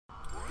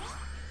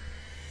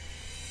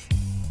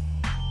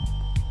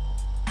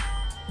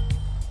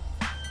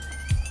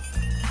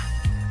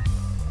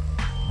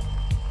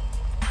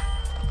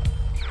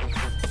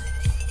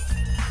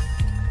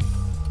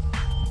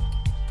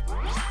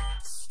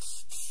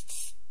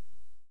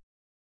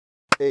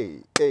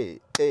5,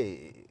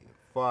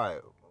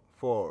 4,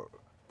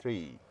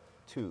 3,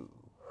 2,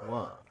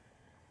 1.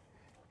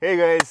 Hey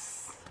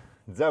guys!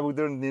 За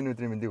бүгдөөнд энэ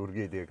өдрийн мэндийг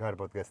хүргэе. Тэгээ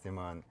CarPodcast-ийн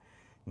маань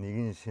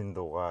нэгэн шин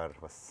дугаар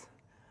бас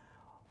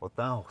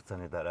удаан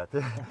хугацааны дараа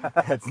тий.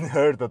 Хайцны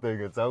хойд одоо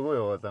ингэ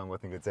завгүй явуулаа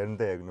гот ингэ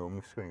заримдаа яг нөө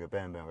өмнөшгөө ингэ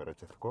байн гараад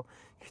чадахгүй.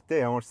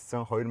 Гэхдээ ямар ч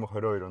сан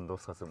 2022 он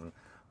дуусахаас өмнө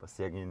бас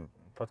яг энэ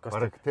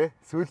подкаст тий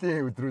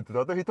сүүлийн өдрүүдэд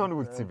одоо хэд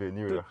хоног үлдсэн бэ?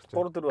 Нэг байх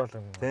чинь 3-4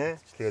 болон тий.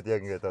 Тэгээд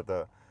яг ингэ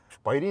одоо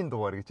баярын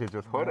дугаар гэж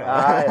хэлж болохоор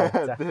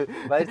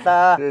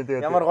баярлаа.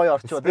 Ямар гоё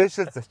орчууд.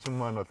 Спешиал зочин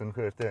маань бол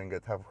үнэхээр тий ингээ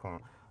та бүхэн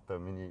одоо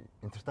миний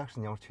introduction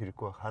ямар ч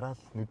хэрэггүй хараад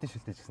нүдэн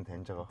шилдэж гэсэн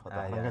таньж байгаа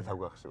хаа хамгийн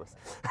лавг байх шиг бас.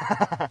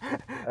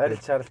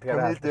 Ойрол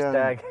шаардлагаар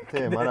албатай.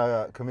 Тий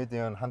манай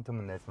комедиан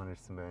Хантум найз маань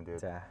ирсэн байна.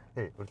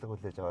 Тэгээд урилга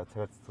хүлээж аваад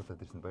цагаар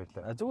цуцуулаад ирсэн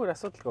баярлалаа. Зүгээр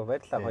асуудалгүй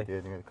баярлалаа гоё.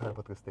 Тэгээд ингээ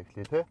CarPodcast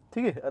эхлэе тий.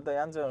 Тэгээ одоо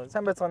янз бүр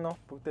сайн байцгаана уу?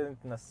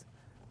 Бүгдээрэнд нас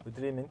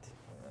өдрийн мэнд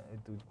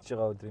үдж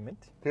байгаа өдрийн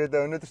мэнд. Тэгээд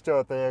өнөөдөр чи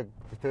одоо яг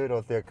битээр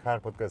бол яг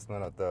CarPodcast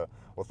маань одоо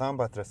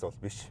Улаанбаатараас бол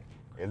биш.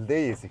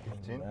 LA-с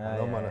эхэлж байна.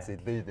 Хanu манаас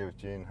LA-д явж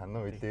байна.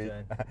 Hanu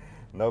LA.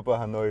 Noba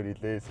Hanu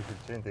LA-с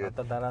эхэлж байна. Тэгээд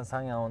одоо дараа нь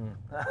сан явна.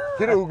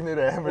 Тэр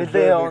үгнэр амар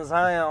LA явна,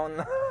 сан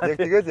явна. Яг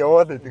тэгэл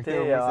яваад байдаг.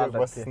 Тэр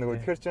хүмүүсээ бас нөгөө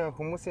тэгэхээр чи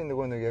хүмүүсийн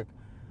нөгөө нэг яг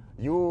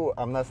юу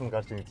амнаас нь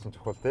гарч ирэх чинь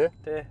чухал тий.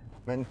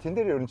 Мань тэн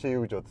дээр ер нь чи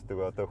юу гэж боддог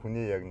вэ? Одоо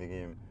хүний яг нэг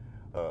юм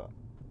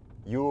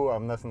юу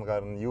амнаас нь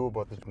гарна, юу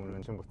бодож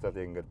мөрөн чин буцаад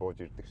яг ингээд бууж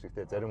ирдэг шиг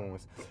тий. Зарим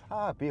хүмүүс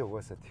би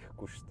угаасаа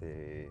тэхгүй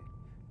штэ.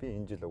 Би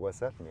энэ жил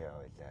угаасаа л яа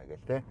байлаа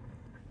гэл тий.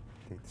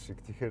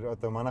 Тэгэхээр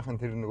одоо манайхан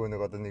тэр нөгөө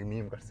нэг одоо нэг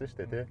мим гарсан шүү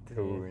дээ тий.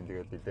 Төвийн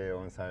тэгэл илээ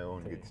явна сайн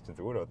явна гэдэг чинь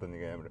зүгээр одоо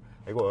нэг амар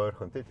айгүй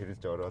ойрхон тий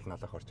тэрэлж ороод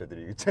налах орчоод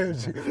ирээ гэж юм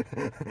шиг.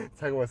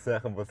 Цаг бас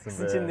сайхан болсон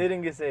бай. Чи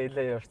нэрнгээсээ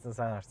илээ явсан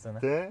сайн орсон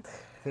аа. Тий.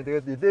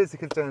 Тэгээд илээс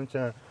эхэлж байгаа юм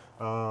чинь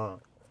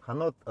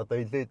ханууд одоо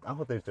илээ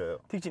анхудаа ирж байгаа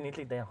юу? Тэг чи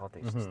нэлээд даян хот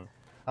байж шүү дээ.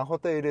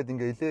 Анхудаа ирээд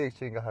ингээ илээ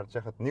чи ингээ харж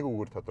байхад нэг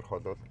үгээр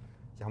тодорхойлвол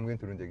хамгийн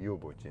түрүүнд яг юу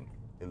бууж ийн?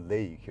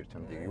 LA гэхэр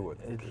чамд юу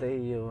бод? LA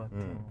юу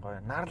гоё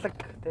нарлаг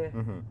тий.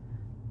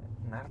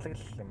 Нарлаг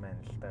юм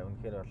байна л да.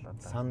 Үнэхээр бол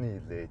одоо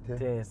Sunny Lay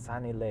тий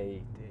Sunny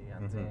Lay тий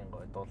янзын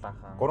гоё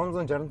дулаахан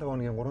 365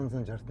 хоногийн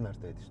 360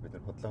 нартай байдаг шүү бид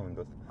нар худлаа хүнд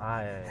бол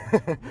яа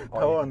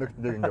 5 хоногт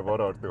нэг ингээ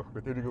бороо ордог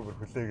байхгүй тэрийг бүр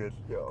хүлээгээл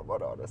ёо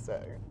бороо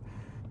ороосаа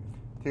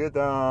тэгээд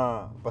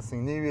бас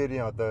New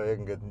Year-ийн одоо яг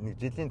ингээ нэг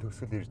жилийн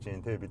төгсгөл ирж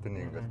байна тий бид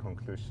нар ингээ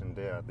conclusion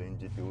дээ одоо энэ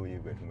жил юу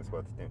юу гэх хүмүүс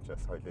боддог юм чи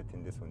бас хоёлоо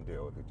тэндээс хүндээ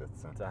явуул гэж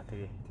бодсон. За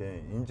тэгээ тий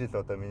энэ жил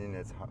одоо миний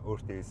найз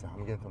өөртөө хийсэн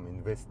хамгийн том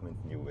investment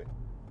нь юу вэ?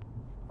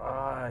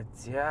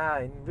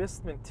 За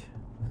инвестмент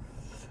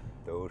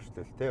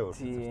өөрчлөлттэй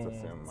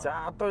өөрчлөлтсөн юм.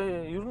 За одоо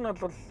ер нь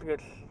бол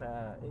тэгэл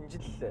энэ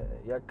жил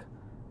яг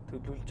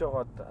төлөвлөж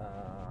байгаад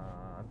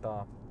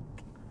одоо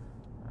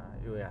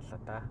юу яалаа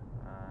та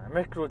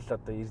Америк руу л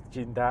одоо ирж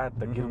ин да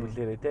одоо гэр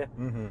бүлээрээ тий.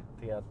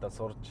 Тэгээ одоо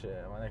сурж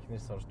манай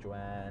эхнэр сурж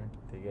байна.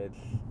 Тэгээд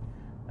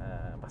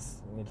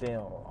бас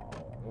нэлээд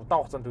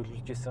удаан хугацаанд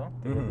төлөвлөж исэн.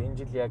 Тэгээд энэ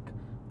жил яг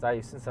за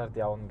 9 сард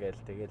явна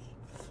гээл тэгэл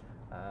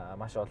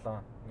маш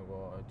олон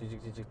нөгөө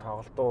жижиг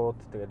тоглолтууд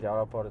тэгэл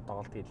Европоор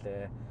тоглолт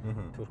хийлээ.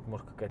 Турк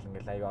мөрк гэл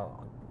ингээл аяа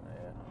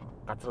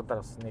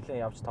газруудаар бас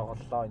нэлээд явж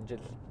тоглолоо энэ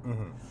жил.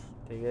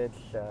 Тэгэл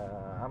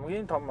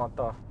хамгийн том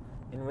одоо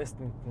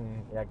инвестмент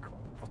нь яг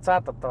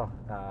буцаад одоо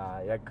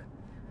яг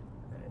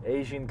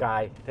Asian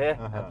guy тий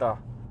одоо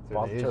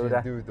болж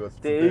байгаа.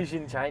 Тэгээ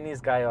Asian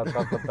Chinese guy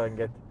болоод одоо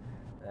ингээд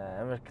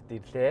Америкт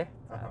ирлээ.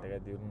 За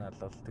тэгээд ер нь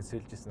бол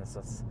төсөөлжсэнээс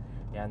бас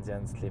янз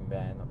юм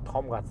байна.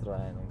 Том газар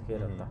байна.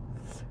 Үнэхээр одоо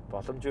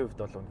боломжийн хувьд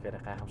бол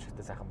үнэхээр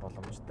гайхамшигтай сайхан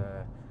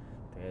боломжтой.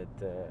 Тэгээд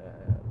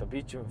одоо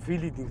би ч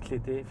Филид ирлээ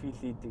те.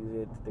 Филид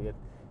ирээд тэгээд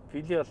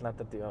Фили бол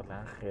надад яа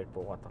анх яг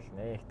буугаад болно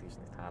ээ гэж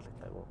нэг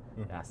таалагдаагүй.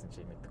 Яасан ч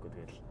юм мэдэхгүй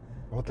тэгэл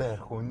удлаа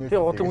ярих үнэ.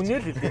 Тэгээ удлаа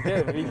үнээл хэлээ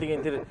те.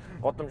 Филигийн тэр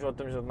годомж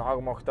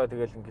хог могтоо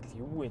тэгэл ингээл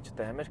юу юм ч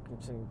та Америк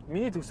чинь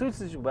миний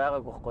төсөөлсөн шиг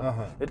байгаагүй байхгүй.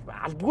 Тэгэл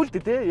албгүй л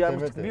те.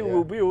 Ямар ч би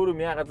өөрөө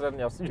мяа газараар нь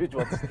явсан гэж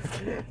бодсон.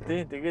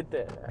 Тий тэгээд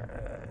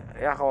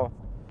яг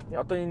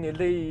одоо энэ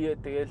LA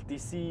тэгэл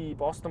DC,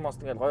 Boston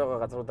ингээл гоё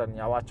гоё газруудаар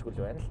нь яваачгүй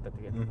л байна л та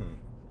тэгээд.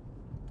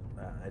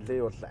 LA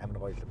бол амар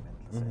гоё юм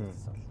байна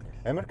л.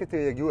 Америкт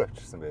яг юу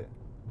авчирсан бэ?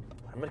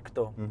 Америкт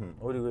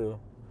өөрийгөө юу?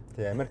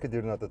 Тий, Америкт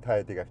ер нь одоо та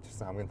хэдийг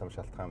авчирсан хамгийн том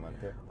шалтгаан маань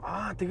тий.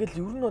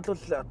 Тэгэл ер нь бол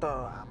одоо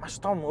маш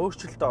том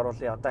өөрчлөлт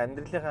оруулъя. Одоо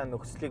амьдралынхаа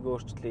нөхцөлийг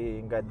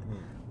өөрчлөе. Ингээд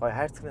гоё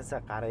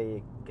хайрцагнаасаа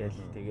гарыг гэл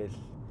тэгэл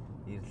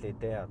ирлээ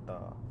дээ.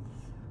 Одоо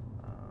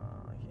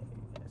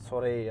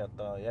сурыг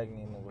одоо яг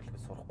нэг үгээр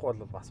сурахгүй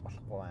бол бас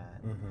болохгүй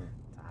байна.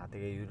 За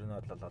тэгээ ер нь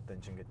бол одоо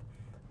энэ чинь ингээд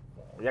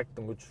яг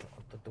дөнгөж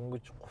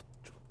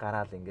 30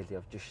 гараал ингээд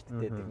явж штэ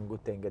тий.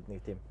 Тэгэнгүүтээ ингээд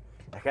нэг тийм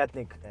дахиад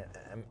нэг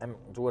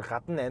зүгээр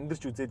гадна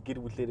амьдарч үзээд гэр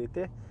бүлээрээ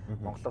те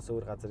Монголоос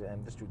өөр газар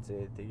амьдарч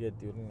үзээ.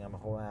 Тэгээд ер нь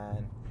ямар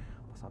хувайн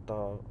бас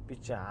одоо би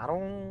чи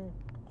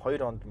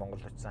 12 онд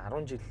Монгол очсон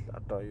 10 жил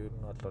одоо ер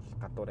нь бол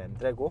гадуур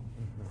амьдраагүй.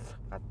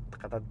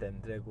 Гадаад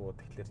амьдраагүй.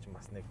 Тэгэхээр чи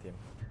бас нэг тийм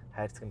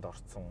хайрцагт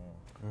орцсон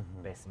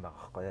байсан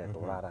байгаа байхгүй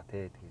дураараа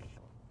те тэгэл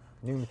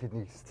Нэг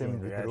нэг систем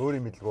дээр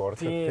өөрийн мэдлгүй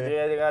орлоо.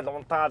 Тэгээд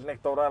унтаал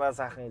нэг дураараа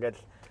сайхан ингээл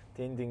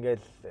тэнд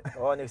ингээл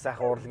нэг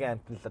сайхан урлагийн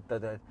амтнал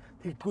одоо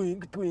тэгдгүй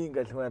ингэдгүй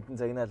ингээл хүн амтан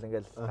загнаал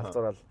ингээл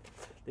галзуурал.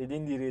 Тэгээд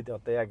энд ирээд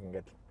одоо яг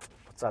ингээл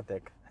буцаад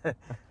яг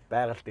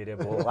байгаль дээрээ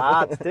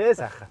буугаад тий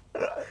сайхан.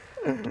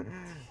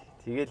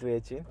 Тэгэл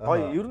байж гин.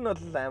 Гоё ер нь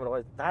бол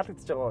амар гоё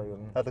таалагдж байгаа юу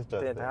ер нь. Таалагдж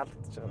байгаа. Тий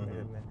таалагдж байгаа.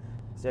 Тэгээд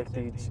яг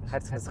тэгж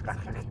харц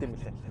гарах хэрэгтэй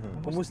мөлий.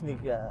 Хүмүүс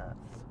нэг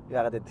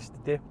яагаад гэдэг шүү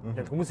дээ тий.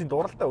 Ингээл хүмүүсийн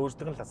дуралтай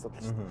өөрсдөө л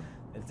асуудал шүү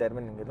дээ. Зарим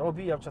нь ингээл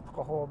би явж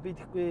чадахгүй хоо би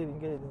тэггүй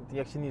ингээд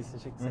яг шинэ хэлсэн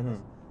шиг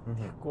гэсэн.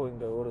 Тэгэхгүй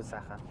ингээ өөрөө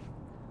сайхан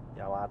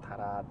яваад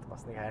хараад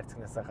бас нэг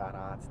хайрцагнаасаа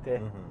гараад тий.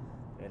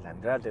 Тэгэл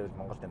амьдрал байвал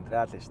Монголд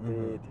амьдрал нь шүү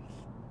дээ.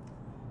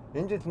 Тэгэл.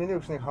 Энэ жил миний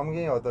өгснэг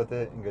хамгийн одоо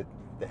тий ингээд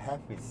the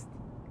happiest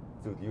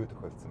зүйл юу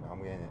тохиолдсон бэ?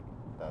 Хамгийн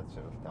даад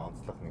ширэлтэй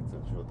онцлог нэг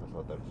зүйл шууд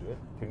толгойд орж ирээ.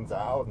 Тэр нь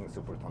заавал нэг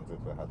супер том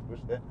зүйл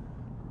байхадгүй шүү дээ.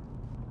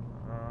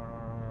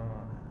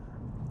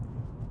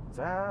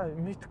 За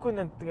мэдхгүй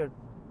нэ тэгээ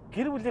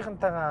гэр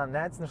бүлийнхэнтэйгээ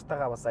найз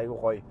нартайгаа бас айгүй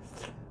гоё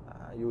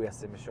юу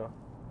яасан юм шүү.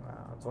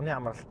 Зуны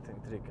амралт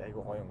энтрийг айгүй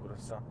гоё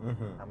өнгөрүүлсэн.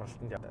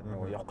 Амралтанд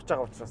нөгөө явах гэж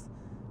байгаа учраас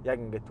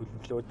яг ингээд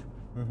төлөвлөөд.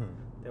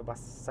 Тэгээ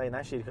бас сая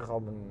нааш ирэхээ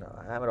өмнө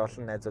амар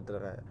олон найзууд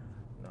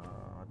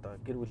одоо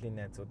гэр бүлийн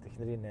найзууд,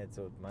 эхнэрийн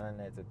найзууд, манай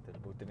найзууд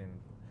бүгд нэг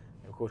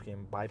хөөх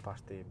юм бай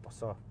парти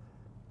босоо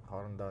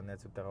хоорондоо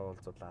найзуудтайгаа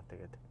уулзуулаа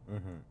тэгээд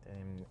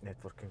ийм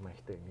нетворкинг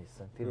маягтай юм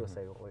хийсэн. Тэр бас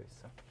айгүй гоё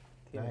байсан.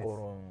 Тийм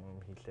гурван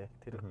хийлээ.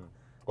 Тэр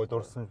гой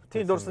дурсан.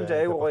 Тийм дурсан ч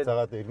айгүй гоё.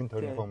 Цагаад эргэн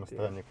тойрны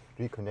хүмүүстэй нэг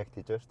reconnect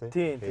хийж байгаа шүү дээ.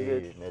 Тийм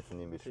тэгээд найз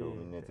нь юм биш үү?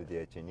 Найзууд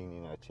яаж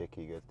нэг чек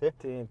хийгээл тий.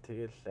 Тийм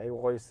тэгэл айгүй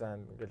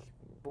гоёсан. Ингээл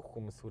бүх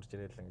хүмүүс хурж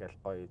ирэл ингээл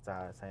гоё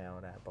за сайн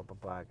яваарай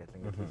бабаа гэл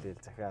ингээл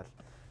хэлээл захиал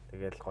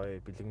тэгэл гоё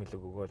бэлэг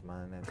мэлэг өгөөл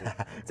манай найз.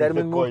 Зарим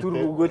нь мөнгө төр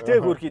өгөөл тий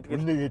хөрхий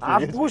тэгэл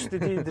алдгүй шүү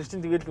дээ. Тийм тэр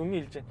чинь тэгэл үнэн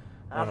хэлж байна.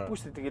 Алдгүй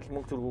шүү дээ тэгэл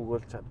мөнгө төр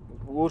өгөөл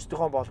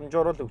өөрсдийнхөө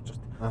боломжоор л өгч шүү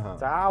дээ.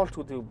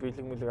 Заавалчгүй тэг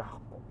бэлэг мэлэг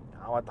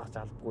аваад авч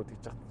алдгүй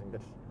гэж байгаа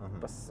ингээл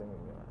бас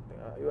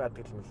юу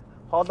яадаг юм бэл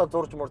хоолоо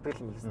зурж мурдаг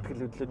юм бэл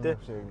сэтгэл хөдлөө те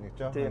нэг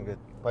жоох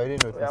ингээд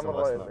баярын үдсэн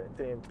байна.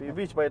 Тийм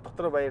би ч баяр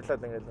дотроо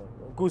баярлаад ингээл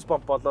гүүс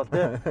бомб болоо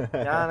те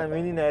яана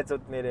миний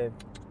найзууд нэрээ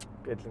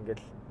гэл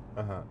ингээл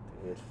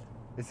тэгэл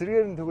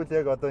эсрэгээр нь тэгвэл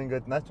яг одоо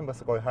ингээд наа чин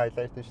бас гоё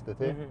хайлайт шүү дээ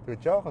те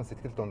тэгээ жоохон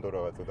сэтгэл дундуур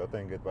байгаа зүйл одоо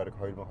ингээд баг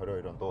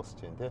 2022 он дуусч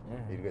जैन те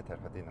эргээд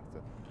харахад энэ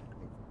хацаа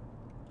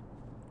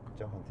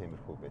жоохон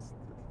тиймэрхүү байсан.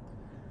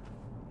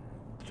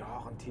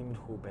 Жоохон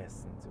тиймэрхүү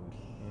байсан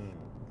зүйл.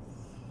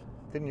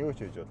 Тэр нь юу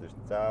ч хийж болно шүү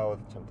дээ.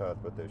 Заавал чамтай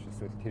холбоотой биш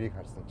эсвэл тэрийг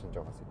харсан чинь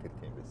жоохон сэтгэл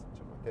тийм байсан ч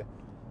юм уу тий.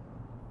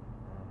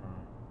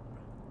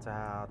 За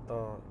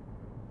одоо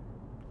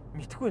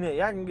мэдхгүй нэ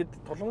яг ингэж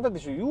тулгамдаад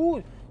биш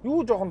үү?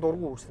 Юу жоохон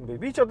дургу үрсэн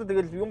бэ? Би ч одоо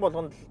тэгэл юм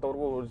болгонд л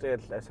дургу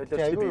үрсээл солиоч.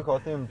 Айгүй их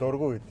олон юм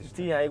дургу өгдөө шүү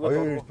дээ. Тий айгүй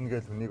дургу.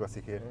 Ингээл хүнийг бас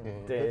их ярих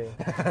юм. Тий.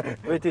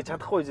 Өө тий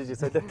чадахгүй гэж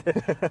солиотой.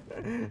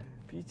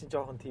 Би ч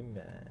жоохон тийм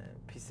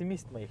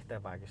пессимист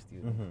маягтай баг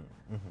шүү дээ.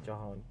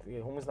 Жоохон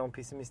хүмүүс намайг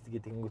пессимист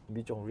гэдэг тэнгүүт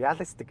би жоохон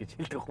реалистик гэж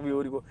хэлдэг юм би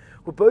өөрийгөө.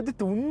 Гэхдээ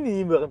бодит үнэн нь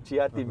ийм байгаа юм чи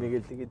яа тийм бэ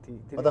гэл тэгээд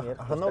тэр юм ярих.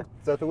 Хануу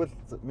за тэгвэл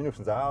миний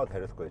өгсөн заавал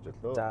хариулахгүй гэж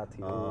болов. За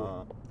тийм.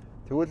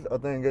 Тэгвэл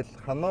одоо ингээл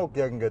Ханууг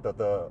яг ингээд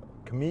одоо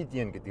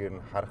comedian гэдгээр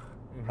нь харж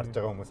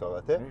байгаа хүмүүс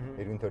байгаа тий.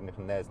 Эргэн тойрных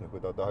нь найз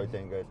нөхөд одоо хоёлаа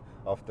ингээл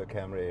off the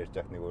camera ярьж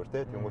яах нэг өөр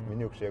тий. Тэнгүүт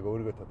миний өгш яг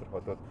өөрийгөө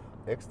тодорхойлвол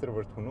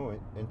extrovert хүн үү,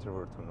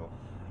 introvert хүн үү?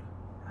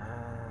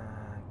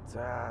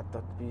 За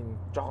одоо би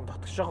жоохон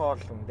дотгошоогоо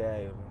л юм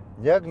дээ ер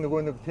нь. Яг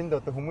нөгөө нэг тэнд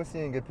одоо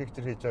хүмүүсийн ингээд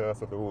picture хийж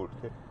байгаагаас бол өөр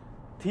тий.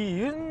 Тий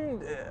ер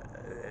нь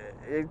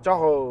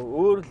жоохон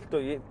өөр л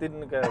дөө тэр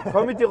нэг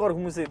комедигоор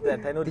хүмүүсээ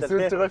таниулаад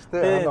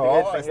тий.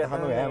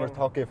 Хanu амар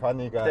токи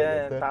funny guy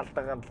тий.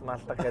 Далдаг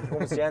малдаг гэж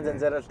хүмүүс янз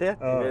янзаараа л тий.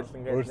 Тэгэл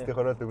ингээд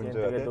өөрсдийнхөө л дүгнж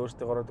байгаа. Тэгэл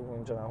өөрсдийнхөө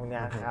дүгнж байгаа. Хүний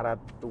анх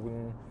хараад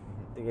дүгнэ.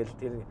 Тэгэл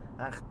тэр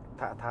анх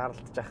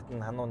таарлаж яхад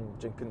нь Хanu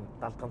жинхэнэ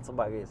далданцсан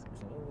баг гэсэн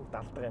чинь энэ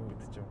далдаг юм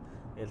гэдэг чинь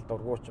эл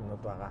дургууч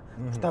юмнууд байгаа.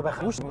 Та байх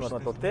юм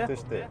бол тий.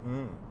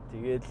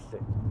 Тэгэл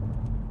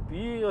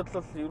би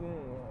бодлол ер нь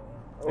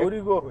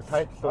өөрийгөө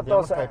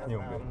одоо тайпны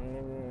юм бэ?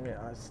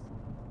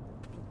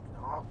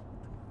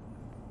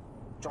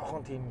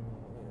 Жохон тийм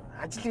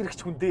ажил хэрэгч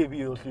хүндээ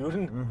би бол ер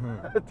нь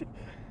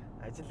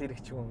ажил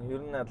хэрэгч хүн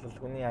ер нь бол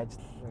хүний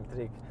ажил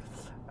энтрийг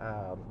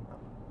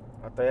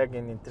одоо яг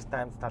энэ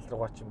entertainment тал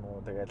руугаа ч юм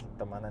уу тэгэл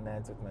одоо манай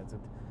найзууд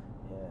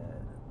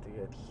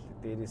тэгэл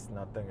дээрээс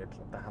нь одоо ингээд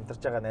одоо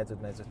хамтарч байгаа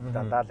найзууд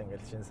дандаа л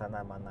ингээд шинэ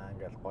санаа манаа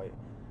ингээд гоё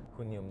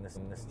хүний өмнөөс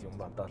юм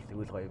бодоол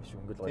тэгвэл гоё юм шүү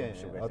ингээл гоё юм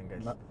шүү гэж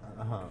ингээд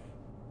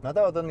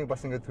надад одоо нэг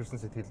бас ингээд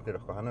төрсэн сэтгэл дээр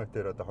байхгүй Хануу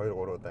дээр одоо 2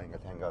 3 удаа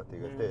ингээд hangout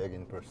хийгээл те яг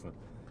in person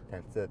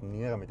танилцаад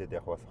нэгнийгээ мэдээд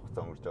явах бас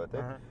хугацаа өнгөрч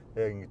байгаа те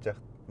яг ингэж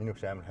яхад миний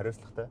хөш амар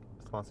хариуцлагатай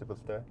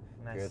responsible те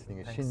тэгээд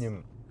нэг шинэ юм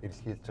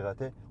эрэлхийлж байгаа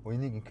те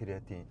энийг инхээр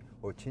яадیں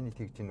чиний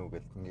тэгж гин үү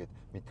гэл ингээд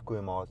мэдхгүй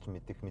юм оолж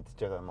мэдж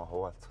байгаа юм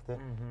хуваалцах те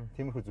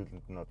тиймэрхүү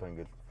зүйлүүд нь одоо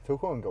ингээд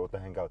цөөхөн ингээд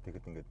удаа hangout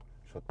хийгээд ингээд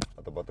шууд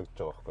одоо бодогдож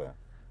байгаа байхгүй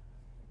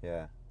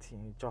яа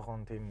тийм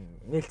жоохон тийм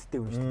нээлттэй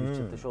юм шүү дээ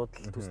чи шууд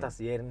л тустаас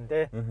ярина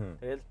те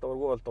тэгэл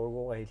дургу бол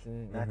дургуугаа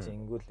хэлнэ наа чи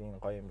ингүүл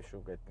энэ гоё юм биш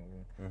үү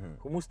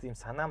гэдэг хүмүүс тийм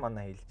санаа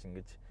манаа хэлж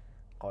ингэж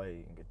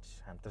гоё ингэж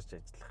хамтарч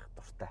ажиллах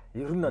дуртай.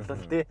 Ер нь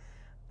бол тий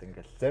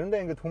ингээл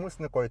заримдаа ингэж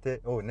хүмүүс нэг гоё тий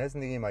найз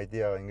нэг юм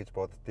айдиагаа ингэж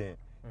боддtiin.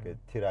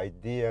 Ингээд тэр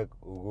айдиаг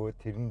өгөө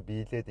тэр нь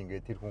биелээд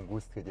ингээд тэр хүн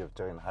гүйцэтгэж явж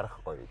байгааг нь харах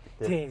гоё гэдэг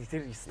тий.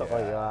 Тэр өстой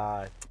гоё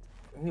яа.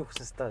 Миний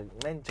хүсэстэй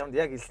мен чамд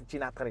яг хэлсэн чи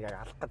наадахыг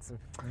яг алах гэсэн.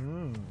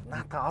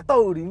 Наата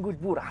одоо өөр ингүүл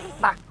бүр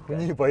аллаа.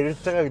 Хүний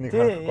баярлж байгааг нэг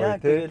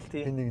харах гоё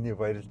тий. Хин нэгний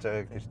баярлж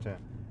байгааг тэр чинь.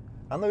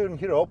 Ано ер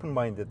нь хэр open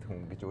minded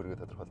хүн гэж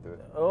өөрийгөө тодорхойлдог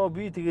вэ?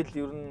 Би тэгэл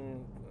ер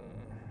нь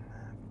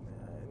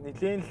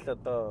нэлээд л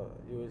одоо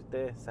юу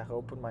те сайхан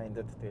open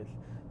minded тэгэл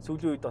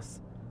сүүлийн үед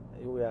бас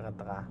юу яагаад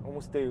байгаа.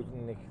 Хүмүүстэй ер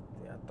нь нэг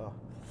одоо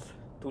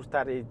түр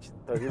таар ээж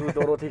одоо эрүүл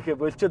уруул хийхээ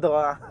болчиход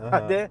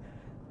байгаа тий.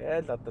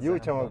 Тэгэл одоо юу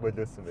чамайг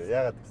болиулсан бэ?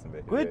 Яагаад гэсэн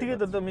бэ? Гүй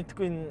тэгээд одоо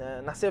мэдгүй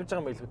нас явж байгаа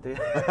юм байлгүй тий.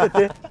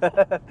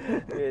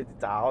 Тэгээд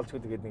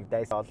заавалчгүй тэгээд нэг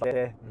дайс олоо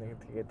тий. Нэг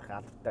тэгээд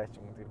галтай ч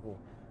юм тэрхүү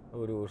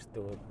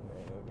өөрөөсөө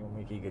юм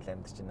хийгээл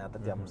амьд чинь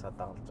надад ямар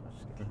садаа болж байгаа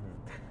шиг.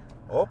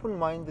 Open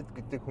minded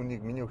гэдэг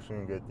хүнийг миний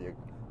өгшин ингээд яг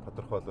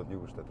тодорхойлвол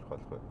юу гэж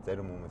тодорхойлох вэ?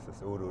 Зарим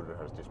хүмүүсээс өөр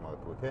харж иж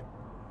магадгүй тий.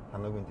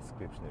 Ханогийн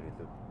description-ээр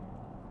илүү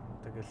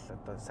тэгэл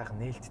одоо сайхан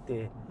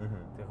нээлттэй.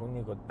 Тэг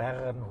хүнийг бол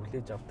байгаагаар нь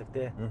хүлээж авдаг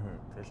тий.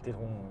 Тэгэл тэр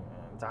хүн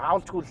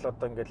заавалжгүй л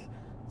одоо ингээл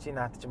чи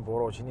наад чинь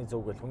буруу, чиний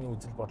зөв гэл хүний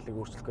үзэл бодлыг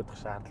өөрчлөх гэдэг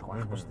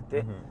шаардлага байхгүй шүү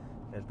дээ тий.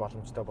 Тэгэл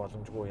боломжтой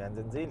боломжгүй янз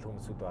янзын л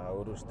хүмүүсүүд байгаа.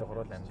 Өөрөөсөө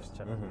хурал амьдарч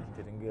байгаа.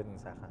 Тэр ингээр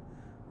нь сайхан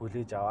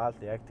хүлээж аваад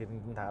яг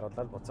тэрэнд нь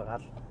тааруулаад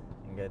буцаагаал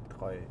ингээд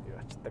гоё юу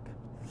ачдаг.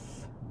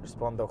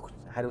 Респонд өгч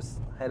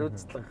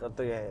хариуцлага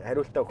одоо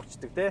хариултаа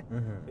өгчдөг тий.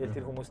 Тэгэл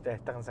тэр хүмүүстэй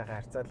хайтахан сайхан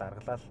харьцаал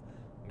аргалал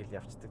ингээл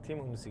явцдаг.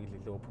 Тим хүмүүсийг л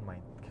илүү open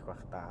mind гэх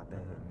байх та. Тэр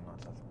нь бол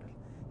ингээл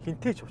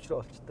хинтээч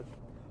өвчрөө болчдөг.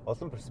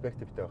 Олон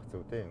перспективтэй байх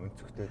зүг тий.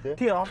 Өнцгтэй тий.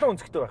 Тий, олон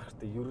өнцгтэй байх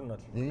хэрэгтэй. Ер нь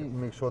бол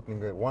нэг шууд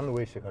ингээ one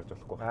way шиг харж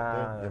болохгүй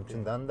байх тий. Юм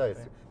чин дандаа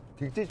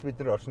тэгжээж бид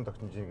нар оршин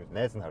тогтножийг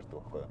найз нь хардаг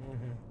байхгүй юу?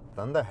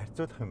 Дандаа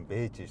харьцуулах юм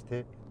бэж иж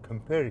тий.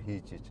 Compare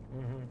хийж иж.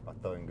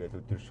 Одоо ингээд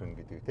өдөр шөнө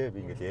гэдэг тий. Би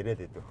ингээд яриад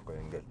байдаг байхгүй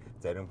юу? Ингээд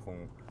зарим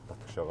хүн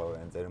дотгошоогоо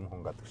байна, зарим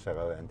хүн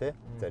гадагшаагаа байна тий.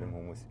 Зарим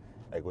хүмүүс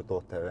айгуу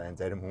дуутай байна,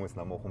 зарим хүмүүс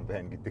намуухан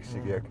байна гэдэг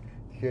шиг яг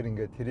тэгэхээр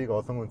ингээд тэрийг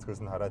олон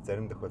өнцгөөс нь хараад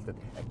зарим тохиолдолд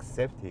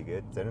accept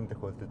хийгээд зарим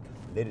тохиолдолд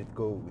let it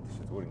go гэдэг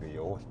шиг зүгээр ингээд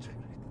явуулчих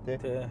хэрэгтэй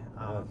тий.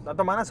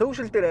 Одоо манай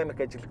social дээр амар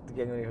ажилладаг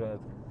яг нэг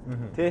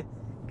тий.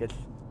 Ингээл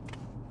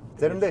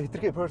заримдаа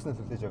хитрхи personal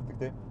хүлээж авдаг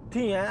тий.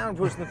 Тийм амар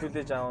personal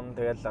хүлээж аавн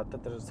тэгэл одоо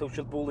тэр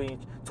social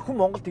bullying зөвхөн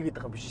Монголд тэгээд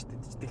байгаа биш шүү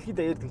дээ. Дэлхийд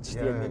даяар тэгж шүү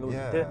дээ яг энэ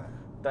үйл тий.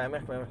 Одоо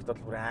Америкт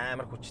бол бүр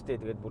амар хүчтэй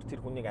тэгээд бүр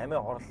тэр хүнийг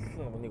амиа орлол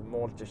нь хүнийг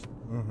муулж шүү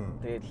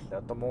дээ. Тэгэл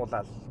одоо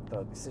муулаад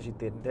одоо нисэн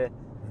шидээр нь тий.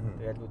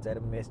 Тэгэл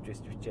зарим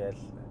мессеж бичээл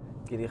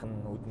гэрийнх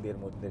нь үүдэн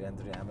дээр янз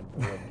бүрийн амар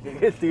бүгд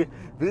хийгээл тэгээ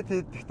бид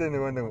тэгэхдээ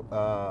нөгөө нэг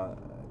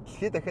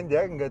дэлхийд дахинд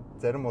яг ингээд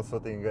зарим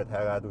улсуудыг ингээд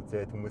хайгаад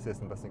үзээд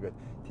хүмүүсээс нь бас ингээд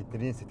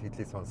тэдний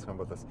сэтгэлийг сонсох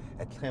юм бол бас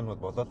адилхан юмнууд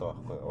болоо л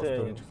байгаа байхгүй. Улс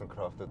төрийн ч гэсэн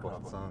крафтэд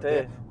болсон.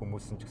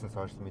 Хүмүүс нь ч гэсэн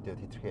сошиал медиад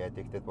хитрхи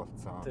аддиктед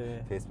болсон.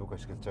 Facebook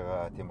ашиглаж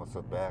байгаа тийм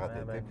улсууд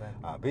байгаад байдаг.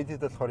 Бид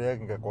хэд болохоор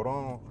яг ингээд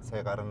 3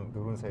 сая гарan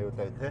 4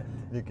 саяудаа тий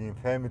нэг юм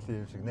family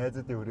юм шиг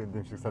найзуудын хүрээнд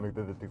юм шиг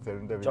санагдаад байдаг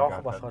заримдаа би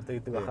ингээд болохоор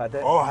тэгдэг байхаа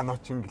тий. Хануу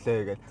ч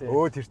инглээ гээл.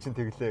 Тэр чин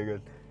тэглээ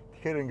гээл.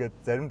 Тэгэхээр ингээд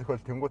зарим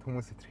тохиолдолд тэнгууд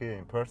хүмүүс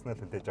хитрхи personal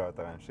хүлээж аваад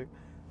байгаа юм шиг.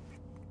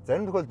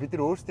 Зарим тохиолдолд бид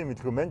нар өөрсдөө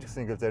мэдлгүй мань ч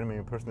гэсэн ингээл зарим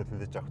юм personal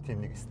хүлээж авах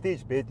тийм нэг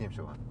stage байд юм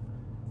шиг байна.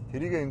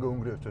 Тэрийг ингээ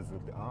өнгөрөө явуулж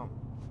үзвэл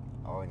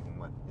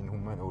энэ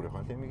хүн маань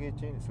өөрийнхөө лимиг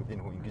хийж ийн эсвэл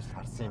энэ хүн ингэж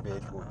харсан юм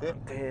байлгүй тий.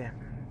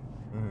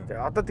 Тэгээ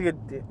одоо тэгээд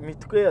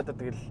мэдгүй одоо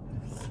тэгэл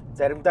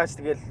заримдаа ч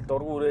тэгэл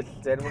дургу урээл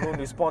зарим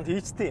нь респонд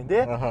хийчтэй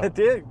тий.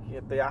 Тий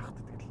одоо яах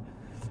вэ тэгэл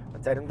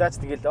заримдаа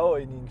ч тэгэл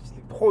энэ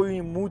ингэчлэг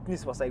тухайн үеийн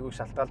мүүднээс бас айгүй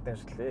шалтгаалтай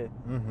юм шиг лээ.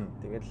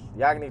 Тэгэл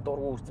яг нэг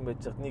дургу үрцэн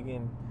байж хад нэг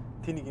юм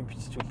тэнийг юм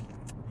биччихвэл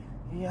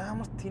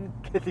ямар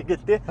тэнэг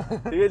гээл тий.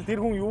 Тэгэл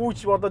тэр хүн юу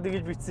ч бодоод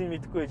ингэж бичсэн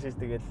мэдэхгүй байж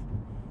тэгэл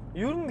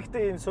ер нь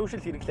гэхдээ энэ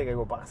social хэрэглээг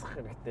айгүй багасгах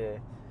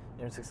хэрэгтэй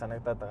юмсыг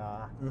санагдаад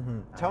байгаа.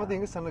 Чамд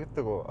ингэж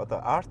санагддаг уу? Одоо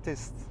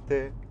artist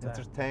тий,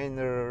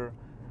 entertainer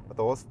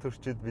одоо улс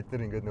төрчид бид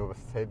нар ингээд нөгөө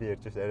бас сайн би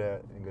ярьж арай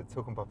ингээд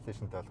цөөхөн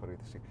population-тай болохоор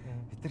гэдэг шиг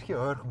хитрхи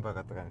ойрхон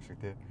байгаад байгаа юм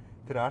шиг тий.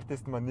 Тэр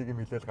артист маань нэг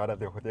юм хэлээл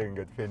гараад явхад яг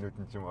ингээд фэнүүд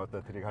нь ч юм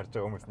одоо тэрийг харж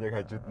байгаа хүмүүс нь яг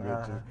хажууд нь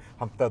байж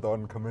хамтдаа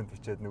доор нь комент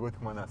бичээд нөгөөх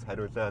манаас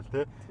хариулаад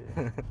тий.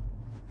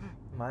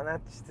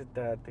 Манайд ч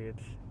тэгээд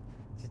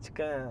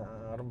жижигхэн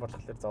орон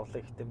болохоор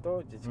зовлон ихтэй юм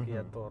дөө жижиг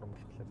ядуу орон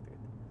болохоор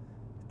тэгээд.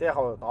 Гэтэ яг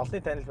олонний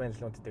танил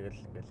манилнууд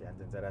тэгэл ингээл янз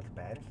янзаараа л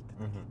байна л та.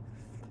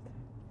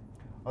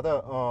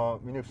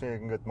 Одоо миний хөшөө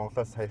ингээд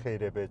Монголоос саяхан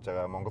ирээ байж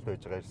байгаа, Монголд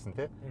байж байгаа ирсэн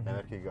тий.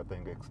 Америкийг одоо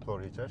ингээд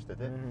explore хийж байгаа шүү дээ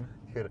тий.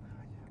 Тэгэхээр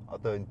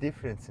одоо энэ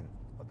difference нь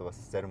одоо бас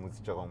зарим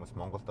үзэж байгаа хүмүүс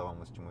Монголд байгаа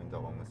хүмүүс ч юм уу энд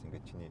байгаа хүмүүс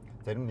ингээд чиний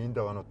зарим нь энд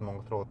байгаанууд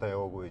Монгол руу удаа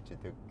яваагүй байж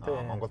идэг.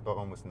 Монголд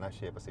байгаа хүмүүс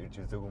наашаа бас ирж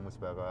үзээгүй хүмүүс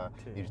байгаа.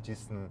 Ирж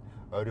исэн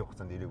ойрын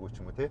хугацаанд ирээгүй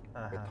ч юм уу тий.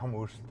 Ингээд том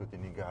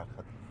өөрчлөлтүүдийг ингээд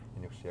харахад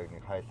миний хөшөө яг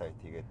нэг highlight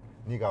хийгээд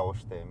нэг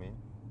авууштай юм ин.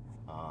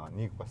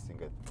 Нэг бас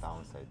ингээд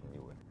downside нь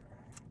юу вэ?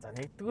 За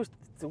нэгдүгээр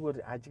зүгээр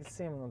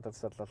ажигласан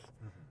юмнуудаас бол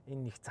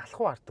энэ их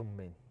залхуу ард юм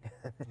байна.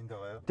 Энд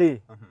байгаа юу?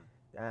 Тий.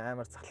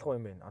 амар залхуу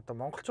юм байна. Одоо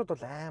монголчууд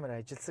бол амар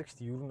ажилсаг шүү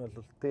дээ. Ер нь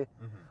бол тий.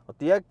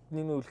 Одоо яг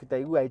нэг үлэхэд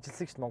айгүй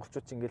ажилсаг шүү дээ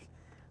монголчууд чинь ингээл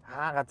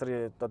газар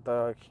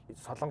одоо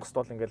Солонгост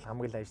бол ингээл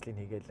хамгийн ажлыг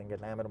хийгээл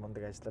ингээл амар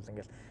мундаг ажиллал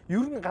ингээл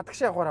ер нь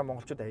гадагшаа явахаараа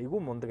монголчууд айгүй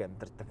мундаг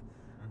амьдардаг.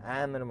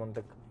 Амар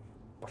мундаг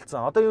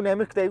болцсон. Одоо юу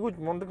Америкт айгүй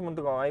мундаг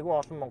айгүй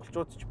олон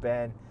монголчууд ч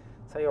байна.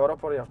 Сая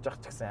Европоор явж байгаа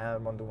ч гэсэн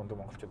амар мундаг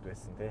монголчууд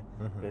байсан тий.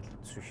 Тэгэл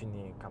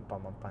сушины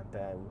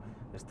компанитай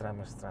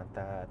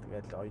ресторантай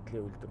тэгэл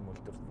оёдлын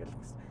үйлдвэр тэгэл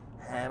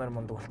амар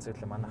мундаг болцсон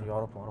юм. Манайх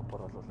Европоор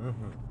бол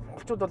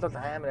монголчууд бол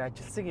амар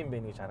ажилсаг юм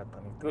байна гэж хараад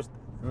байгаа. Нэгдүгээр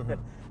шүү дээ.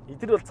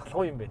 Эдгээр бол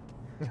залхуу юм байна.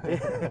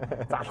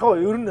 Залхуу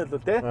ер нь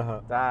бол тий.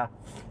 За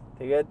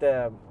тэгээд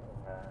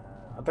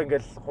одоо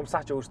ингээл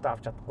хумсаач өөртөө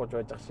авч чадахгүй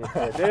байж байгаа шиг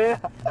тий.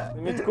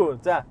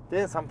 Мэдгүй. За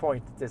тий some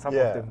point тий. За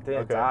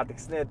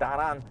тэгснэ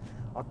дараа нь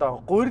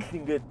одоо гурил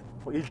ингээд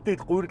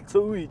элдээд гурил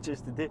цөв хийж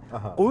штэ тий.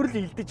 Гурил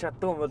элдэж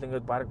чаддаг юм бол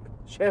ингээд баг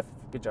шеф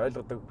гэж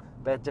ойлгодог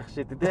байж ах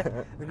шээ тий.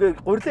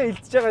 Ингээд гурилаа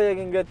элдэж байгаа яг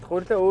ингээд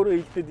гурилаа өөрөө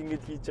элдээд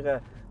ингээд хийж байгаа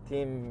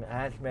тийм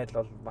айл майл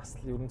бол бас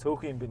ер нь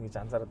цөөхөн юм байна гэж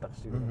анзаараад байгаа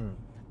шиг.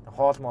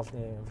 Хоол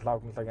моолны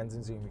влог янз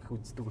янз юм их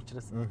үздэг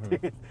учраас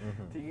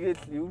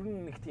тэгэл ер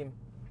нь нэг тийм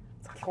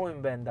залхуу юм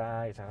байна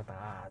да гэж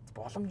хараад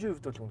боломжийн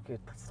хувьд бол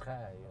үнэхээр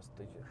тасархай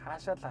ёстой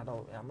хаашаа л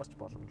хараа ямар ч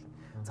боломж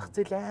зах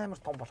зээл амар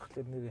том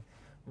болохлээр нэр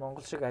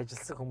Монгол шиг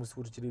ажилсан хүмүүс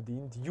хурж ирээд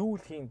энд юу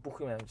л хийн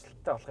бүх юм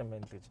амжилттай болох юм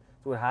байна л гэж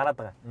зүгээр хараад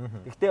байгаа.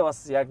 Гэхдээ бас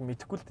яг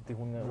мэдэхгүй л дээ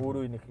хүн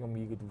өөрөө нэг юм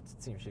ийгээд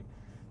үзсэн юм шиг.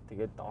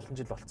 Тэгээд олон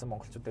жил болцсон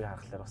монголчуудыг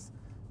харахаар бас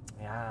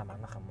яа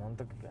манайхан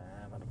мундаг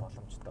амар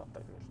боломжтой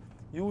одоо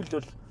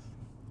тэгэл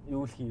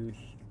юу л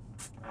хийвэл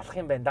алах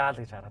юм байна даа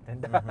л гэж хараад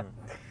байна да.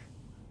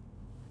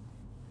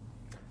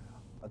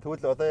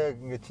 Тэгвэл одоо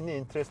яг ингээд чиний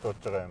интерест болж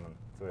байгаа юм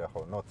зүгээр яг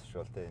нууц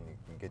шүү дээ нэг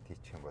ингээд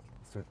хийчих юм бол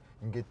эсвэл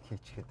ингээд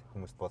хийчихэд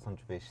хүмүүст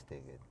боломж байна штэ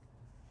гэдэг.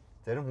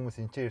 Зарим хүмүүс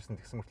энчээ ирсэн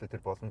тэгсэн мөртлөө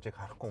тэр боломжийг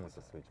харахгүй хүмүүс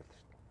бас байж болно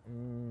шүү дээ.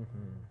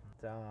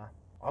 За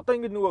одоо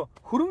ингээд нөгөө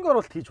хөрөнгө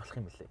оруулалт хийж болох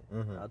юм билээ.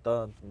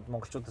 Одоо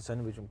монголчуудад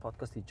сонир биж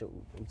подкаст хийж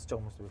үзэж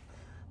байгаа хүмүүс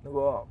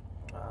нөгөө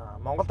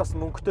Монголд бас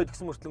мөнгөтэй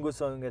тэгсэн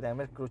мөртлөнгөөсөө ингээд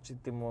Америк руу ч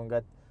гэдэм юм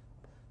ингээд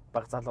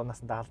баг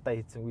залуунаас нь даалдаа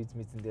хийсэн виз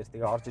мизэн дээр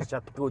тэгээ орж ирж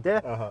чаддгүй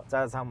те.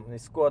 За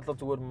эсвэл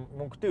зүгээр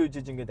мөнгөтэй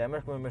үжиж ингээд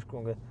Америк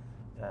ингээд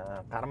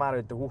гармаар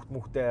байдаг хүүхд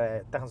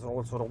мөхтэй тайхан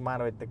сургууль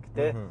сургамаар байдаг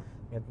те.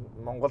 Ингээд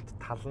Монголд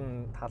талд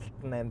нь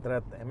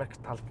амьдраад Америк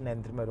талд нь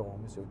амьдрмаар байгаа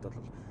хүмүүсийн хувьд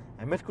бол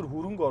Америк руу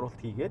хөрөнгө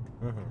оруулалт хийгээд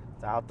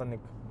за одоо нэг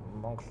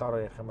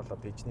монголоор ярих юм бол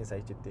дэжний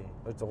сая ч үдээ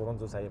 200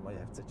 300 сая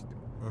маяг хавцаж идэг.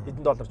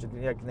 Хэдэн доллар ч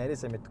яг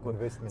нарийнсаа мэдгүй.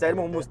 Зарим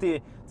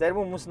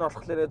хүмүүс нь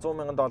болохоор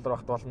 $100,000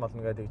 багт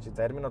болно гэдэг чи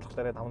зарим нь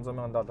болохоор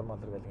 $500,000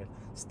 гэл ингээл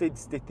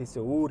state-ээс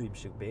өөр юм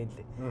шиг байна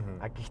лээ.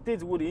 А гэхдээ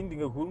зүгээр энд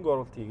ингээ хөрөнгө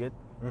оруулалт хийгээд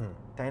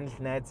танил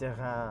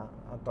найзынхаа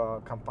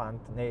одоо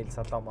компанид нэйл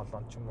салон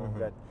молон ч юм уу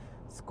ингээд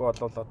скол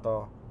бол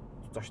одоо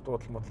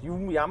зочдууд мод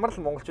ямар л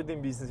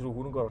монголчуудын бизнес рүү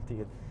хөрөнгө оруулалт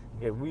хийгээд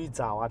ингээ виз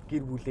аваад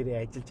гэр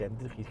бүлээрээ ажиллаж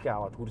амьдрах эрхээ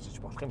аваад хурж иж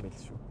болох юм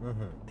байл шүү.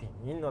 Тийм.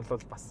 Энэ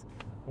бол бас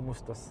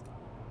хүмүүст бас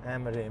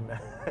амар юм.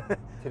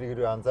 Тэрийг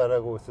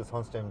анзаараагүй эсвэл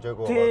сонсч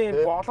амжаагүй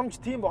байгаа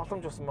тийм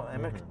боломж бас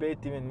Америкт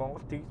байд юм.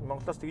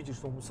 Монголоос тэгж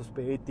ирсэн хүмүүс бас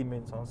байд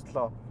юм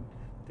сонслоо.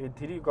 Тэгээд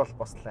тэрийг бол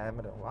бас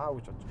амар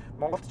вау гэж бодож.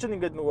 Монголд ч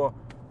ингээд нөгөө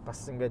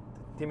бас ингээд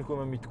тийм их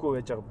юм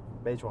мэдгүй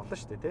байж болно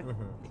шүү дээ тий.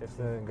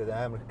 Тэгэхээр ингээд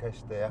амар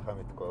кэштэй яхаа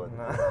мэдгүй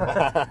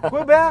байгаа.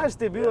 Үгүй байгаа шүү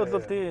дээ. Би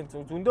бол тийм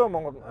зөндөө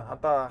Монгол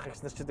одоо ах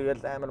ихс нар ч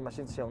тэгэл амар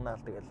машин зшээ унаа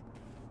л тэгэл.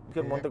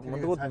 Тэгэхээр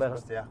мундгууд байгаа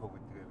шүү дээ. Яхаа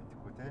гэдгээ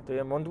мэдгүй тий.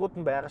 Тэгээ мундгууд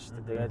нь байгаа шүү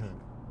дээ. Тэгэл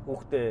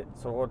хүүхдээ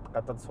сургууль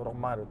гадаад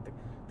сургамаар байдаг.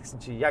 Тэгсэн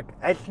чи яг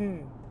аль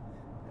нь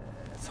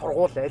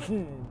сургууль аль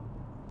нь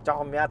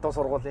жоохон ядуу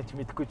сургуулийн ч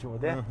мэдгүй ч юм уу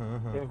тий.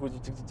 Тийм их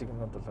жижиг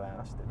юмнууд бол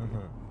байгаа шүү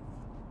дээ.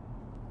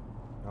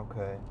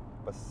 Окей.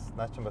 Бас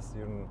наа чи бас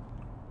ер нь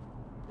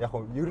яг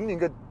ер нь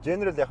ингээд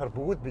генерал яхаар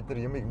бүгд бид нар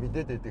ямыг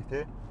мэдээд байдаг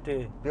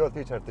тий. Би бол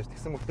тэгж хардаж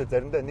тэгсэн мөртөө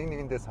заримдаа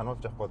нэгэндээ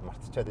сануулж авахгүй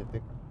мартчихад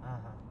байдаг.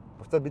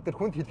 Буцаа бид нар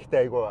хүнд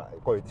хэлэхдээ айгүй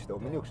гоё байдаг шүү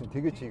дээ. Миний өгшин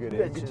тэгэж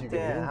хийгээрээ ингэж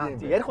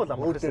хийгээрээ ярих бол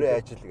амар өөрөө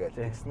ажил гээл.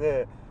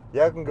 Тэгснээ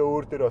яг ингээ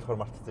өөр дээр болохоор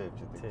мартцсан явж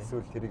байдаг.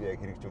 Эсвэл тэрийг яг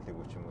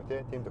хэрэгжүүлээгүй ч юм уу тий.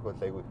 Тийм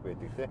тохиолдол айгүй их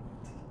байдаг тий.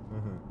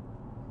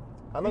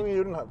 Ханагийн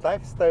ер нь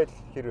лайфстайл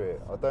хэрвээ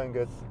одоо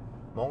ингээд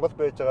Монгол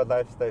байж байгаа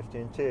лайфстайл чи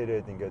энэ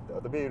ирээд ингээд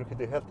одоо би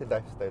ерөнхийдөө healthy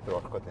lifestyle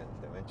руу орох гэдэг юм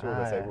л да. Ман чи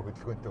өөрөөс айгүй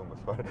хөдөлгөөнтэй юм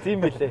болохоор. Тийм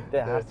билээ тий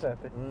хаарчаа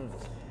тий.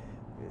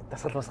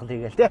 Дасгал масгал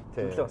хийгээл тий.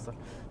 Өглөө бас.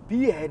 Би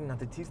харин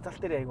одоо тэр тал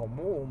дээр айгүй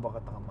муу хүн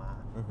байгаад байгаа маа.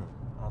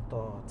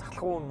 Одоо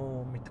захлах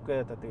уу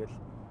мэдхгүй одоо тэгэл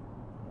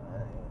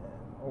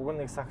уг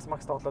нэг сакс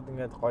макс тоглоод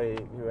ингээд гоё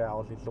юу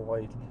яавал илүү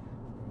гоё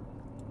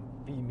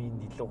би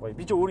минь илүү гоё.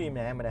 Би ч өөр юм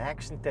амар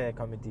акшнтай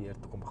комеди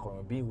ярьдаг юм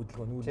баггүй. Би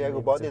хөдөлгөөн чи яг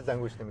body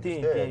language юм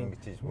шүү дээ.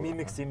 Ингэж хийж байна.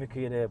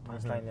 Мимиксимикээрээ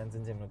punchline янз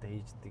юмнуудаа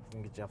хийждэг,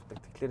 ингэж явдаг.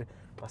 Тэгэхээр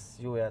бас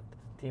юу яад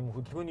тийм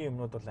хөдөлгөөний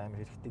юмнууд бол амар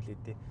хэрэгтэй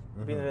л дээ.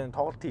 Би нэг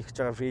тоглолт хийх гэж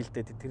байгаа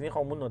фейлдээ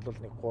тэрнийхээ өмнө бол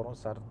нэг 3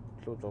 сар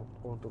илүү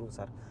 3 4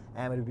 сар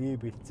амар бие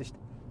бэлдсэн шүү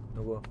дээ.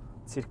 Нөгөө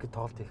цирк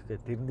тоолт хийх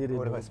гээд тэрнээрээ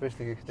өөрөө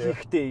спешиал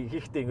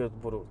хийхдээ ингээд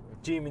бүр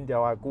жимэнд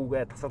яваа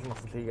гүүгээ тасал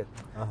масал хийгээд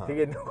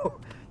тэгээ нөгөө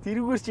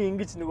тэрүүгээр чи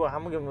ингэж нөгөө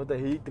хамаг юмудаа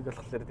хийдэг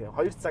болохоор тэгээ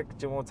 2 цаг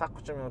ч юм уу цаг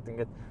 30 минут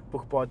ингээд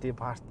бүх body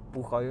part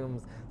бүх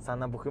оюун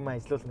санаа бүх юм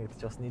ажиллуулна гэдэг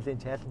чи бас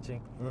нэлээд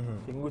чаленжинг.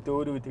 Тэнгүүт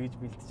өөрөө тэгж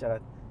бэлдэж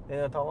байгаа.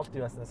 Тэгээ тоглолт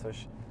юуснаас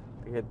хойш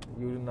тэгээд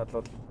ер нь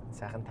бол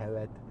сайхан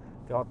тавиад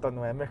тэгээ одоо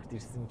нөгөө Америкт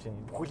ирсэн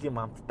чинь бүхэл юм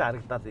амттай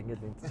харагдаад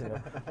ингээд энэ чинь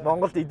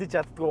Монголд идэж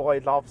чаддгүй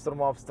гоё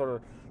lobster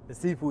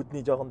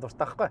seafood-ний жоохон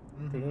дуртай байхгүй.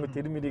 Тэгмээ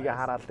тэр мэрийг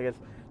хараад тэгэл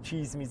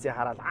cheese мизээ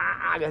хараад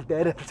гэж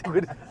дайраад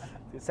зүгээр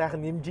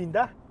сайхан нэмжин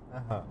да.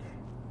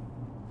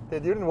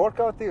 Тэгээд ер нь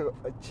workout-ыг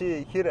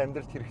чи хэр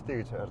амьдралд хэрэгтэй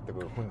гэж хардаг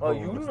вэ?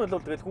 Ер нь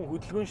бол тэгэл хүн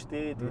хөдөлгөөн шүү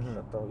дээ.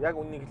 Тэгэл одоо яг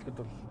үннийг хэлэхэд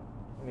бол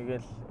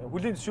нэгэл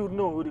хүлийн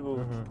зөвшөөрнөө өөрийгөө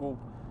хөдөлгөө.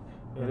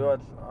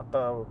 Ерөөд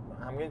одоо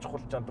хамгийн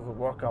чухал ч одоо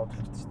workout л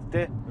шүү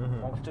дээ.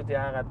 Монголчууд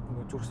яагаад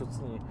зүрх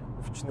судасны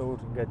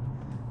өвчнөөр ингээд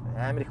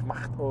амар их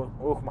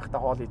өөх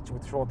махта хоол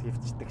идчихвэл шууд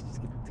хөвчдөг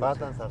ч гэдэг.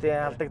 Баланс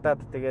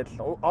алдагдаад тэгэл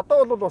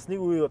одоо бол бас нэг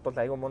үе бол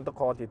айгүй мундаг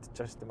хоол идчихэж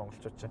байгаа шүү дээ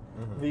монголчууд ч.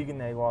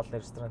 Веган айгүй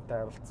олон ресторантай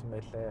оролцсон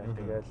байлаа.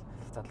 Тэгэл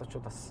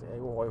залуучууд бас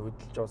айгүй гоё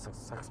хөдөлж байгаа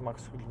сакс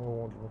макс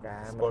хөлбөмбөг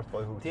амар спорт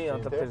гоё хөгжиж. Тийм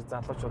одоо тэр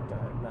залуучууд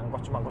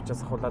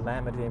мангочоос ахуулаад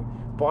амар юм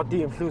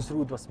body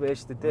influencer-үүд бас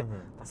байж шүү дээ.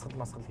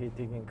 Тасгал масгал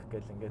хийдэг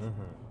ингээл ингээл.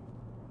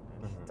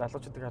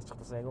 Залуучуудыг харж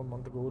байхдаа айгүй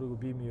мундаг өөрийгөө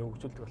бие биеэ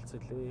хөгжүүлдэг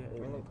болцсон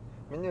лээ.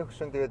 Миний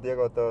хөшин тэгээд яг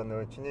одоо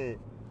нөгөө чиний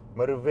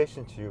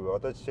motivation чи юу?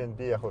 Одоо жишээ нь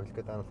би яг хэлэх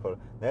гээд байна болохоор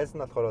найз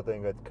нь болохоор одоо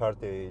ингээд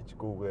cardio хийж,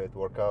 гүүгээд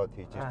workout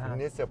хийж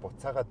тэрнээсээ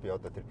буцаагаад би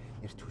одоо тэр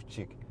эрч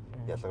хүчийг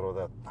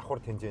ялгаруулаад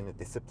давхар хэмжээний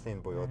дисциплин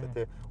буюу одоо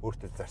тий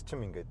өөртөө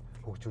зарчим ингээд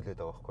хөгжүүлээд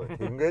байгаа байхгүй.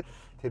 Тэр ингээд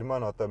тэр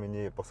маань одоо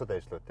миний бусад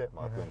ажлууд тий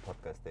магадгүй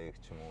подкаст ээг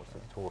ч юм уу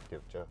эсвэл туурт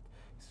явж байгаа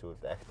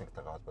эсвэл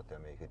актингтайгаа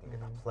холбоотой юм ихэд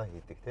ингээд apply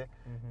хийдэг тий.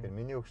 Тэр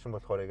миний өгшин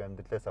болохоор яг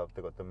амьдралаас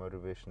авдаг одоо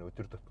motivation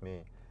өдөр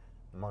тутмын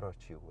моро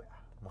чи юу вэ?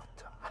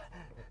 Мото.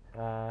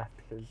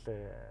 Тэгэл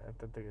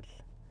одоо тэгэл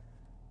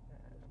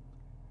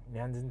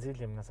янз янзын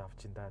юмнаас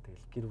авч ин да.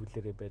 Тэгэл гэр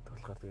бүлэрээ байдаг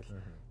болохоор тэгэл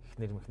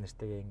эхнэр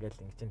мөхнэртэйгээ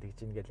ингээл ингэж тэгж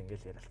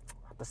ингээл яриад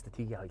одоо ч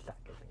тгий хоёлаа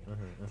гэл.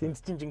 Тэнд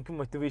чинь жинхэнэ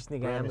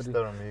мотивашныг амар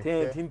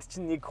тий тэнд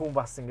чинь нэг хүн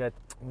бас ингээд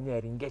миний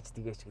харин ингэж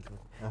тгээч гэлгүй.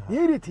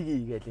 Нэрээ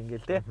тгий гээл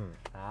ингээл те.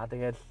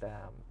 Тэгэл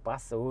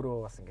бас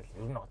өөрөө бас ингээл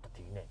ер нь одоо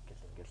тэгнэ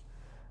гэл ингээл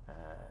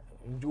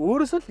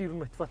өөрөөсөө л ер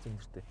нь мотивац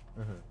өндөртэй.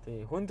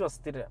 Тий хүнд бас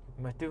тэр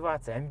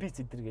мотивац амбиц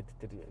эдэр гэдэг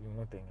тэр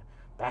юмнууд ингээ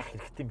байх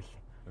хэрэгтэй юм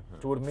билээ.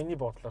 Зүгээр миний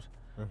бодлоор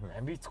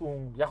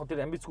амбицгүй яг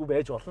тэр амбицгүй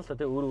байж болно л та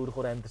тий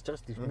өөрөөхөө амьдарч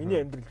байгаа шүү дээ. Миний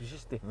амьдрал биш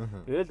шүү дээ.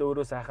 Тэгэл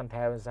өөрөө сайхан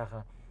тайван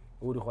сайхан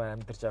өөрийнхөө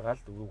амьдарч байгаа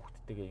л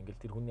хүүхдтэйгээ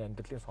ингээл тэр хүний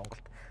амьдралын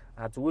сонголт.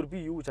 Зүгээр би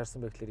юу гэж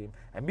харсан бэ гэхээр юм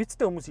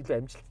амбицтай хүмүүс илүү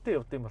амжилттай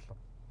явдаг юм болов.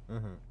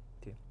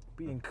 Тий.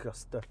 Би ингэх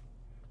ёстой.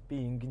 Би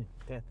ингэн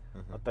тий.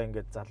 Одоо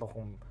ингээд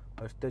залуухан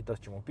ортой доо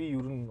ч юм уу. Би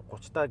ер нь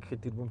 30 таа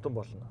гэхэд тэр бүмтэн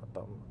болно.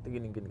 Одоо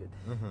тэгин ингээд.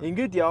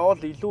 Ингээд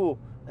явбал илүү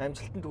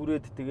амжилтанд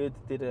хүрээд тэгээд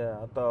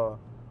тэр одоо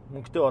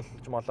мөнгөтэй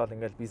болж молоод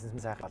ингээд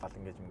бизнесмен сайхан болоод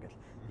ингээд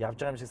явж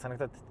байгаа юм шиг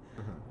санагдаад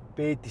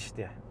бэд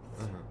штэ.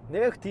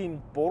 Нэг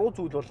тийм буруу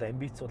зүйл бол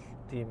амбиц бол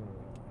тийм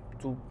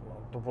зүг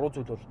буруу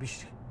зүйл бол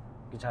биш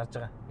гэж харж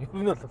байгаа. Ер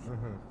нь бол.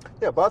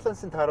 Тэгээ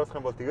балансыг тааруулах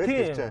юм бол тэгээд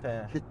тэр чинь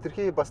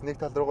хитрхи бас нэг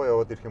тал руугаа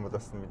яваад ирэх юм бол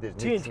бас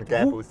мэдээж нэг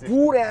гэп үүсэх.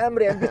 Бүр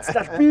амар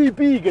амбицлал би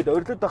гэдэг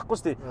орилоод байхгүй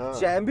шүү дээ.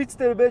 Чи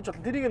амбицтай байж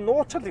бол тэрийг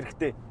нуучхал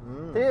хэрэгтэй.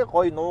 Тэ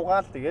гой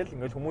нуугаал тэгэл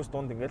ингээл хүмүүс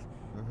дунд ингээл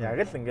яг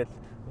л ингээл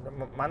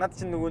манад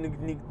чинь нөгөө нэг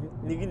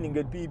нь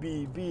ингээл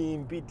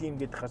би тийм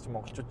гэдэг харж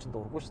монголчууд чинь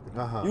дуургүй шүү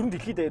дээ. Ер нь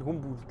дэлхийд даяар хүн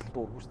бүрдэл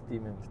дуургүй шүү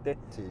дээ юм тэ.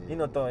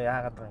 Энэ одоо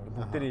яагаад байгаа ингээл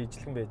бүгдээрээ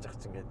ижлэгэн байж ах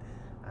чинь ингээд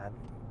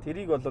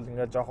тэрийг бол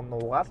ингээд жоохон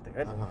нуугаал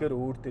тэгэл үнэхээр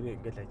өөр дээрээ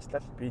ингээд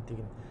ажиллаад би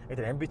тэгнэ.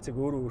 Тэр амбицыг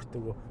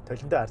өөртөө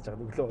толиндоо харж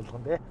байгаа өглөө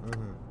болгон тэ.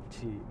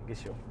 Чи ингээд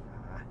шүү.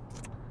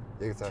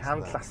 Яг заасан.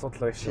 Хандл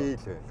асуудал байна шүү. Чи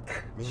л байл.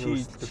 Миний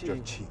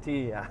өөрсөлдөж чи.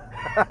 Тий.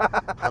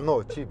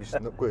 Хану чи биш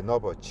үгүй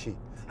Noba чи.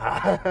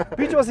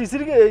 Би ч бас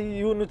эсрэг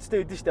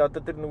юунуудтай байдэн шүү дээ.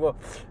 Одоо тэр нөгөө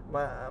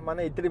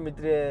манай эдрээ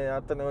мэдрээ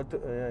одоо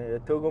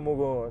нөгөө төөгөө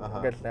мөгөө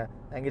ингээл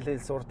англи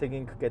хэл суртыг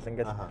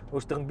ингээл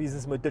өөртөөх нь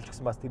бизнес модель ч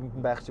гэсэн бас тэрэнд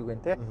нь байх шиг байна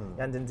те.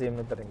 Янз янзын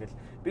юмнуудаар ингээл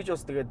би ч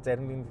бас тэгээд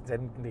заримд нь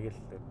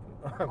тэгэл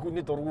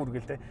хүний дургуур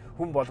гэл те.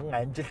 Хүн болгон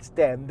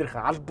амжилттай амьдрах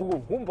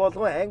албагүй. Хүн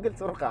болгон англи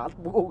сурах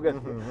албагүй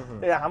гэл.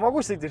 Тэгээ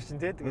хамаагүй шүү тэр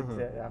чинь те.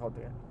 Тэгээд яг хаа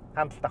тэгээ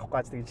хандлт авах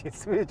гэж тэгж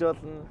хэлсэн байж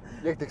болно.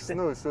 Яг тэгсэн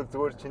үү эсвэл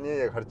зүгээр чиний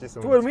яг харж ирсэн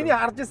үү? Зүгээр миний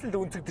харж ирсэн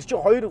л үнцэг тэр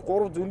чинь 2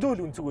 3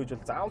 зөндөөл үнцэг байж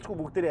бол заавалчгүй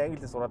бүгдээрээ англи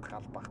хэл сураад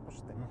халб байхгүй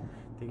шүү дээ.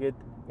 Тэгээд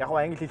яг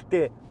хаа англи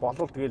хэлтэй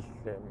болвол тэгэл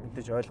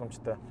мэдээж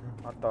ойлгомжтой.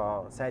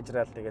 Одоо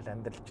сайжраал тэгэл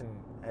амьдрал чинь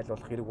аль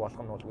болох хэрэг болох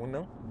нь бол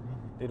үнэн.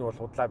 Тэр бол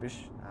худлаа биш.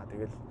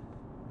 Тэгэл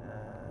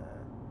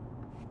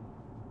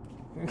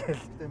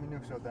ингээл миний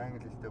өгш одоо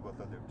англи хэлтэй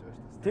болоод явж байгаа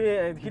шүү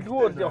дээ. Тий, хэлгүй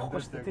бол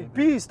явахгүй шүү дээ.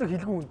 Би өөртөө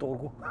хэлгүй хүн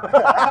дургу.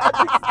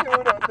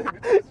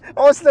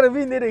 Оослоо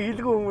би нэрээ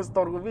хэлгүй хүмүүс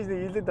дургу. Би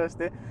хэлээд байгаа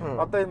шүү дээ.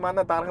 Одоо энэ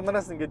манай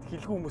дарганараас ингээд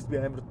хэлгүй хүмүүс би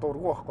амар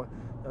дургу байхгүй.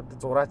 Одоо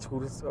зураач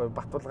хүрс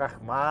Батулгаах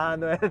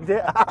маань байна тий.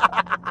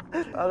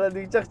 Аа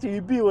нэг жах чи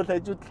би бол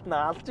хажуудалд нь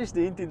алж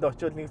штэ энэ тэнд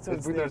очиод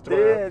нэгсэн үстэй.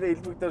 Тэгээ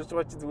элбэг дөрж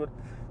байгаа чи зүгээр.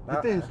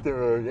 Хэдэн хэлтэй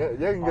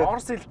яг ингээд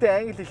орс хэлтэй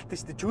англи хэлтэй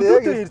штэ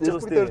чөлөөтэй ярьж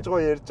байгаа штэ. Дөрж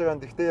байгаа ярьж байгаа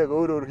нь гэхдээ яг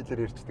өөр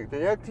хэлээр ярьцдаг.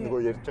 Тэгээ яг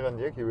нөгөө ярьж байгаа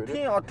нь яг хэвээрээ.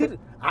 Тийм тэр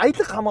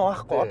аялаг хамаа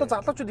байхгүй. Одоо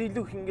залуучууд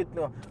илүү их ингээд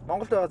нөгөө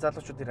Монголд байгаа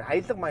залуучууд тэр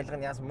аялаг маялаг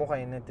нь яасан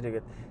муухай инээ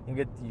тэргээд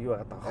ингээд юу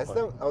яагаад байгаа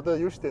байхгүй. Одоо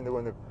юу штэ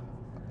нөгөө нэг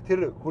тэр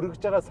хургэж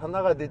байгаа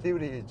санаагаа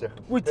деливери хийж яах.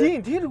 Үгүй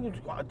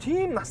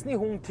тийм насны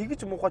хүн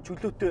тэгж муухай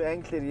чөлөөтэй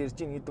англиар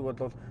ярьж ийн гэдэг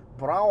бол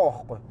браво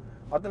байхгүй.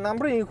 Одоо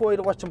намрын инх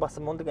хоёргоо ч бас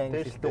мундаг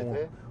англи хэлтэй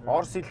хүн.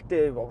 Орос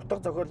хэлтэй утга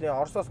зохиолын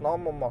орсоос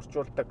ном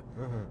орчуулдаг.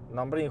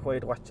 Намрын инх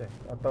хоёргоо ч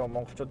одоо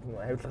монголчууд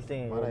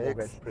авилгалын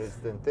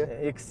президент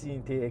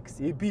X-ийн X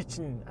би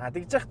чинь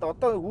тэгж яхад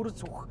одоо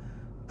үрс сүх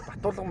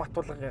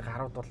батуулга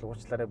гарууд бол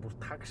уучлаарай бүр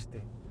таг штэ.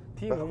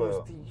 Тийм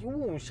хүмүүс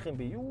юу унших юм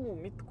бэ? Юу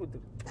мэдгүй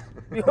дээ.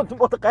 Би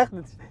одоо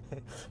гайхна.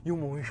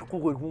 Юм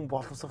уншихгүйгээр хүн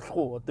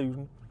боловсруулахгүй одоо ер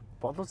нь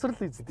боловсрал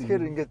эзэд.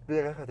 Тэгэхээр ингээд би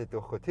гайхаад байдаг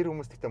байхгүй. Тэр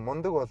хүмүүс гэхдээ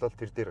мундаг болоод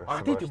тэр дээр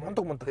гарсан байна.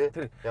 Тийм мундаг.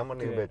 Тэр ямар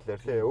нэгэн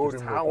байдлаар тий өөр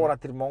юм. Цаагаараа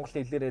тэр монгол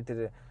хэлээрээ тэр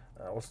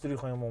улс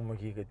төрийнхөө юм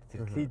хийгээд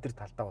тэр лидер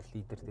талдаа бол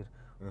лидер тэр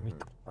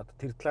мэд. Одоо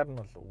тэр талаар нь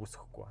бол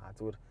үгүйсэхгүй.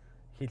 Зүгээр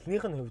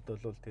хэлнийх нь хувьд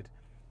бол тэр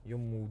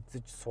юм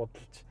үзэж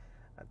судалж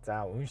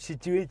за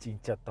уншиж вэж ин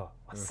ч одоо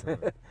бас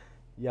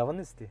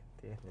явна сте.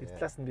 Тэр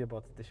талаас нь би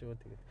боддоо шүү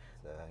тэгээд.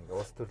 За ингээ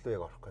улс төрлөө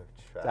яг орохгүй явж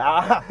шүү.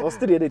 За улс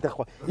төр яриад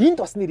байхгүй.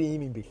 Энд бас нэр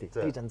ийм юм билээ.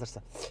 Тэгж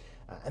анзаарсан.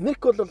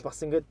 Америк бол бас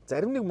ингээд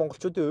зарим нэг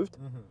монголчуудын хувьд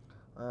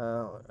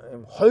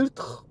ийм хоёр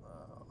дахь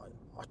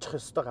очих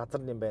ёстой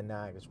газар юм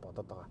байна гэж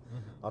бодоод байгаа.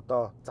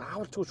 Одоо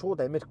заавалчгүй шууд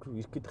Америк руу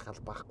ирэх гэдэг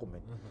хал байхгүй юм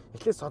байна.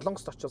 Эхлээд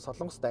Солонгост очиж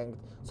Солонгост ангид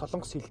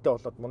Солонгос хэлтэй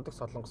болоод мундаг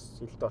Солонгос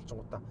хэлтэй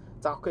болчихгоо.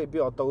 За окей би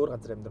одоо өөр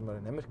газар амьдармаар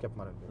байна. Америк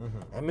явмаар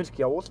байна. Америк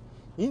явбал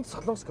энд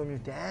Солонгос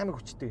комьюнити амар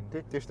хүчтэй юм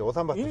тий. Тийм шүү дээ.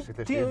 Улаанбаатар шиг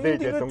тийм.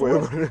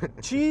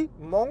 Чи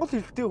монгол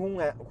хэлтэй хүн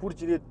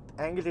хурж ирээд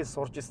англи хэл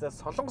сурж ирснээр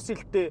Солонгос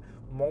хэлтэй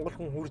монгол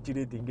хүн хурж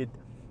ирээд ингээд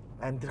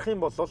амьдрах юм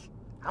бол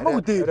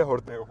хамаагүй дээ. Арай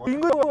хурдан явах.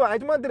 Ингээд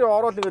ажмаа дээр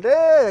ороод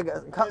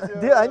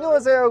ингээл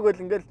аниусаа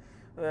гэл ингээл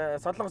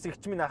Солонгос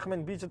игч минь ах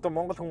минь би ч одоо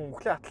монгол хүн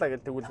өглөө атлаа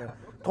гэл тэгвэл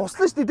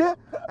туслаа шүү дээ тий.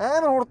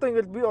 Амар хурдан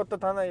ингээл би одоо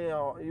танаа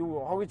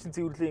юу хогжин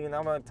цэвэрлээ ингээ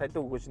намаа цалин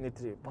өгөөч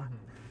нэтэр.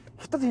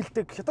 Хятад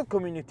хэлтэй хятад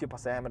community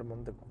бас амар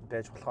мундаг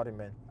байж болохоор юм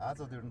байна.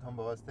 Азууд ер нь том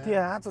байгаас тий. Тий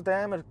Азууд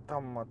амар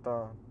том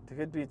одоо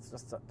тэгэхэд би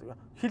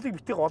хэлийг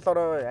битгий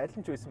голоорой аль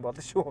нь ч байсан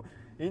болно шүү.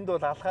 Энд бол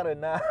алхаар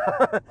байна.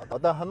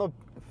 Одоо Хanu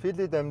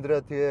Филид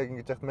амьдраа тэгээ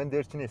ингэж яхад мань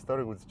дээр чиний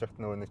сториг үзэж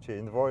яхад нөгөө нэг чи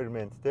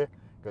environment тий.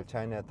 Ингээл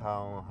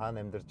Chinatown хаана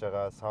амьдарч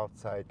байгаа South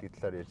Side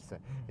гэдэг талаар ярьсан.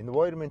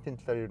 Environment-ийн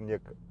талаар ер нь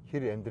яг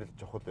хэр амьдрал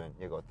чухал байна.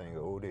 Яг одоо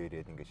ингээ өөрөө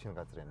ирээд ингээ шинэ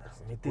газар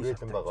амьдарсан.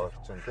 Мэдээлэл байгаа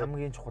орчин тий.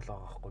 Хамгийн чухал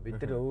байгаа байхгүй.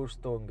 Бид нар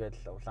өөрсдөө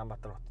ингээл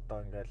Улаанбаатар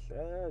хоттой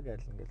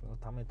ингээл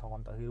ингээл тамийн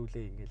тогоонд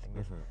хэрүүлээ ингээл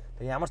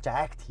тэгээ ямар ч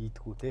акт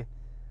хийдгүү тий.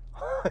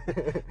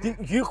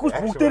 Хийхүүс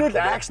бүгдээрээ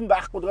л акшн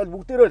байхгүй тэгэл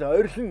бүгдээрээ л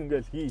ойрлон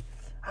ингээл хий.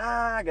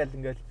 Гэл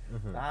ингээл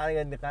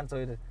ингээд ганц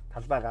хоёр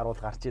талбай гаруул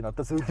гарч ийн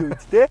одоо сүүлийн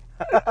үед те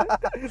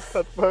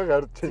талбай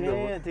гарч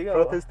ийн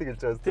протест гэж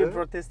байгаа тийм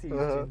протест хийж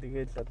ийн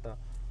тэгэл одоо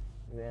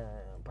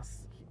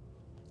бас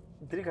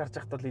эдрийг харж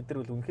байхад бол эдэр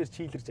бол үнэхээр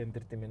чийлэрж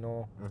амьдэрд юм байна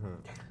уу.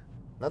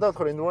 Надад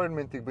болохоор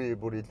environment-ийг би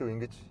бүр илүү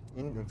ингэж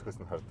энэ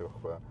өнцгөөс нь хардаг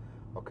байхгүй.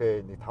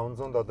 Окей, нэг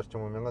 $500 ч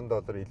юм уу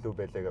 $1000 илүү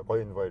байлаа гоё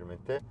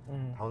environment те.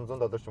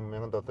 $500 ч юм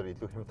уу $1000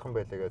 илүү хямдхан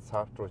байлаа гэж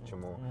сарт руу ч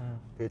юм уу.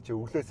 Тэгээ чи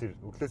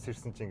өглөөс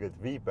ирсэн чи ингээд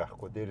V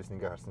байхгүй. Дээрээс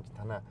ингээ харсан чи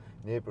танаа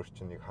neighbor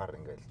чи нэг хар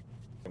ингээл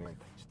юм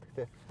тавьчихдаг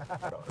те.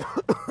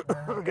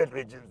 Ингээл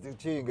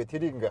чи ингээ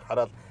тэрийг ингээ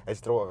хараад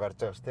ажил руугаа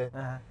гарч байгаа ш те.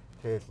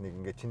 Тэгэл нэг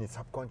ингээ чиний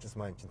subconscious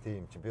mind чинь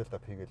тийм чи build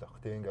up хийгээл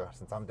авах. Тэгээ ингээ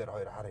харсан зам дээр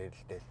хоёр хар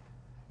хэрэлдээл.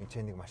 Энд чи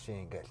нэг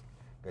машин ингээл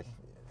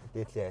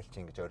дээдлийн айлч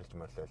ингэж орилж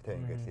морлол те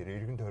ингээл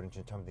эргэн тойрон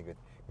чинь чамд ингээд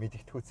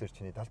мэдэгдэхүүцээр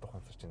чиний далд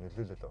ухамсар чинь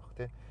нөлөөлөл байх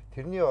те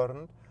тэрний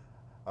оронд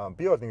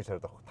би бол ингэж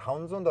хараад байгаа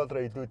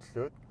 $500 илүү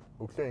төлөөд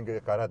өглөө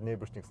ингээд гараад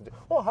нейберч нэгсэн чинь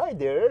oh hi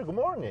there good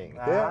morning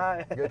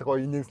тэгээд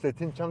гоё инээслээ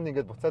тэн чамд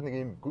ингээд буцаад нэг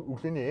юм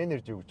өглөөний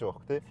энержи өгч байгаа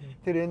бох те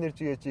тэр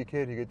энержигээ чи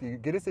кэр хийгээд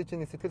гэрээсээ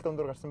чиний сэтгэл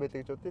дундуур гарсан байлаа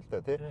гэж бодъё л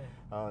да те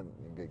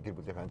ингээд гэр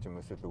бүлийнхэн ч юм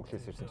эсвэл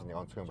өглөөс ирсэн чинь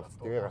нэг онцгой болсон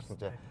тэгээ гарсан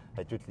чинь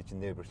хажуудлын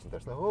чинь нейбер чинь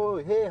дарсан oh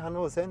hey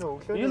Hanu сайн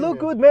уу өглөө you look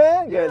good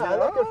man I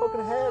like your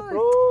fucking hair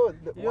bro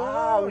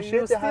wow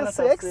shit you're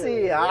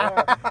sexy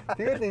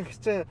тэгэл ингэ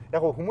чинь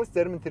яг хүмүүс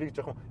зарим нь тэрийг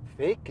жоохон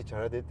fake гэж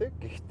хараад байдаг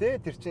гэхдээ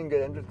тэр чинь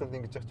ингээд амьдрал донд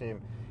ингэж яах чинь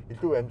юм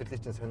илүү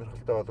амьдралыг чинь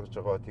сонирхолтой болгож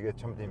байгаа. Тэгээд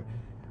чамд ийм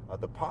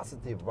одоо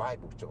positive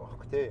vibe өгч байгаа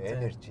байхгүй тий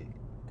energy.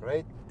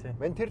 Right?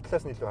 Мен тэр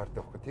талаас нь илүү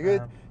хардаг байхгүй.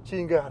 Тэгээд чи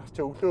ингээ харах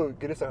чи өглөө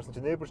гэрээсээ гарсан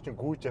чи neighbor чинь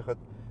гүйж яхад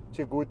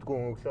чи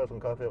гүйдгүн өглөө олон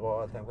кофе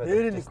гоол тамхи.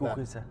 Нэр нэг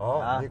гүйхээсэ.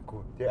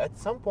 Нэггүй. Тэгээд at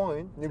some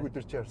point нэг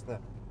өдөр чи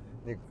харснаа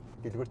нэг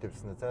дэлгүүр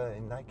тавьсан. За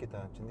энэ Nike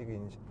даа чи нэг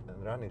энэ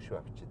running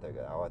shoe авчи даа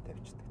гэ аваад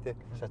тавьчихдаг тий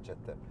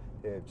шачаатай.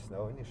 Тэгээд явжсэн.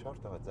 Өний short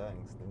байгаа. За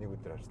ингэсэн нэг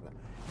өдөр харснаа.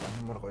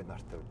 Ямар гоё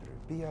нартай өдөр.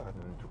 Би яагаад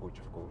өндөр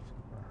гүйж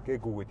болохгүй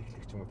гээгүүгээд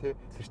эхлэх ч юм уу тий.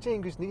 Тэр чинь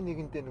ингэж нэг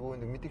нэгэндээ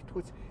нөгөө нэг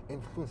мэдэгдэхүйц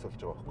инфлюенс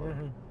болж байгаа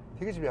байхгүй.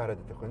 Тэгэж би хараад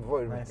байдаг.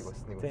 Environment-ийг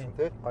бас нэг үсэн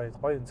тий.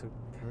 Гоё үнцэг.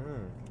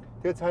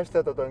 Тэгээд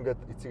цаашлаад одоо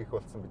ингээд эцэг их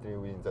болсон бидний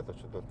үеийн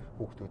залуучууд бол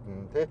хүүхдүүд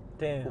нь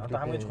тий одоо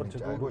хамгийн чухал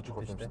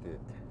зүйл шүү дээ.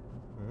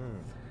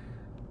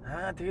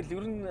 Тэгэл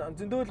ер нь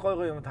зөндөл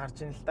гой юм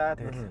таарч ин л да.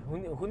 Тэгэл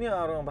хүний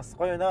орон бас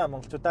гоё наа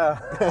монголчуудаа.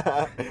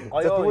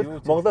 Гоё юу.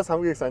 Монголоос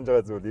хамгийн их санаж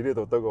байгаа зүйл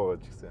ирээд удаагүй байгаа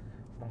ч гэсэн.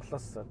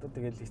 Монголоос одоо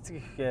тэгэл эцэг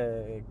их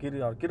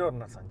гэр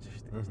орноор санаж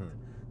шүү дээ.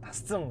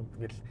 Тасцсан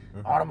тэгэл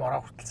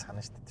ороо хүртэл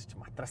санаа шүү дээ. Чи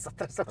матрас.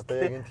 Одоо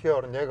яг энэ тхий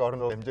орн яг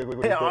орн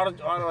амжаагүй. Тий орн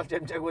болж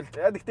амжаагүй.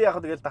 Гэхдээ яг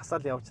тэгэл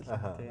дасаал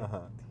явчихлаа. Тий.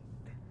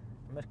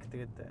 Америк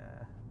тэгээд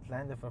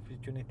land of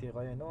opportunity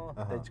гоё нөө.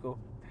 Дэжгүй.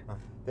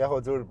 Яг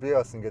гоо зөв би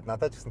бас ингээд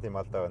надад ч гэсэн тийм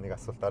алдаа нэг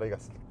асуулт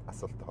дараагийн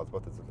асуулттай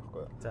холбоотой зүйл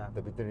байхгүй юу.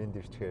 Одоо бид нар энд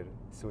ирчихээр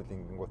эсвэл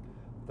ингэнгүүт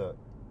одоо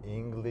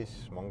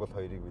English Монгол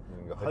хоёрыг бид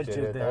ингээ хож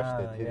яриад байгаа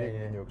шүү дээ. Тэрийг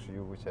миний өгш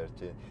юу гэж харж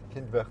байна.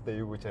 Тэнд байхдаа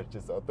юу гэж харж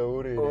байсан. Одоо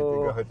өөрөө ирээд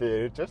ингээ холио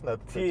ярьж байгаа ш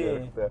надад ч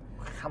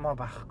хамаа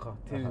байхгүй.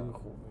 Тэр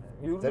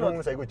ер нь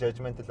хүмүүс айгүй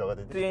judgmental байгаа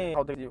гэдэг. Тийм.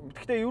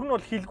 Гэхдээ ер нь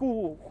бол хилгүү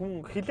хүн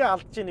хилээ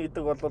алдж ийн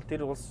гэдэг бол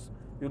тэр улс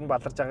ер нь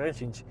баларж байгаагийн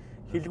шинж.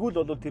 Хилгүүл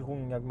бол тэр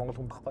хүн яг монгол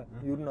хүн байхгүй.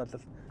 Ер нь бол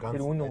тэр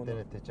үнэн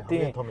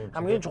хамгийн том юм.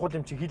 Хамгийн чухал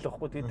юм чи хил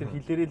байхгүй. Тэгээд тэр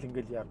хилээрээ л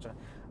ингээл явж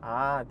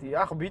байгаа.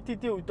 Яг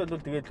BDD-ийн үед бол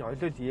тэгээд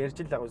холиол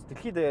ярьж л байгаа.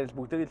 Дэлхийд даяар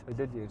бүгдээрээ л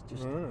холиол ярьж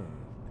шүү.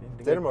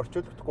 Зарим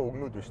орчуулгадахгүй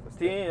үгнүүд биш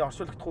үү? Тийм,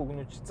 орчуулгадахгүй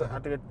үгнүүд.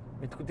 Тэгээд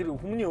мэдгүй тэр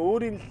хүмүүний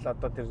өөрийн л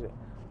одоо тэр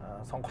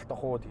сонголт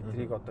авах уу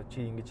тэрийг одоо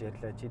чи ингэж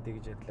ярьлаа, чи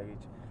тэгэж ярьлаа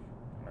гэж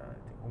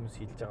хүмүүс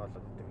хэлж байгаа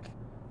бол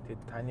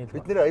тэгээд таны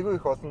бид нэр айгүй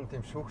их олон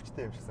тийм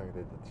шүүгчтэй юм шиг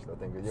санагдаад байна шүү дээ.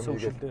 Одоо ингээ юм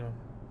игээд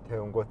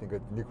тэнгуут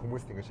ингээд нэг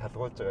хүмүүс ингээд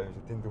шалгуулж байгаа юм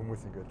шиг тэнд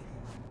хүмүүс ингээд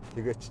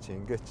тэгээч чи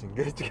ингээд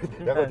гэдэг.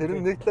 Яг тэр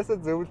нь нэг талаасаа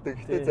зөвлөдөг.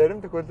 Гэхдээ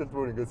зарим тохиолдолд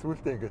бүр ингээд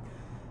сүултээ ингээд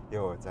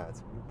ёо за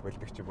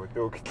болдог ч юм уу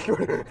дөө гэтэл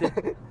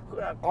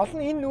гол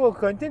нь энэ нөгөө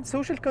контент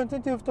social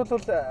контентийн хувьд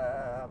бол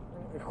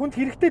хүнд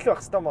хэрэгтэй л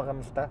байх хэрэгтэй байгаа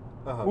юм л да.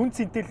 Үн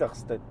цэнтэй л байх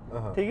хэрэгтэй.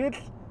 Тэгэл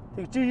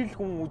тэгжил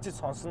хүн үзэж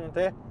сонсно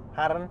те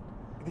харна.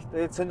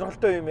 Тэгээд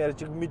сонирхолтой юм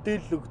ярьж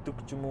мэдээлэл өгдөг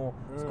ч юм уу.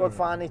 Скол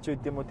фаны ч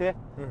үт юм уу те.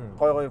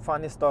 Гой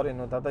фаны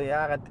сторинууд одоо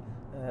яагаад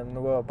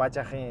нөгөө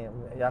бажахын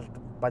ялд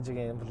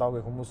бажигийн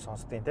влогийг хүмүүс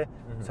сонсдیں۔ Тэ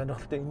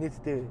сонирхолтой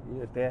инээдтэй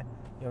тэ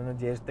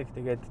юмнууд ярьдаг.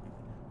 Тэгээд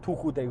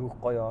түүхүүд айгүйх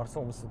гоё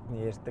орсон хүмүүсд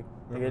нь ярьдаг.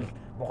 Тэгэл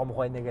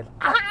мухай нэгэл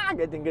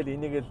гэд ингээл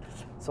энийгэл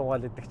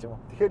суугаал идэг ч юм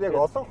уу. Тэгэхээр яг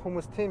олон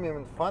хүмүүс тийм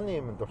юм фаны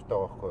юм дуртай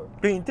байгаа байхгүй юу?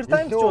 Би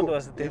entertainment ч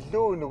бас тийм.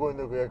 Илүү нөгөө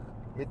нэг яг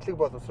мэдлэг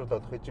боловсрол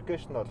олох,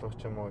 education олох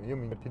ч юм уу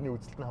юм тэрний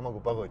үзэлт нь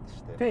хамаагүй бага байдаг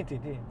шүү дээ.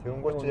 Тийм.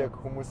 Тэнгуут чи яг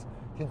хүмүүс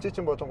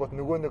тэнцээчин болонгууд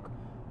нөгөө нэг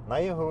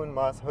 80% нь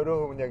мас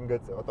 20% нь яг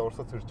ингээд одоо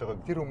урсгал зөрж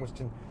байгаа. Тэр хүмүүс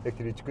чинь яг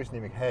тэр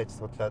education-ыг хайж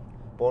судлаад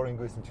boring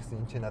байсан ч гэсэн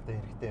энэ чинь надад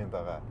хэрэгтэй юм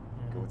байгаа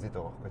гэж үзээд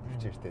байгаа байхгүй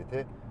төвчээртэй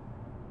тий.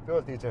 Би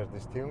бол тэгж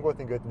хардаг ш. Тэнгуут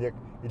ингээд яг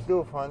илүү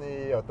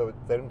funny одоо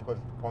зарим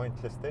тохиолдолд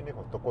pointless тий нэг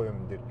утгагүй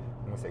юм дээр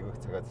хүмүүс аягүй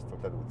цагаа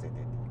зарцуулаад үзээд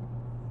байдаг.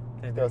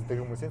 Тэгээд бас тэр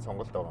хүмүүсийн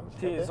сонголт байгаа юм л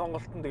тий.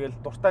 Сонголт нь тэгэл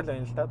дуртай л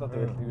байна л да. Одоо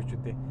тэгэл юу ч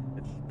үгүй.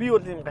 Би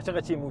бол юм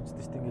гачаагач юм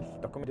үздэг ш. Ингээл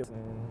докюмент.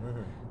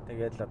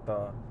 Тэгэл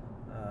одоо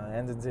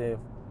янз янзын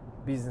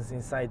Business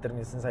Insider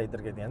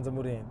гэдэг янз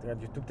бүрийн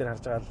тэгээд YouTube дээр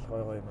харж байгаа л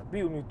гоё юм.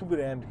 Би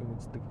YouTube-ээр амар их юм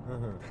үздэг.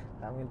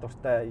 Хамгийн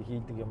дуртай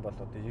хийдэг юм бол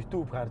одоо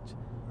YouTube харж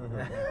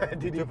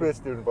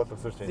YouTube-ээс тэр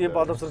боловсрож байна. Тийм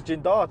боловсрож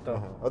байна доо одоо.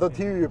 Одоо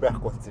TV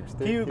байхгүй болсон юм шүү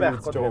дээ. TV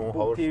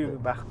байхгүй. TV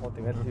байхгүй.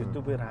 Тэгээд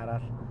YouTube-ээр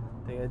хараад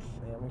тэгээд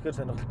үнэхээр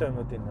сонирхолтой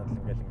юмнуудыг бол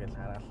ингээл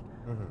хараад.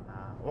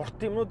 Урт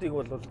юмнуудыг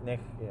бол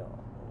нэг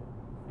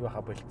юу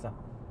хаа болцсон.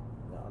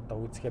 Одоо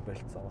үзэхэ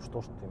болцсон. Урт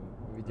юм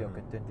видео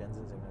контент янз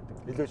янз юмнууд.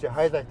 Илүү чи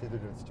хайлайт дээр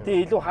үзэж байна.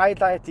 Тий, илүү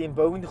хайлайт юм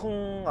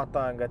богинохон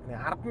одоо ингээд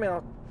 10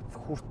 минут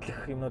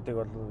хүртэлх юмнуудыг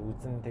бол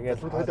үзэн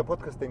тэгээд хоёул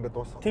подкаст ингээд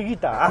дуусах. Тэгье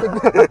да.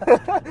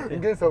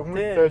 Ингээд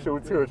хүмүүс цааш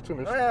үзэх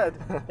болчихно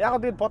шүү. Яг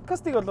тэгээд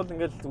подкастыг бол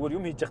ингээд зүгээр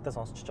юм хийж байхдаа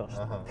сонсчихж байгаа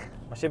шүү.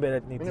 Машин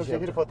бариад нэг тийм.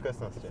 Миний подкаст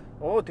сонсож байна.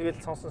 Оо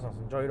тэгээд сонсон.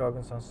 Joy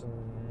Rogan сонсон.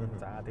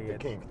 За тэгээд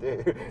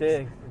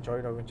тий,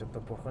 Joy Rogan ч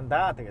одоо бурхан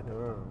да тэгээд.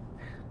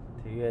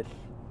 Тэгээд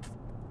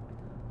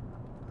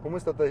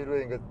хүмүүс одоо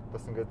хэрвээ ингээд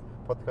бас ингээд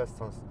подкаст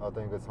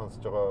одоо ингээд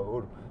сонсож байгаа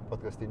өөр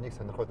подкастыг нэг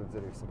сонирхоод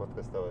үзээрэй гэсэн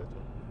подкаст байгаа гэж.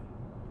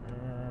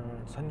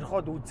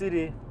 Сонирхоод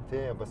үзээрэй.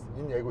 Тийм бас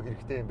энэ айгүй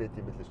хэрэгтэй юм байт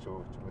юм билээ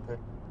шүү ч юм уу те.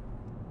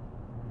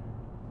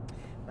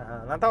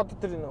 Надад одоо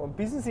тэр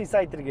Business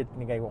Insider гэдэг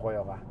нэг айгүй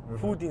гоё байгаа.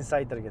 Food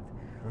Insider гэдэг.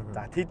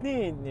 За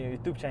тэдний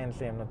YouTube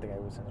channel-ын юмнуудыг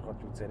айгүй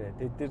сонирхоод үзээрэй.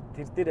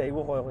 Тэр дээр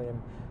айгүй гоё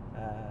юм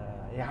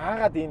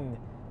яагаад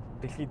энэ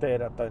дэлхийд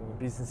даяар одоо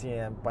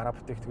бизнесийн бараа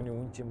бүтээгдэхүүний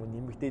үн ч юм уу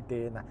нэмэгдээд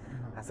байна,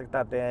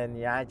 хасагдаад байна,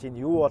 яаж ийн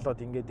юу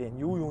болоод ингэж байна,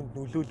 юу юунд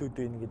нөлөөлөд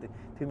байна гэдэг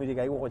тэр мэрийг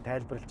аягүй гой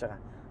тайлбарлаж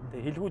байгаа.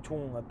 Тэгээ хэлгүүч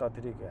хүн одоо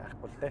тэрийг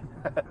харахгүй л те.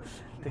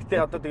 Тэгтээ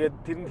одоо тэгээд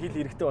тэр нь хэл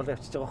хэрэгтэй болоо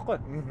явчихж байгаа байхгүй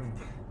юу?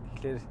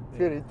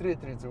 Тэгэхээр идрээ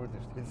зөвлөж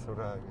шүү хэл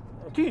сураа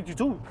гэдэг. Тий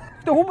зөв.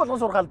 Гэтэ хүн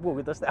болгон сургаалгүй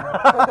гэдэг шүү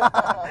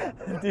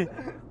дээ. Тий.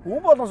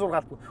 Хүн болгон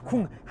сургаалгүй.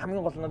 Хүн хамгийн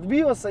гол нь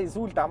би бас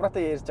сүүлд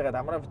амраатай ярьж байгаа,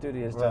 амраа битүүр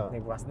ярьж байгаа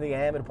нэг бас нэг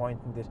амар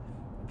поинтн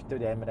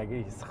дээр амар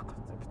агийн хийсэхгүй.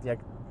 Бид яг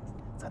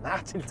за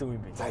наач л зөв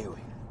юм бэ. За юу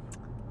вэ?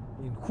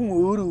 Энэ хүн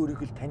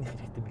өөрийгөө л таних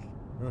хэрэгтэй мэл.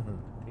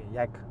 Тэгээ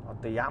яг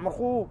одоо ямар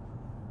хуу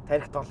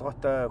тарих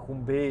толгойтой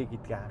хүн бэ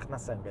гэдгийг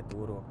анханасаа ингээд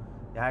өөрөө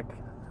яг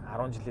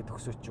 10 жилийн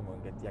төгсөөч юм уу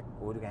ингээд яг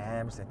өөрийгөө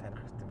амар сайн таних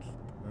хэрэгтэй юм бэл.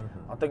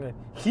 Одоо ингээд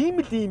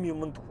хиймэл ийм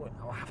юмд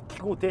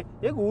хавталгүй те.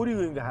 Яг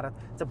өөрийгөө ингээд хараад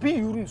за би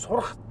ер нь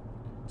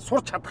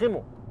сурч чадах юм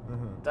уу?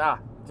 За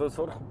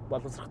сурах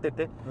боловсрохтэй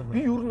те.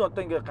 Би ер нь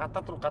одоо ингээд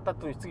гадаад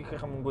руу эцэг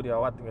ихийнхээ мөнгөөр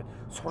яваад ингээд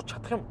сурч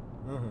чадах юм.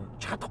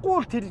 Чадахгүй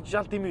бол тэр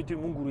жал дэмий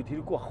тэр мөнгө үрээд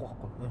хэрэггүй авах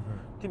байхгүй.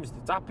 Тийм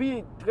үстэй. За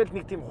би тэгэл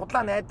нэг тийм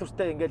худлаа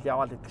найдвартай ингээд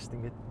яваал гэдэг чинь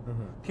ингээд.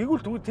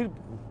 Тэгвэл тэгвэл тэр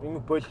юм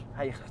бол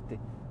хаях хэрэгтэй.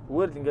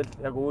 Зүгээр л ингээд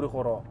яг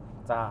өөрийнхөө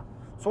за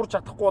сурч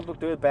чадахгүй бол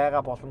тэгээд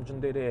байгаа боломжн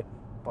дээрээ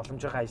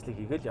боломжийнхаа ажлыг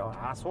хийгээл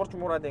яваа. Сурч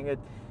мураад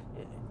ингээд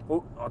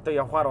одоо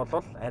явхаар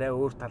бол арай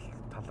өөр тал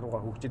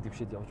руугаа хөгжиж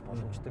дэвшээд явж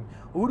боломжтой.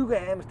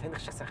 Өөрийгөө амар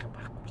таних шиг сайхан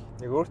байхгүй.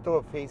 Нэг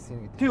өөртөө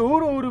фейсинг гэдэг. Тий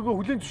өөрийгөө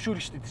хүлээн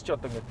зөвшөөрөх шүү дээ чи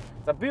одоо ингээд.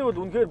 За би бол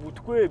үнэхээр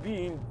бүтэхгүй би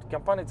энэ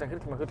компани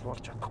захирал махил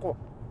болж чадахгүй.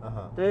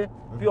 Тий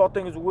би одоо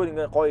ингээд зүгээр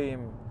ингээд гоё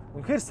юм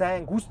үнэхээр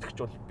сайн гүйцэтгэж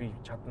бол би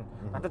чадна.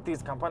 Надад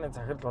тийс компани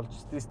захирал болж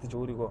стресстэй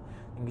өөрийгөө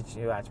ингэж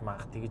яаж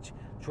маах тэгэж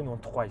шүн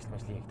унтахгүй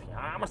ажиллаж хийгдэх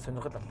ямар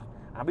сонирхол алга.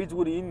 Би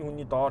зүгээр энэ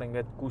хүний доор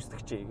ингээд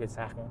гүйцэтгэж игээд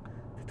сайхан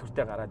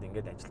тэтгэвртэй гараад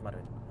ингээд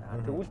ажилламаар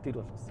байна. Тэгвэл тэр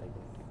бол бас сайн.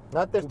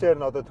 Надад ч яг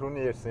одоо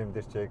түрүүний ярьсан юм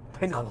дээр ч яг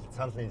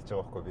санал нийлж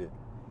байгаа байхгүй би.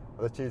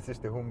 Одоо чи хэлсэн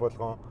шүү дээ хүн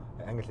болгон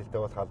англи хэлтэй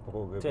болох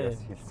албагүй гэж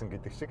хэлсэн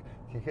гэдэг шиг.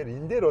 Тэгэхээр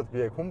энэ дээр бол би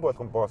яг хүн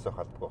болгон боос байх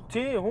албагүй.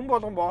 Тий хүн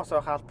болгон боос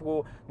байх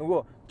албагүй. Нөгөө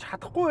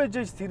чадахгүй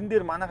байж тэрэн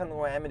дээр манайхан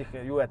нөгөө амар их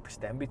юу яадаг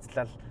шүү дээ.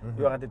 Амбицлал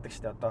юу яагаад байдаг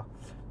шүү дээ. Одоо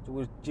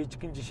зүгээр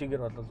жижигхэн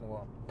жишээгээр бол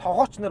нөгөө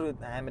тоогооч нар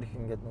амар их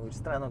ингээд нөгөө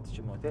ресторанууд ч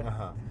юм уу тий.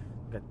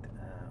 Ингээд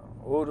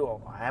өөр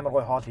амар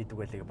гой хоол хийдэг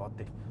байлээ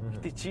бодъё.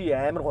 Гэтэ чи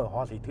амар гой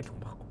хоол хийдэг л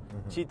хүн байхгүй.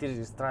 Чи тэр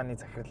рестораны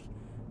захирал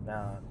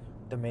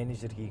одоо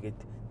менежер хийгээд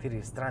тэр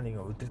рестораныг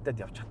удирдах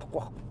явж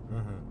чадахгүй байхгүй.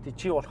 Тэг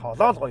чи бол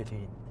хоолоо л гоё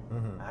хийн.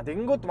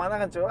 Тэгэнгүүт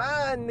манайхан ч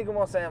нэг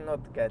муу сайн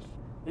юмнууд гээл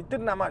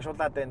эдгээр намаа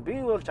шулаад байна. Би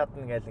бол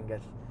чадна гээл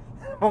ингээл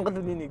Монгол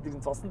хүний нэг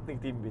тийм цуснд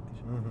нэг тийм байдаг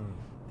шүү.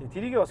 Тэг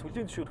тэрийг бас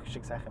хүлээн зөвшөөрөх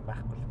шиг сайхан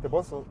байхгүй. Тэг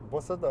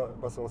босод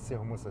бас улсын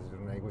хүмүүс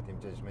ер нь айгүй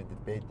тийм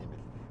жижигмэдэд байд юм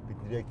бэл. Бид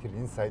нэр яг тэр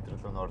инсайдер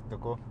руу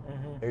ордоггүй.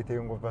 Яг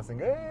тэгэнгүүт бас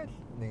ингээл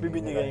нэг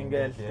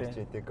ингээл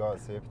ярьчихдээ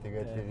gossip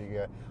тэгээд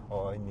тэрийг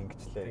энэ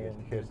ингэчлээ гэл.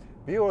 Тэгэхээр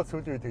би бол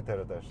сүүлийн үед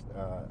тараад байгаа шүү.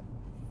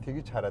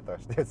 Тэгэж хараад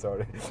байгаа шүү.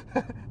 Sorry.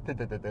 Тэ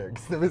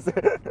гэснэмээс.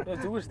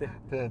 Зүгээр шүү.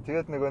 Тий,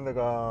 тэгээд нэг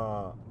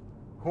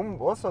хүм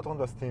улс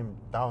болгонд бас тийм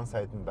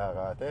даунсайд нь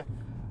байгаа тий.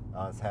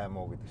 Сайн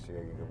муу гэдэг шиг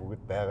яг ингээ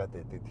бүгд байгаад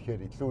байдаг.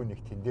 Тэгэхээр илүү нэг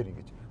тэн дээр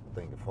ингэж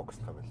одоо ингээ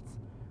фокуслах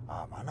байлцсан.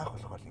 Манайх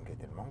болохоор ингээ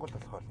тэр Монгол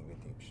болохоор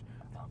ингээ тийм биш.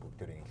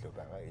 Бүгдээрээ илүү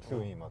байгаа.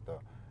 Илүү ийм одоо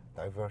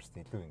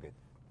diversity илүү ингээ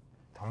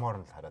томоор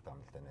нь л хараад байгаа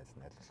юм л да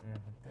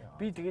найзлал.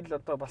 Би тэгэл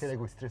одоо бас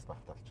айгу стресс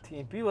багтаалж.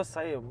 Тийм би бас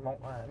сая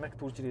Америкт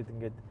үрж ирээд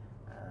ингээд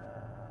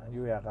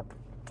юу яагаад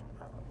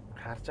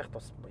харж яхад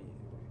бас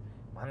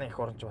манай их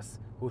оронч бас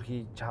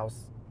хөрхий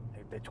чаус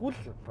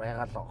дэжгүүл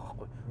байгаа л байгаа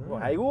байхгүй.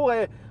 Айгуу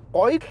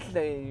гоё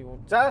л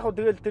за яг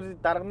тэгэл тэр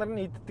дарга нар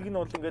нь иддэг нь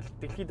бол ингээл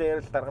дэлхийд даяар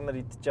л дарга нар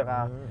идж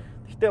байгаа.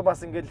 Гэхдээ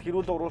бас ингээл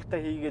хэрүүл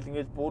уралтай хийгээл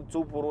ингээл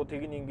зөв буруу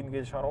тэгин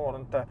ингээл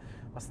шорон оронтой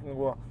бас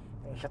нөгөө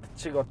хятад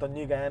шиг одоо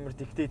нэг амар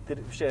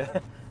диктатор биш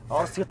ээ.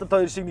 Орос хятад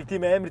хоёр шиг нэг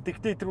тийм амар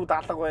диктаторууд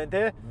алга байна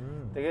те.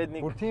 Тэгээд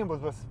нэг бүр тийм бол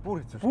бас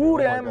бүр хэцүү.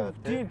 Бүр амар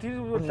тийм тэр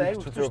бол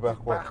айгуу хэцүү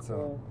байхгүй.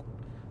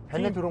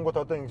 Ханаа төрөнгөд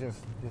одоо ингэж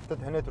хятад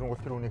ханаа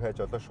төрөнгөд тэр үнийг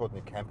хайж одоо шууд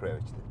нэг кампер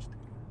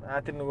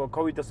авчиад. Тэр нөгөө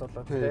ковидос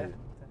болоод тий.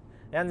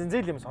 Янз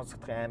янз юм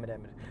сонсогдох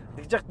амар.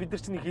 Тэгж яхад бид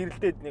нар чинь нэг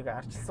хэрэлдээд нэг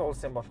арчилсан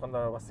улс юм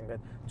болохондоо бас ингээд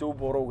зөв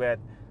буруу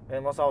гээд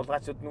мос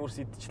авалгаачуд нүүрс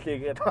идчихлээ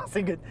гээд бас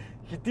ингээд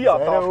хэдий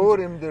одоо өөр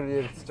юм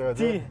дээр ярилцж байгаа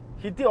тий.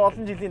 Хэдий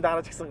олон жилийн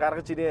дараа ч гэсэн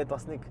гаргаж ирээд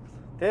бас нэг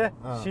тий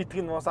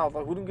шийтгэн мос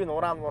авалгаа хөрөнгөний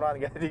урaan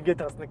гээд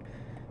ингээд бас нэг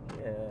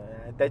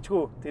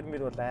дажгүй тэр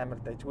мөр бол амар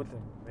дажгүй л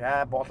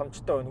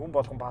боломжтой байна. Хүн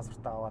болгон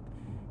паспортаа аваад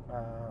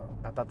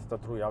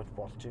гадаадд руу явж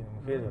болж байна.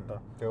 Тэгэхээр одоо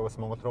тэгээ бас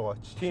Монгол руу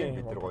очиж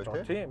бид нар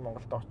гоё тийм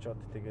Монголд очиод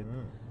тэгээд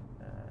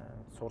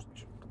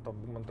сурч одоо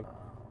мундаг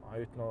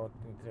оюутнууд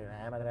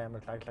амар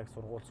лаглаг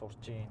сургууль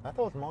сурч юм.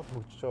 Надад бол мод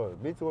хөгжиж байгаа.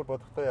 Би зүгээр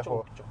бодохдоо яг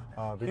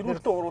бид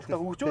нэртэй уралдаа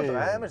хөгжөөд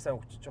амар сайн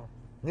хөгжиж байгаа.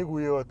 Нэг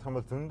үе бодох юм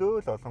бол зөндөө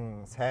л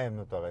олон сайн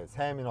юмнууд байгаа.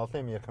 Сайн минь олон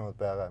юм ярих юмуд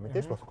байгаа.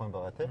 Мэдээж болохгүй юм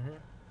байгаа тийм.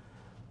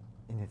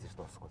 Энэ хэзээ ч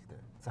дуусахгүй л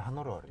дээ. За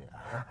хануу руу оръё.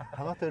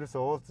 Ханаатай ерөөсөө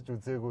уулзаж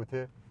үзээгүй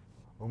тийм.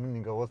 Өмнө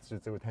ингээ уулзч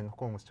үзээгүй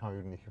танихгүй хүмүүс чам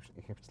ер нь их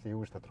хөвчлээ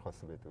юу гэж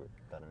тодорхойлсон байдаг вэ?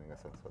 Дараа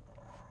нэгээс сонсоод.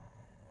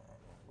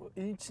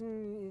 Энэ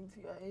чинь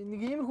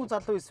нэг иймэрхүү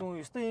залуу байсан юм.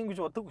 Ёстой юм гэж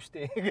бодоггүй шүү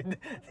дээ.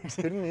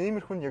 Тэр нь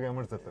иймэрхүү нь яг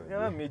ямар залуу вэ?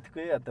 Яа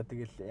мэдгүй одоо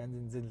тэгэл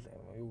янз янз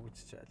юу гэж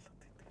ойлгоод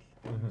байдаг.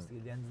 Хүмүүс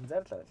тэгэл янз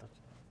янзаар л ойлгож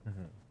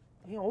байна.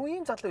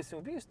 Ийм залуу байсан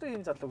юм. Би ёстой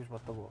ийм залуу гэж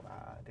бодоогүй.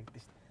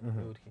 Тэгдэж шүү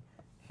дээ. Өөр хин.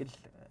 Хэл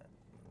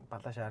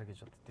балашаар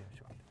гэж боддтой юм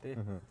шиг байна тий.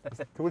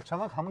 Тэгвэл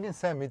чамайг хамгийн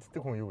сайн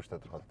мэддэг хүн юу гэж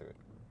тодорхойлдог вэ?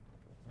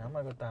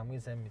 Намайг одоо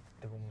хамгийн сайн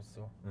мэддэг хүмүүс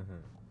үү?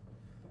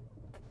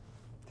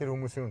 Тэр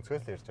хүмүүсийн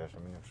өнцгөөс л ярьж байгаа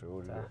шүү миний хөшөө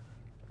өөрөө.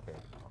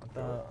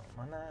 Одоо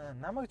манай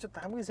намайг ч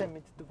хамгийн сайн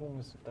мэддэг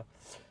хүмүүс одоо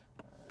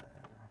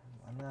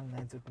манай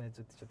найзууд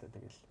ч одоо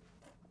тэгэл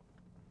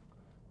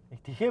Нэг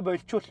тэхээ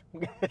болчвол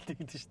ингээл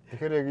тэгдэж шүү дээ.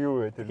 Тэгэхээр яг юу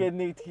вэ тэр? Тэгэхээр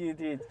нэг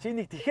чи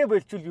нэг тэхээ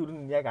болчвол ер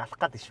нь яг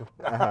алах гад шүү.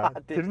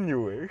 Тэр нь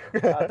юу вэ?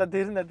 Одоо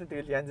тэр нь надад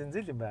тэгэл янз янз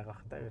юм байгаа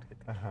бах та гэдэг.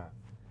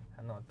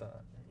 Хана одоо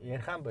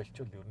ярхан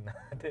болчвол ер нь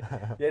тий.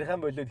 Ярхан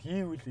болоод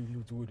хийвэл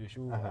илүү зүгээр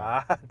шүү.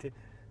 Тий.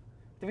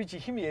 Тэг би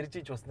чи хим ярьж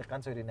иж бас нэг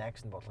ганц хоёрын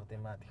акшн болгоод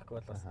юм аа. Тэгэхгүй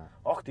бол бас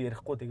огт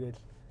ярихгүй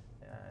тэгэл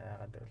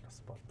яагаад гэвэл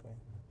бас болдгоо.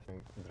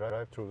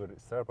 Drive through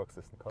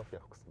Starbucks-ээс кофе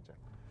авах гэсэн чинь.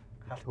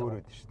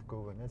 Хөөрөд шүү дээ.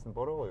 Гөө нээс нь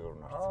буруу юу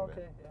нэрсэн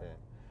бэ? Тий.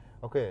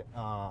 Окей.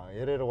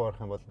 Ярээр гарах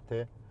юм бол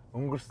тий.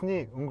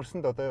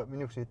 Өнгөрсөнд одоо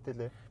миний хөш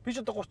хэдэлээ. Би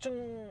ч одоо 30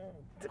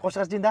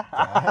 гарч ийн да.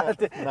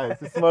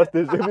 Nice. Smart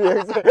дээ би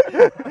яг.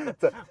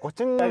 За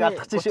 30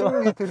 яг алдчих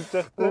шүү. 30 төрж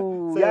явах тий.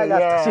 Яг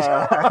алдчих шүү.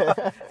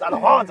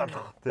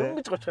 Залах.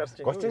 Дөнгөж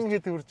 30 гарч ийн. 30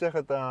 хэд төрж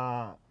яхад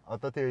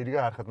одоо тэгээ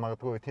эргээ харахад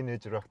магадгүй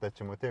тинейжер байхдаа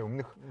ч юм уу тий.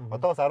 Өмнөх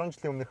одоос 10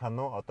 жилийн өмнөх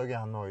Hanu,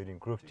 одоогийн Hanu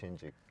хоёрын group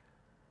change-ийг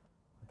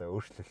одоо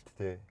өөрчлөлт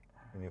тий.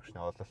 Миний хөшний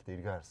ололт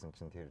эргээ харсан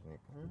чинь тэр нэг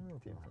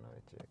тийм Hanu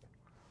байж яг.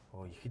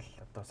 Оо их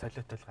л одоо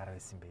солиотол гар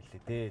байсан юм байлээ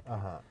дээ.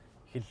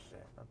 Их л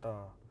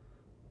одоо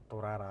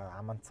дураараа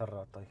аманцар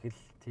одоо их л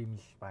тийм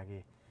л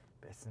багийн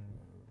байсан.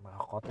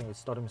 Годын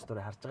стори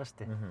харж байгаа шүү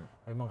дээ.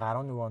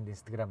 2011 онд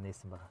Instagram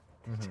нээсэн байгаа.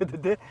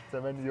 Тэгчээд тий. За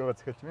мань юу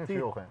захиж минь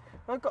юу хаа.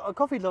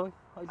 Coffee low.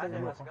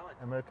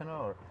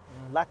 Americano or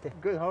latte.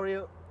 Good. How are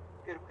you?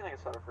 Good. What can I get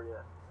started for you?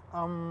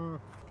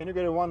 Can you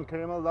get one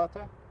caramel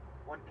latte?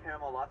 One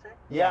caramel latte?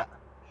 Yeah.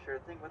 Sure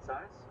thing. What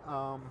size?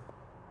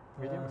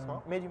 Medium as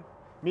well?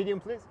 Medium,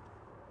 please.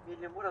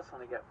 Medium. What else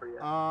can I get for you?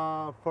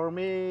 For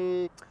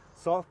me,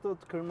 salted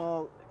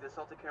caramel. Like the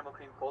salted caramel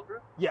cream cold brew?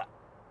 Yeah.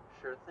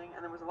 Sure thing.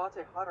 And then was a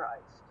latte hot or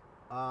iced?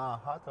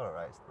 Hot or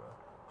iced, bro?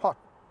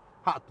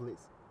 Hot,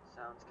 please.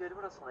 Sounds good.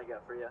 What else can I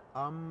get for you?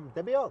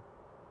 That'll be all.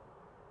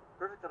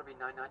 Perfect. That'll be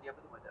 $9.90 up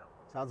at the window.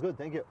 Sounds good.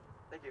 Thank you.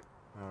 Thank you.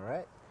 All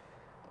right.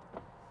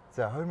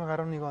 За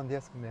 2011 онд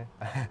яасан гинэ?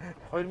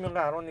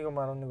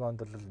 2011 онд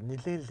бол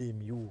нилээл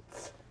юм юу?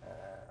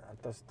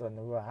 Одоо ч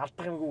нөгөө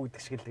алдаг юмгүй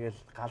гэдэг шиг л тэгэл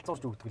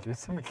галзуурч өгдөг л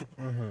байсан мэлээ.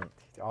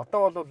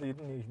 Одоо бол ер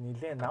нь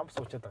нилээн нам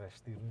суучаад байгаа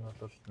шүү дээ. Ер нь бол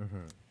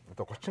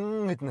одоо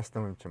 30 хэд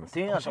настай юм чинь бас.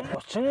 Тийм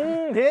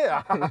 30 тий.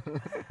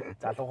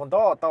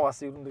 Залуухандоо одоо бас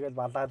ер нь тэгэл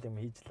балаад юм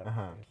хийж л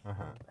байгаа.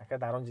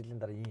 Дахиад 10 жилийн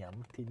дараа ийм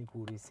ямар тэнэг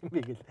хүрээсэн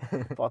бэ гэл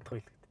бодох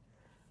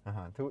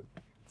байлгүй.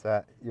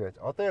 За юу яаж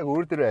одоо яг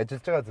өөр дээрээ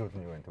ажиллаж байгаа зүйл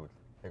нь юу вэ тэгвэл?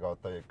 Яг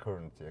одоо яг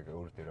current яг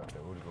өөр дээрээ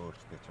одоо өөрийгөө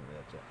өөрчилдөж юм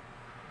яаж вэ?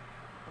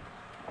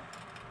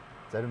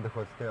 Зарим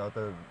тохиолдолд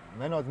одоо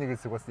манай бол нэг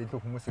хэсэг бас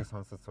илүү хүмүүсийг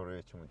сонсож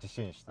сурах юм уу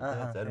жишээ нь шүү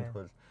дээ. Зарим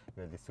тохиолдолд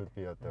ингээл эсвэл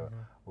би одоо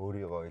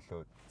өөрийгөө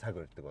илүү цаг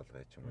өрдөг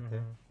болгоё ч юм уу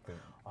тий.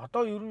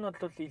 Одоо ер нь бол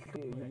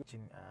илүү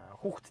чинь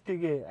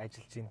хүүхдтэйгээ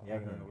ажиллаж байна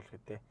яг нэг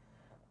үлэхэд тий.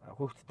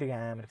 Хүүхдтэйгээ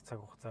амар их цаг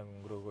хугацаа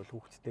өнгөрөөгөл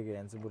хүүхдтэйгээ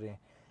янз бүрийн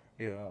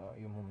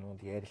юм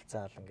юмнууд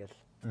ярилцаал ингээл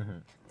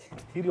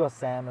тэр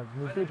бас амар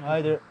нөлөөлж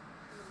 $9.90.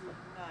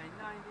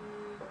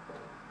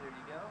 There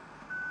you go.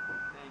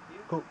 Thank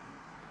you. Cool.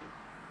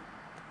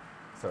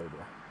 Sorry,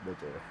 bro.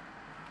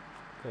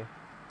 Okay. Is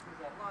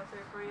that latte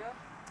for you?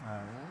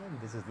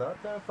 Alright, this is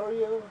latte for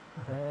you.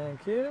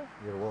 Thank you.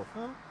 You're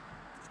welcome.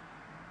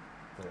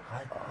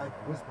 Hi,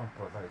 goosebump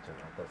болж байгаа.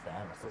 Одоо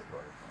амар сууж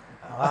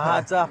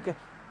байна. За окей.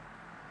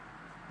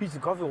 Би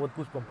кофе уугаад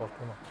goosebump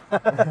болтгоо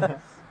нөө.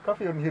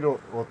 Кофе ер нь хэр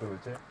уудаг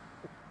вэ?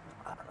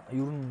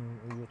 Ер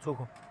нь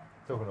цөөхөн.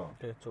 Цөөхөн үү?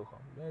 Тэг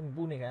цөөхөн. Энэ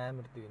бүнийг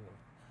амар тийм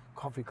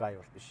кофе guy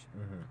бол биш.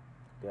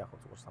 Тэг яг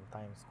зүгээр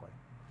sometimes гоё.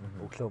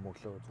 Өглөө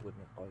зүгээр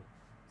нэг гоё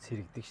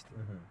сэрэгдэг шүү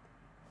дээ.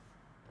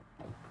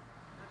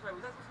 Sorry,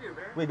 was that supposed to be a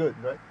rare? We good,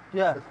 right?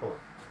 Yeah. That's cool.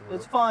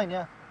 It's fine,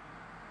 yeah.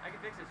 I can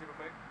fix it super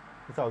quick.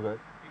 It's all good.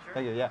 You sure?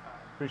 Thank you, yeah.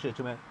 Appreciate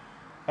you, man.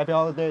 Happy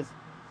holidays.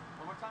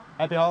 One more time?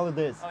 Happy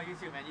holidays. Oh, you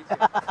too, man. You too.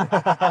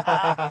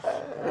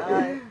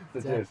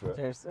 Cheers, bro.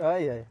 Cheers.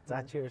 Ой.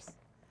 За cheers.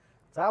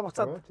 За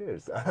буцаад.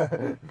 Cheers.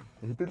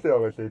 Хэдүүлээ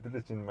яваалаа.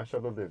 Хэдүүлээ чинь маш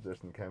олон явж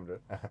байсан камера.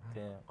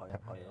 Тийм гоё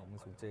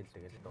хүмүүс үзээл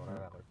тэгэл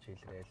дураараа гоё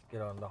чийлрээл.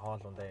 Гэр орондоо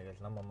хоол ундаа ягээл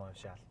нам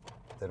шаал.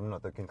 Зарим нь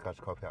одоо гинт гарч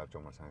кофе авч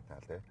юмар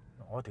санагдаа лээ.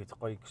 Оо тэг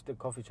гоё гэжтэй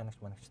кофе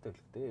чанагч манагчтай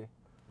л дээ.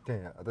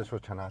 Тийм одоо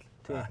шууд чанаал.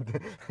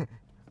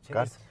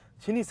 Гарс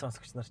чиний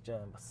сонсогч нар ч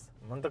бас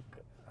мундаг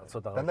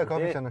алсууд байгаа. Дандаа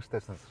кофе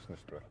чанагчтай сонсогч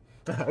нар шүү.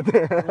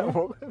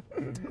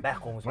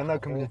 Байхгүй хүмүүс. Манай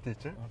community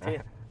чинь.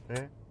 Тийм.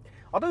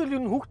 Одоо ер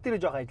нь хүүхдтэрээ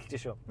жоох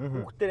ажиллаж шүү.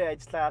 Хүүхдтэрээ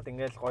ажиллаад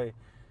ингээл гоё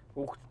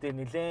хүүхдтэй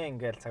нилээн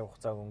ингээл цаг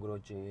хугацаа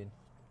өнгөрөөж ийн.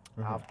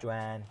 Авч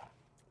байна.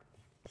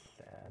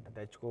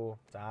 Дажгүй.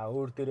 За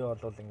өөр дээрээ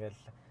бол ингээл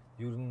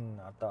ер нь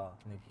одоо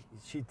нэг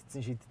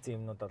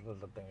шийдсэн юмнууд бол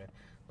одоо ингээл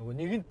нөгөө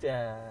нэгэнт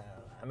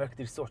Америкт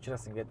ирсэн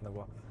учраас ингээд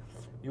нөгөө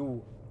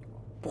юу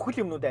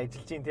бүхэл юмнууд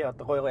ажиллаж ийн тий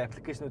одоо гоё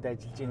аппликейшнууд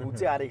ажиллаж ийн.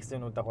 Үзээ харъя гэсэн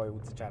юмудаа гоё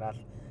үзэж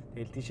хараад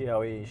тэгэл тийшээ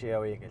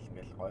явъя гэл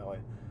ингээл гоё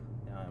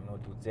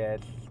юмнууд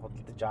үзээл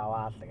худалдаж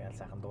аваад ингээл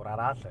сайхан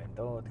дураараа л байна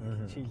дөө.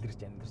 Тэгэл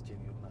чийлэрч амьдарч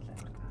ийн юм аа.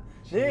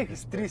 Нэг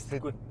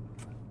стрессгүй.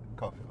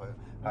 Кофе гоё.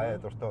 Хаяа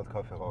дуртай бол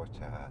кофе гоож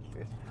чагаал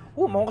тэгэл.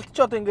 Үу Монголд ч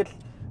одоо ингээл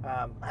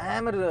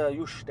амар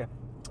юу штэ.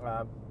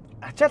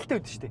 Ачаалттай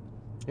үүд штэ.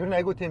 Ер нь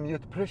айгу тийм юу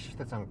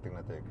прештэй санагддаг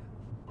надад яг.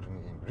 Бүр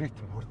юм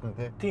ритм хурдан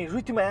тий. Тийм,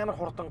 ритм амар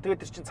хурдан.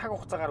 Тэгээд тэр чинь цаг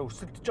хугацаагаар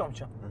өсөлдөж байгаа юм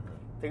чинь.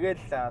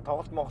 Тэгэл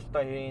тоглолт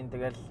моголтой хийн,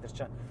 тэгэл тэр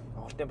чинь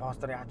тоглолтын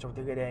постэр яач уу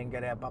тэгээрээ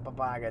ингээрээ ба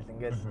гэл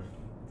ингээл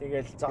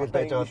тэгэл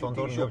заалтаа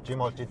дундуур нь явж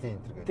юм олж идэв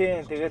энэ төр гэх. Тийм,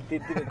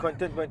 тэгэл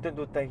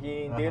контентуудаа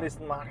хийн, дээрээс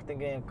нь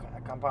маркетингийн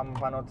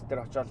компаниуд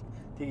дээр очиод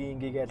тгий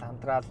ингээгээл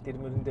хамтраал тэр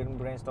мөрөн дээр нь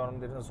брейнсторм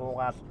дээр нь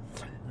суугаал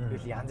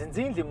тэгэл янз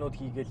янзын юмнууд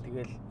хийгээл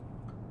тэгэл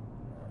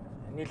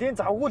нэлийн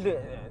завгүй л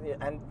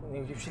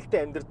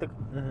хөвшилтэй амьдэрдэг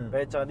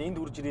байж байгаа. Энд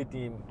үрж ирээд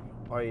ийм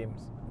гоё юм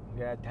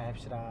ингээд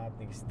тайвшраад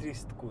нэг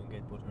стресстгүй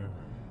ингээд бүр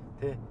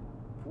тий.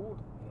 Бүр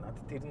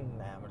надад тэр нь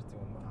амар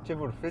юм байна. Чи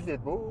бүр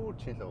филэд бүр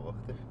чил байгаа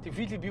бах тий. Тэг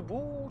филэд би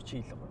бүр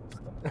чил байгаа юм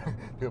байна.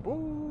 Тэгээ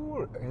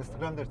бүр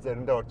Instagram дээр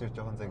заримдаа орж ирж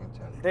байгаа юм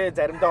чаал. Тий,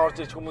 заримдаа орж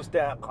ирж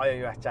хүмүүстэй гоё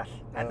юу ачаал.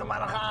 Анд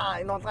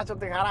мархаа энэ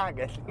улгаачуудыг хараа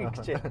гэж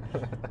ингэчээ.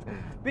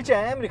 Би ч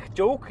амар их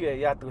жоок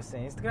яадаг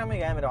гэсэн.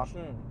 Instagram-ыг амар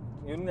олон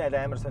ер нь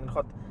амар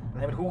сонирхоод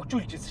амар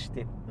хөгжүүлж ирсэн шүү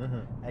дээ.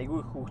 Айгүй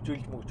их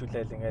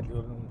хөгжүүлээл ингээл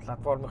ер нь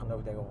платформын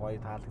хувьд айгүй гоё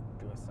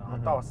таалагддаг байсан.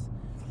 Одоо бас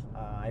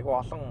айгүй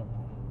олон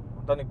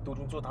одоо нэг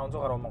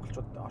 400-500 гаруй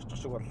монголчууд орчих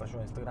шиг боллоо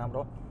шүү Instagram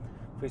руу.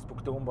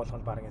 Facebook дэгэн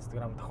болгонд баг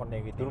Instagram давхар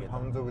нэгээд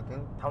 400 гэдэг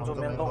нь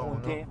 500 мянган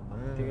хүн тийм.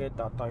 Тэгээд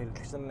одоо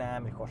хэрэглэгчнэр нь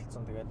амар их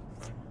болцсон. Тэгээд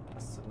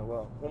бас нөгөө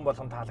хүн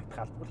болгон таалагдах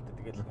албагүй л дээ.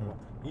 Тэгээд нөгөө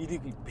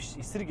эерэг биш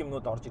эсрэг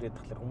юмнууд орж ирээд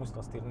тахлаар хүмүүс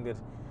бас тэрэн дээр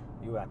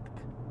юу яадаг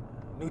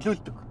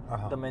нөлөөлдөг.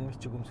 Одоо маньч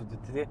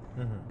хүмүүсүүдэд тий.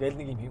 Гээл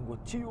нэг юм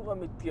хингүүд чи юугаа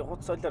мэдгийг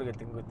хуц солиор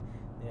гэдэг ингээд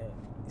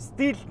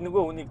стил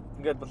нөгөө хүнийг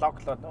ингээд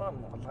блоклоод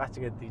хулгаач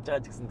гэдэг гэж байгаа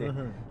ч гэсэн тий.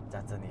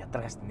 За нэг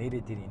ядаргаач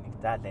нэрээ дээр энийг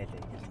заа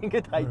лайлаа гэх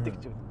ингээд хайдаг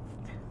ч юм.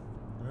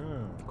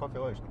 Кофе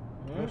гоё шүү.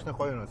 Нүшний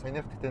гоё нөө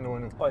санийх гэдэг нөгөө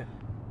нэг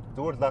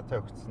зүгээр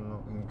латте өгсөн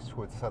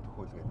ингэшгүй засаад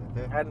өгөх үү гэдэг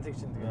тий. Харин тэг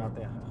чинь тэгээ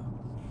одоо яах вэ?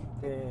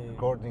 Тий.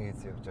 Гординг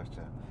хийж явж байгаа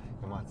чинь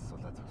юм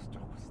асуулаа зогсож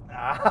байгаа юм.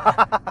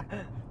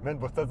 Мен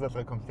буцаад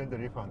залгай комплейнт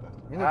рефанд.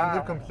 Миний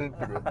тэр комплейнт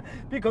гэдэг.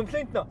 Би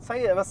комплейнт нөө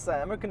сая бас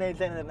American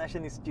Airlines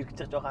National ирж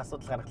байгаа жоохон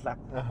асуудал гаргалаа.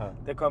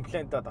 Тэгээ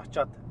комплейнтод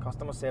очоод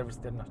customer service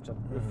дээр нь очоод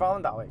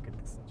refund авъя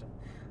гэдгсэн чинь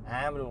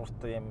амар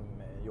урт юм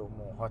юу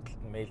муу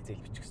хотелд мэйл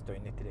зээл бичих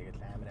хэвээр инээ тэрэ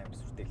гэл амар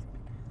сүртэй юм.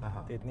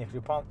 Тэгээд нэг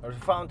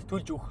refund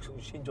төлж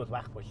өгөх шинж бол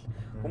байхгүй л.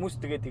 Хүмүүс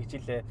тэгээд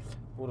тэгжилээ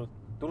бүр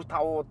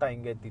 4-5 удаа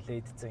ингээд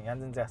delayedсэн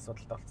янз янзын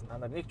асуудалтай болсон. Та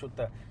нар нэг ч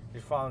удаа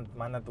refund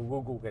манад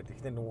өгөөгүй гэдэг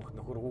ихнэр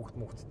нөхөр хүүхд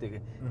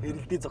мөхттэйгээ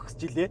хэрэлдээ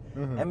зогсож илээ.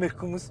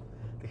 Америк хүмүүс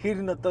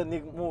тэгэхээр н одоо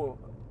нэг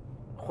муу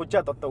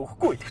хужаад одоо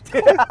өгөхгүй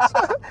хэлвтэй.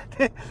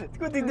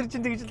 Тэгвэл энэ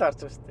чинь тэгж л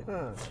харж байгаа шүү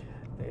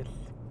дээ.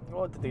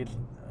 Тэгэл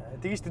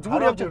тэгэж ч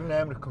зүгээр явж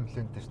ирнэ амар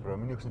комплейнт шүү дээ.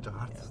 Миний өгсөн чинь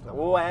харцсан.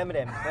 Оо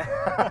амар.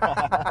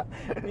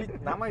 Би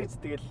намайг ч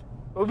тэгэл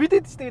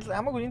бидэд ч тэгэл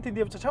хамаагүй энэ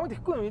тэнд явж байгаа. Чамд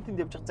ихгүй энэ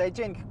тэнд явж байгаа.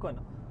 Зайжэн гэхгүй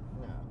байна.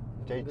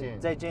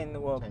 Зайжэн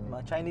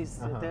нөгөө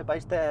Chinese тэ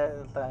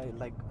bayartai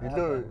like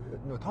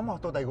илүү нөгөө том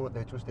хотууд айгуу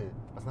дайж шүү дээ.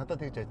 Бас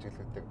надад тэгж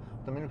ажигладаг.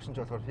 Одоо миний өгсөн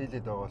чинь болохоор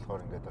филэд байгаа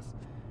болохоор ингээд бас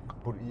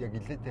бүр яг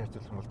илээдээ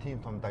харьцуулах юм бол team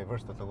том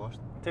diverse болоогүй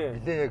шүү дээ.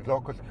 Илээ яг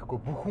local гэхгүй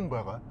бүх хүн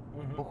байгаа.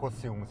 Бүх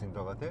улсын хүмүүс энд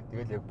байгаа тий.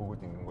 Тэгэл яг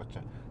бүгд ингэнгүүт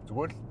чинь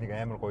зүгээр л нэг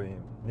амар гоё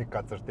юм нэг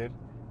газар дээр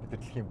бид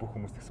дэлхийн бүх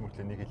хүмүүс тэгсэн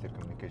мөртлөө нэг хэлээр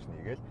communication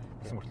хийгээл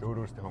тэгсэн мөртлөө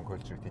өөрөөсөө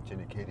culture-ыг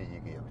тэнцэнэ carry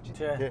хийгээ явж тий.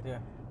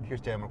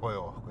 Тэгэхээр чи амар гоё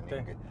байгаа байхгүй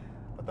нэг ингээд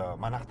одоо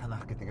манах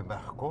танах гэдэг юм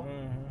байхгүй.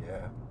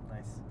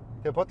 Nice.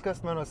 Тэгээ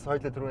подкаст маань бас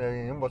хоёлаа түрүү яг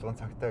юм болгон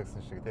цагтаа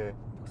гэсэн шиг тий.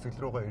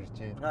 Төгсгөл рүүгээ ирж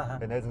байна.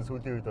 Тэгээ найз нь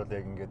сүүлийн үед бол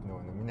яг ингээд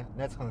нөгөө миний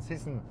найзхан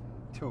season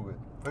 2 гэдэг.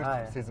 Хоёр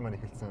season маань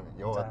эхэлсэн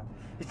яваад.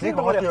 Эхний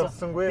дугаар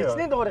явсангүй.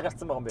 Эхний дугаар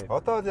гарсан байгаа юм бэ?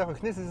 Одоо яг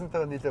эхний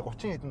season-тайгаа нийлээ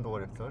 30 хэдэн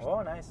дугаар явсан шүү.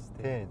 Оо nice.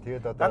 Тийм.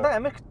 Тэгээд одоо дандаа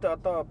Америкт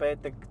одоо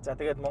байдаг. За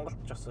тэгээд Монголд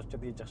ч бас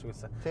очиод хийж ах шиг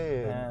байсан.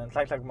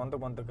 Лаг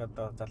мондог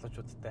одоо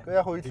залуучуудтай.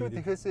 Яг хөө илүү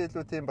тэхээсээ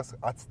илүү тийм бас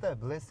азтай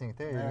blessing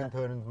тий. Иргэн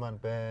тойронд маань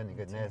байна.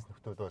 Ингээд найз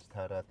нөхдүүд болж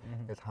таараад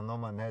тэгэл Хanu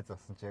маань найз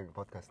болсон чи яг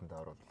подкастт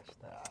орууллаа шүү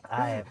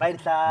дээ.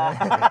 Баярлаа.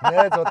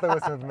 Найз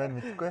удаг байсан маань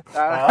мэдэхгүй.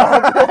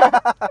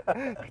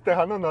 Гэтэ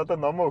Hanu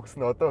надад номоо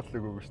өгсөн одоо болтыг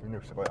өгөөш миний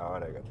өгш гоё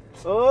аваарай гэдэг.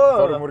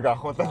 Зураг мөрг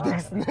авахуулаад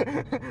тэгсэн.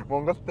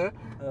 Монголд те.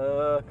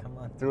 Come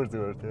on.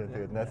 Зүгээр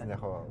тэгээд найз нь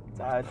яг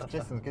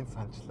ойлголцсон гинт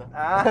санчлаа.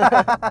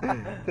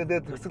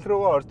 Тэгээд төгсгөл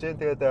рүүгээ орж ийн.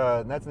 Тэгээд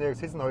найз нь яг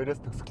season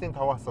 2-оос төгсгөлийн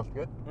 5 асуулт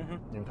гээд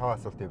юм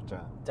 5 асуулт явж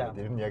байгаа.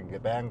 Тэр нь яг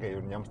ингээ байнга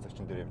ер нь ямар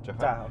зочин дээр явж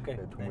байгаа.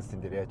 Тэгээд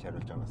хүмүүсийн дээр яаж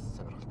хариулж байгаа нь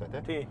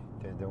сонирхолтой тий.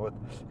 Тэгээд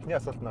эхний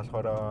асуулт нь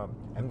болохоор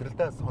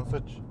амьдралдаа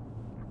сонсож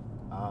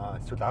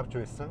эсвэл авч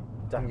байсан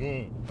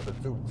хамгийн одоо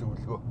зөв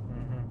зөвлөгөө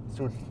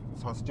эсвэл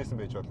сонсож исэн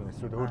байж болно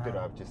эсвэл өөр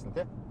дээр авч исэн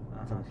те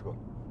зөвлөгөө.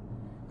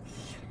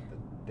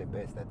 The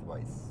best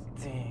advice.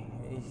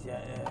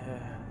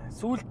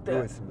 Сүүлд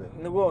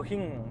нөгөө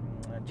хин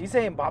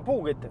жисэм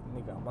бабу гэдэг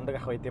нэг мондог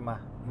ах байд юм аа.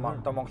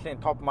 Одоо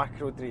Монголын топ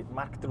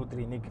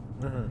маркетеруудын нэг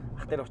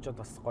ах дээр очиод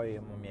бас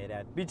гоё юм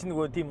яриад. Би ч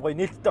нөгөө тийм гоё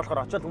нээлттэй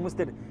болохоор очиод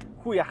хүмүүстэр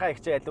хүү яхаа их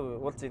ч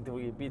айлуу уулзын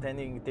би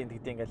таныг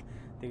тэгтээ ингээл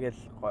тэгэл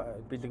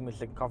бэлэг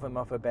мэлэг кофе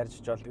мафе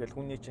барьж чол тэгэл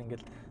хүний чинь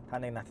ингээл та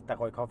нэг надтай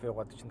гоё кофе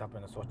уугаад 45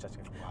 минут суучаач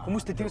гэл.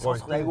 Хүмүүстэй тэгс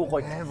сонсох айгуу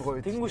гоё.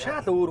 Тэнгүү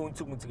шаал өөр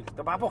өнцөг мүзэг л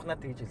дээ. Бабуух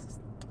надад тэгж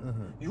хэлсэн.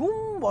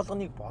 Юм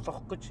болгоныг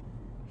болгох гэж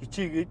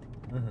хичээгээд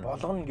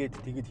болгоно гэд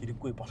тэгээд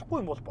хэрэггүй болохгүй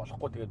юм бол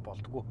болохгүй тэгээд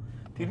болдгоо.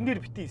 Тэрэн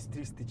дээр битгий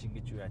стресстэй ч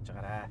ингэж юу яаж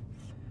байгаарай.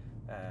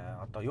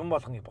 Одоо юм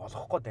болгоныг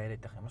болгохгүй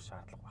дайраад байх ямар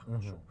шаардлага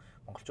байхгүй шүү.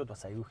 Монголчууд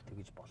бас аюу их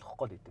тэгэж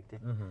болгохгүй л идэг тий.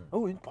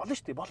 Өө энд болно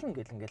шүү дээ болно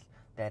гэл ингээл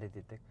дайраад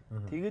идэг.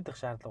 Тэгээд их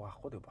шаардлага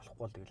байхгүй тэгээд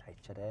болохгүй л тэгэл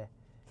хайчаарай.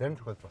 Зарим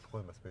тохиолдолд болохгүй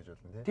юм бас байж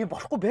болно тий. Тийм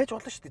болохгүй байж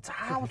болно шүү дээ.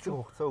 Заавал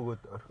хугацаа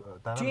өгөөд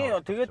дараа нь.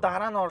 Тийм тэгээд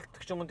дараа нь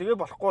оролдог ч юм уу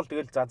тэгээд болохгүй л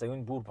тэгэл за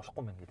энэ бүр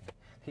болохгүй мэн гэдэг.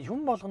 Тэгээ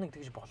юм болгоныг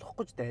тэгж болох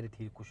гэж дайраад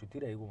хийхгүй шүү.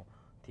 Тэр айгүй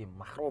тийм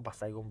махруу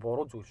бас айгүй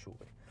буруу зүйл шүү.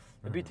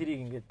 Би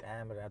тэрийг ингээд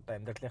амар одоо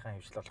амьдралынхаа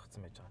хөвшил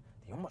болгоцсон байж байгаа.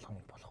 Тэг юм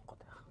болгоныг болохгүй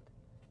байх.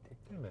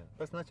 Тийм байна.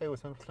 Бас наач айгүй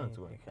сонирхолтой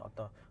зүгээр.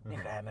 Одоо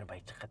нэг амар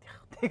баяжих гад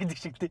явах гэдэг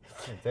шиг тий.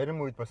 Зарим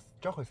үед бас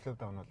жоох слоу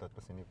даун болоод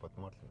бас энийг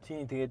бодмоор л.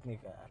 Тийм тэгээд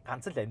нэг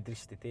ганц л амьдрын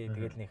шүү дээ тий.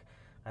 Тэгээд нэг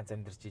ганц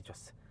амьдрж ийж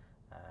бас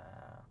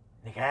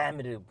нэг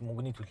амар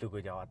мөнгөний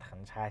төлөөгөө яваад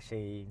ахын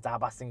цаашаа. За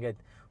бас ингээд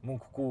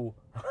мөнгөгүй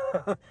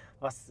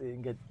бас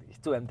ингээд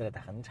хэцүү амьдраад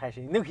ахын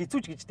цаашаа. Нэг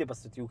хэцүүч гэжтэй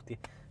бас юу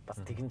гэдэг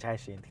бас тэгин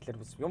цаашаа. Тэгэхээр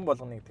бас юм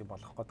болгоныг тэг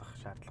болох гээд байх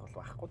шаардлага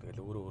байхгүй.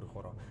 Тэгэл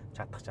өөрөөрөө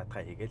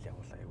чадхаа хийгээл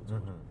явуулаа аюу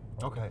зүгээр.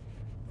 Окей.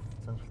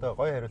 Сонирхолтой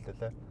гоё хариулт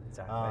байлаа.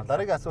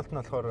 Дараагийн асуулт нь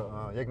болохоор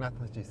яг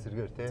наатан чи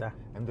эсэргээр тий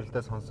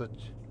амьдралдаа сонсож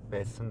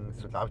байсан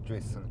эсвэл авч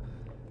байсан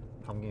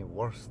хамгийн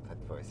worst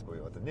advice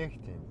буюу одоо нэг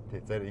тийм тий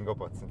зарим ингээ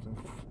бодсон чинь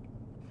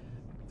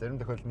зарим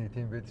тохиолдолд нэг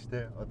тийм байдаг шүү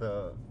дээ.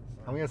 Одоо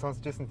хамгийн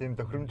сонсож байсан тийм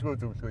тохиромжгүй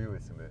зөвлөгөө юу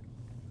байсан бэ?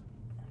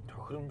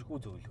 Тохиромжгүй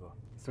зөвлөгөө.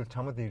 Эсвэл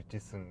чамд ирж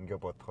исэн ингээ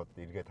бодоход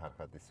эргээд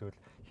харахад эсвэл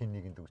хин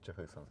нэгэнд өгч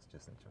яхахыг сонсож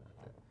байсан ч юм уу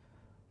тий.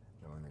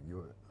 Нөгөө нэг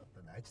юу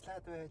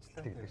ажиллаад байдаг.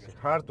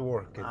 Hard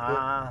work гэдэг.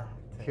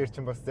 Тэгэхээр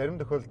чинь бас зарим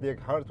тохиолдолд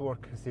яг hard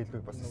work гэсэн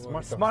илүү бас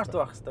smart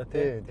байх хэрэгтэй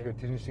тий. Тэгэхээр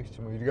тэрний шиг ч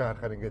юм уу эргээ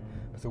харахаар ингээд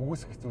бас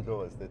үүсэх зүйл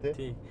байгаа шүү дээ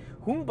тий.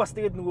 Хүн бас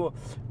тэгээд нөгөө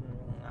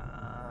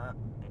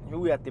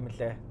юу яад юм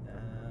лээ.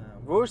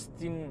 Worst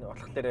in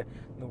болохоор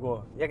нөгөө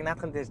яг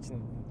наадхан дээр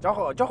чинь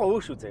жоохон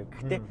өөр шүү заяа.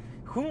 Гэхдээ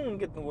хүн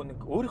ингээд нөгөө нэг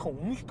өөрийнхөө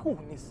үнэлтгүй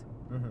хүнээс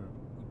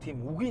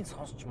тийм үгийн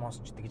сонсч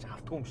гэж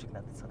автгүй юм шиг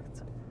надад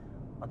санагдсан.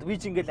 Одоо би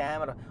ч ингээл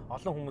амар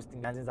олон хүмүүст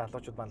янзын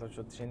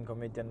залуучууд шинэ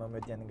комедиан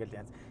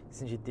ингээл янз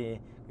хэсэн шидийн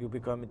UB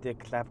comedy,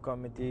 club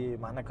comedy,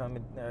 манай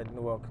comedy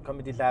нөгөө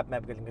comedy lab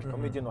map гэл ингээл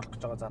комедиан болох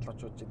гэж байгаа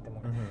залуучууд ч гэдэг юм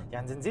уу.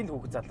 Янзын зэн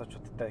хүүхэд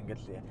залуучуудтай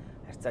ингээл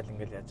харьцаал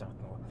ингээл яаж байгаа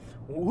нөгөө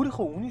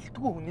өөрийнхөө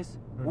үнэлтгүй хүнээс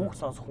үг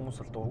сонсох хүмүүс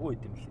бол дургүй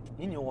байд юм лээ.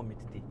 Энэ юугаа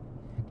мэдтий.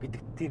 Бид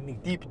тэр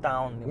нэг deep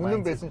down нэг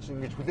үнэн байсан чинь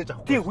ингэж хүлээж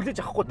авахгүй. Тий хүлээж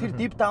авахгүй тэр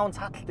deep down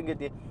цааталт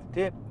ингээд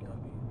тий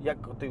яг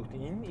одоо юу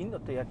гэдэг энэ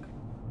одоо яг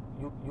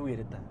юу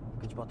яриад та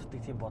гэж боддог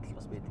тийм бодол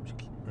бас байд юм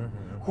шиг л.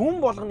 Хүн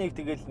болгоныг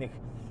тэгэл нэг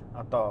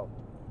одоо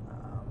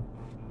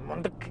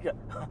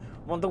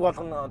мундаг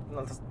болгоно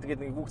тэгээд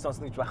нэг үг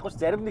сонсно гэж байхгүй ш.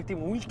 Зарим нэг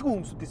тийм үнэлдэггүй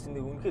хүмүүсээс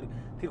нэг үнэхээр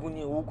тэр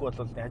хүний үг бол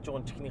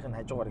хажуугын чихнийх нь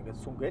хажуугаар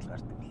ингээд сүнгээл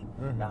гардаг л.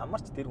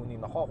 Амарч тэр хүний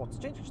нохоо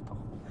хуцаж гэж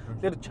таахгүй.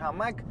 Тэгэхээр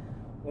чамайг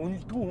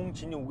үнэлдэггүй хүн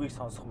чиний үгийг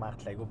сонсох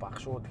магадлал айгүй бага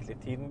шүү. Тэгэхээр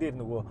тэрэн дээр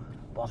нөгөө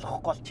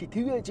болохгүй чи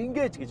тэгээж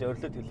ингэж гэж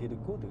орилоод хэл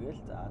хэрэггүй.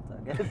 Тэгэл за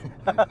гэл.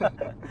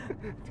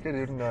 Тэгэхээр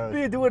ер нь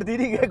би зүгээр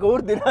дэрийг яг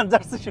өөр дээр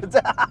анзаарсан шүү.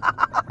 За.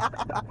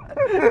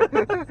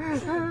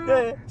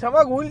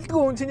 Чамайг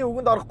үнэлдэггүй хүн чиний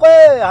үгэнд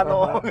орохгүй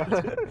Хану.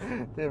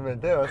 Тийм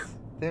байна тий бас.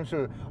 Тийм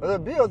шүү. Одоо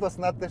би бол бас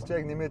над дээр чи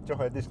яг нэмээд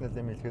жоох additional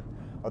юм хэлэхэд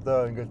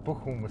одоо ингээд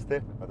бүх хүмүүс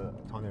тий одоо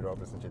Tony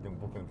Robbins ч гэдэг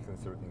бүх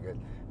инфлюенсерүүд ингээд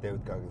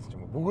David Goggins ч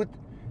юм уу бүгд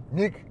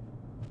нэг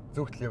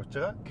зүгтэл явж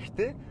байгаа.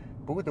 Гэхдээ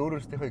бүгд өөр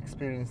өөрсдийнхөө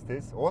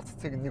experience-ээс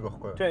уулзцыг нэг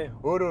байхгүй юу?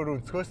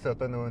 Өөр өнцгөөс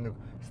одоо нөгөө нэг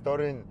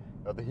story-н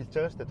одоо хэлж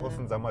байгаа шүү дээ.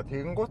 Тулсан замаа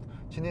тэгэнгუთ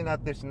чиний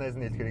наад дээр чинь найз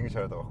нь хэлэхээр ингэж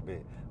хараад байгаа байхгүй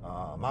юу?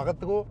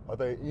 Магадгүй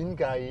одоо энэ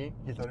guy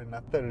хэл хорийн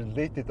надтай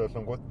related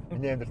болонгууд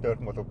миний амьдралд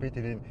ойрхон болов би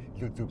тэрийг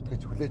илүү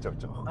зөвдгөж хүлээж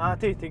авч байгаа байхгүй юу?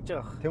 Тий тэгж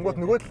байгаа. Тэнгууд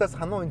нөгөө талаас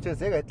Хanu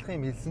энэчээс яг адилхан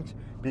юм хэлсэн ч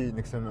би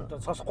нэг сон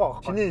сонсохгүй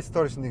байгаа. Чиний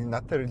story чинь нэг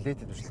надтай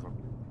related биш л байна.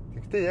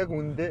 Гэхдээ яг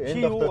үндэ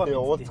энэ доктор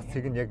уулзах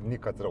цэг нь яг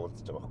нэг газар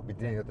уулзаж байгаа байхгүй.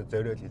 Бидний одоо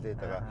зориул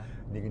хэлээд байгаа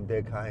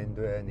нэгэндээ kind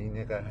бай,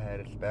 нэгнийгээ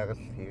хайрал, байгаль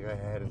хийгээ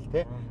хайрал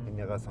тий.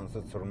 Энийгээ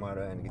сонсож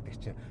сурмаар байна гэдэг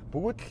чинь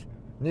бүгд л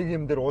нэг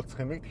юм дээр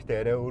уулзах юм.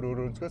 Гэхдээ арай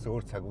өөр өнцгөөс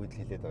өөр цаг үед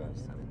хэлээд байгаа юм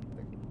шиг санагддаг.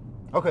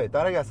 Окей,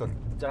 дараагийн асуулт.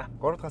 За.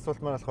 Гурав дахь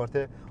асуулт маань болохоор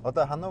тий.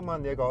 Одоо Хanu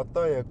маань яг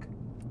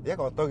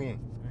одоогийн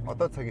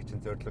цагийн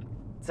чинь зорилго.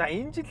 За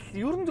энэ жил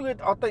ер нь тэгээд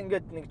одоо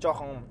ингээд нэг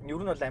жоохон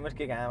ер нь бол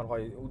Америкийг амар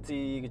гоё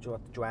үзье гэж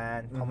бодож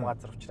байна. Том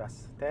газар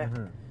учраас тий.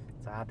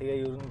 За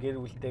тэгээ ер нь гэр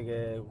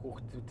бүлтэйгээ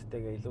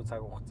хүүхдүүдтэйгээ илүү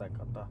цаг хугацааг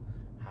одоо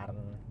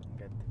харна.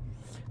 Ингээд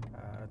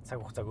цаг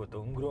хугацааг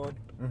өнгөрөөн.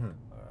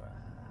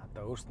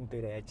 Одоо өөрсдөн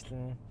дээрээ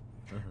ажиллана.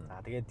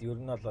 За тэгээд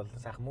ер нь бол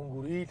сайхан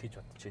мөнгө үрээ л гэж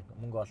бодож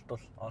байна. Мөнгө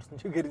олдвол орсон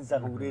чигээр нь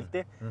сайхан үрээл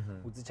дээ.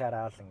 Үзэж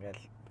хараал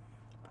ингээл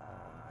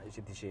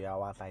тийшээ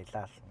яваал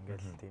аялал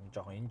ингээл тийм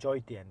жоохон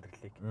enjoy ди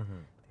амьдралыг.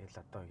 Тэгэл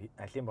одоо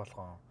алин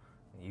болгон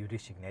еврей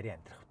шиг нарийн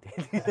амьдрах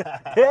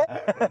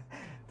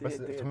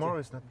үү. Tomorrow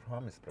is not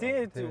promised.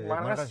 Тийм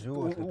маргааш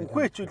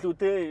үхээч үлүү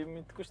те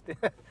мэдгүй шүү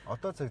дээ.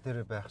 Одоо цаг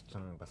дээр байх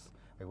чинь бас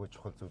айгүй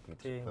чухал зүйл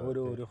гэж байна.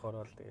 Өөрөөрийнх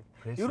ороод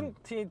тэгээд ер нь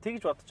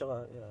тэгж бодож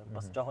байгаа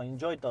бас жоохон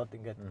enjoy доод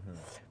ингээд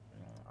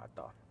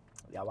одоо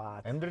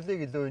яваад. Амьдралыг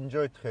илүү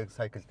enjoy-дох яг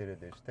cycle дээр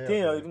л байж тээ.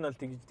 Тийм ер нь бол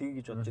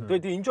тэгж бодож байна.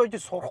 Тэгээд enjoy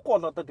дээр сурахгүй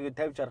бол одоо тэгээд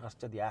 50 60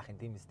 гарчаад яах юм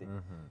тийм үстэй.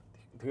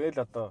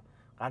 Тэгэл одоо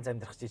ганц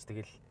амьдрах чиж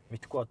тэгэл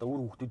мэдхгүй одоо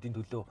үр хүүхдүүдийн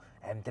төлөө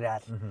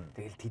амьдрал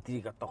тэгэл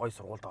тэднийг одоо гой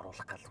сургуульд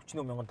оруулах гал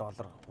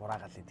 $40,000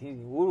 ураагаал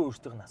тийм өөрөө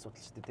өөртөөх нь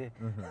асуудал шүү дээ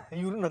тий.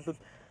 Ер нь бол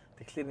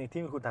тэгэхээр нэг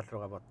тиймэрхүү тал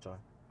руугаа бодож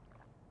байгаа.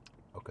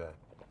 Окей.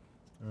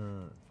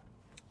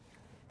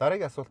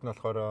 Дараагийн асуулт нь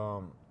болохоор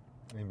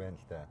юм байна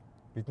л да.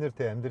 Бид нэр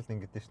тэ амьдрал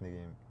ингэдэж ш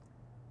нэг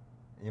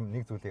юм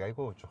нэг зүйлийг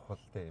айгүй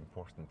чухал тэ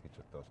important гэж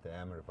бодвол тэ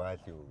амар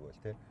value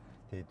өгвөл тэ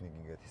тэгэд нэг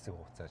ингээд хэсэг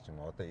хугацаа ч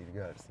юм одоо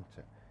эргээ харсан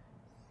чинь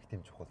их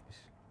тийм чухал биш.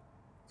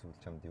 Зүйл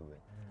чамд юу вэ?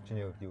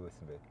 Чиний хувьд юу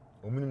байсан бэ?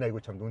 Өмнө нь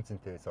айгүй чамд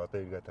үнцэнтэйс одоо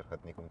эргээ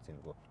тарахад нэг үнцэн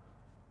нөгөө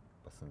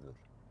басан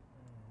зүйл.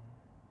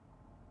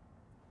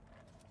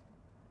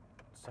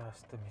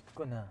 Сааста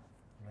мэдгүй наа.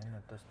 Манай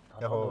одоо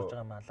толгойд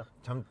байгаа маалга.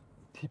 Чамд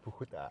тип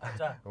өгөхөд.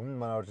 Өмнө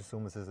манай орж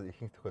ирсэн хүмүүсээс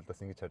ихэнх тохиолдолд бас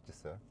ингэж харж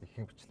ирсэн.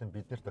 Ихэнх бичлэн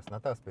биднэрт бас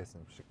надаас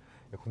байсан юм шиг.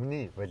 Яг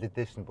хүний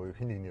validation буюу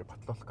хин нэгнээр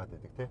батлуулах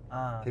гэдэг тий.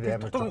 Тэр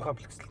амар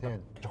комплекс л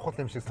тий. Чухал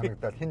юм шиг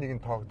санагдаад хин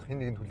нэгийг тоогдох,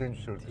 хин нэгийг хүлээн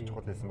зөвшөөрөх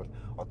чухал байсан бол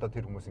одоо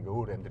тэр хүмүүс ингээ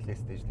өөр амьдралын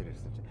stage дээр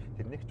ирсэн чинь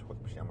тэр нэг чухал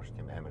биш ямар ч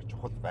тийм амар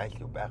чухал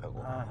value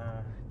байгаагүй.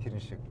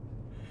 Тэрэн шиг.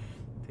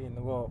 Тий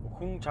нөгөө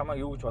хүн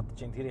чамаа юу гэж бодож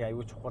чинь тэр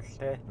аюу чухал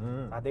тий.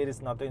 Дээрээс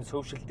нь одоо энэ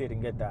social дээр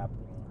ингээд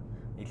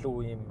илүү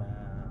юм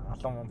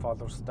олон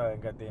followersтай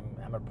ингээд юм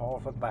амар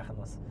powerful байх нь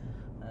бас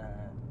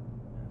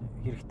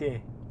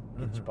хэрэгтэй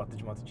гэж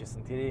бодож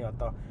ирсэн. Тэрийг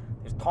одоо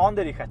тэр тоон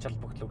дээр их ач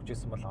холбогдол өгч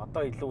ирсэн бол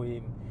одоо илүү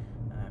юм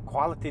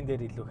quality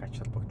дээр илүү их ач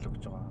холбогдол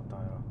өгч байгаа.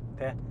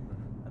 Одоо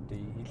тий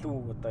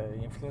илүү одоо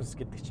инфлюенс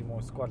гэдэг ч юм уу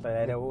эсвэл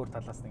арай өөр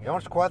талаас нэг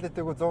ямар ч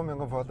quality-г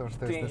 100,000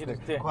 followersтай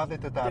байсан.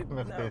 Quality-д 10,000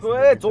 байсан.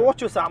 Өө 100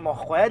 ч байсан ам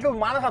аахгүй. Алуу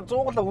манайхаа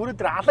 100-уулаа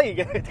хүрээд алаа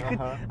гэдэг. Тэгэхэд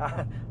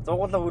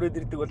 100-уулаа хүрээд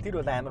ирдэг бол тэр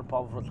бол амар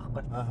powerful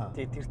байхгүй.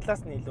 Тэр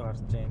талаас нь илүү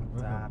харж байна.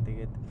 За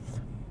тэгээд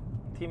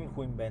тийм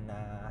хүн юм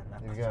байна.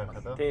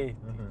 Тий.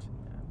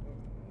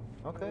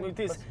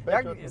 Окей.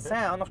 Яг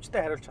сайн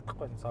оновчтой хариулж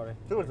чадахгүй байна. Sorry.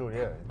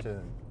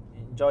 Зүгээр.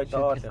 Enjoy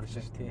доол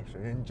тий.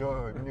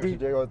 Enjoy. Миний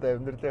яг одоо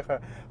амьдралынхаа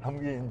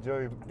хамгийн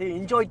enjoy. Тий,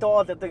 enjoy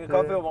доол одоо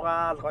кофе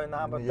уугаал гоё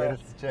наамтай.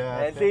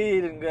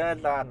 Элээр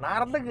ингээл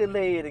нарлаг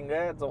элээр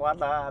ингээ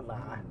зугаалаа.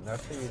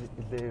 Нарлаг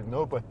элээр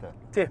Noba та.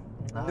 Тий.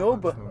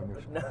 Noba.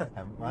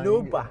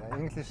 Noba.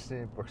 English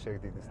багшаа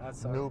гэдэг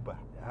нь.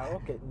 Noba.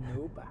 Окей,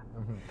 Noba.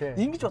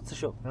 Ингэж бодсон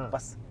шүү.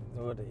 Бас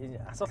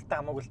зүгээр асуултаа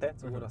хамаагүй л те.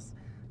 Зүгээр бас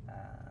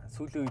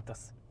сүүлийн үед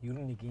бас ер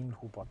нь нэг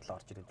иймэрхүү бодол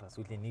орж ирээд байгаа.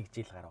 Сүүлийн 1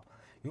 жил гарав.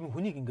 Ер нь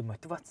хүнийг ингээ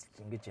мотивац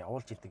ингэж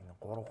явуулж идэг нэг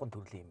 3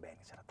 төрлийн юм байна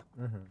гэж хараад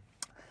байгаа.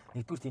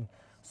 Нэгдүгээр тийм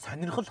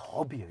сонирхол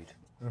хобби хоёр.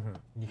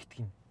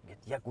 Нэгтгэн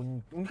ингээд яг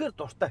үнэхээр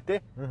дуртай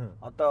те.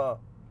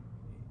 Одоо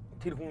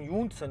тэр хүн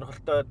юунд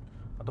сонирхолтой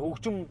одоо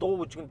хөгжим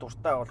дуу бүжгэн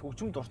дуртай бол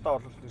хөгжим дуртай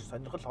бол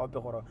сонирхол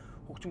хоббигоор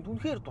хөгжимд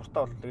үнэхээр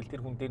дуртай бол тэгэл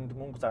тэр хүн дээр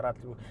мөнгө зараад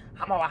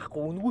хамаа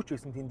байхгүй үнгүүч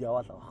байсан тэнд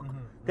яваалаа байхгүй.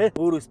 Тэ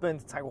өөрөө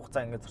спенд цаг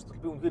хугацаа ингээд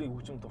зарцуул. Би үнэхээр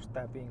хөгжим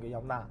дуртай. Би ингээд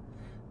явнаа.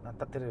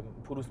 Надад тэр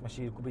пүрүс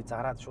машин ирэхгүй би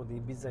зараад шууд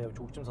виза явж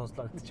хөгжим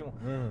сонслоо гэдэг ч юм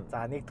уу.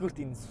 За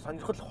нэгдүгürt энэ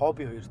сонирхол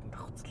хобби хоёрт нь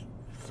давхцал.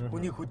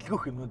 Хүний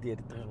хөдөлгөөх юмнууд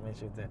ярьдаг юм байна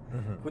шүү дээ.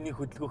 Хүний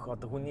хөдөлгөөх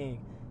одоо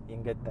хүний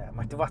ингээд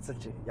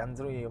мотивацлж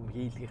янз бүрийн юм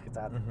хийлгэх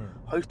заад.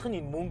 Хоёр дахь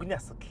нь энэ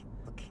мөнгөний асуудал.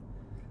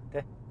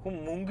 Тэ хүн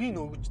мөнгөний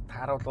өгж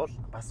тааруулвал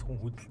бас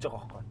хүн хөдөлж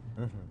байгаа байхгүй.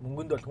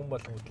 Мөнгөнд бол хүн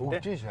болгон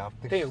хөдөлтэй. Мөнгөж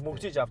авдаг. Тэ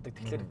мөнгөж авдаг.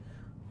 Тэгэхээр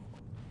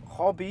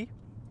хобби,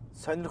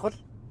 сонирхол,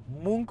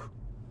 мөнгө,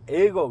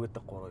 эго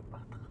гэдэг гурав юм байна.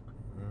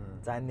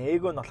 За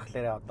эго нь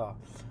болохоор одоо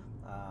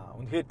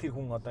үнэхээр тэр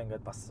хүн одоо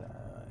ингээд бас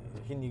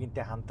хин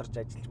нэгэнтэй хамтарч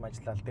ажиллаж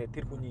мажлал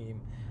тэр хүний юм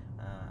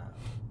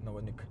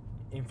нөгөө нэг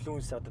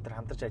инфлюенс одоо тэр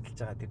хамтарч ажиллаж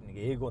байгаа тэр нэг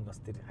эго нь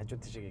бас тэр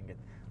хажууд шиг ингээд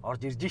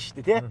орж ирж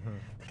штэ тий.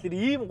 Тэгэхээр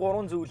ийм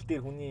 3 зүйл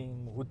дээр хүний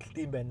хөдөлт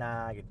юм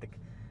байна гэдэг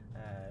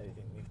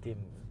нэг тийм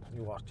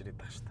юу орж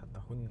ирээд байгаа штэ. Одоо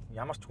хүн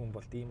ямар ч хүн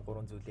бол ийм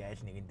 3 зүйлийн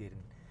аль нэгэн дээр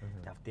нь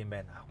явд юм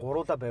байна.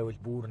 Гуруула байвал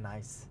бүр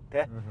nice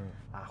тий.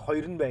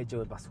 Хоёр нь байж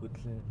байвал бас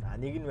хөдлөн.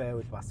 Нэг нь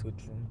байвал бас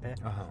хөдлөн тий.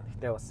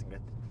 Гэхдээ бас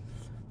ингээд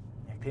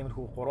яг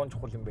тиймэрхүү 3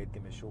 чухал юм байд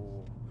юм байна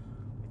шүү.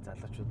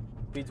 Залуучууд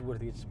би зүгээр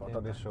тэгж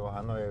бодоод байна шүү.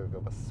 Хану яг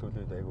бас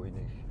сүүлийн айгу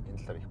энийг энэ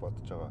талаар их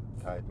бодож байгаа.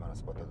 Та хэд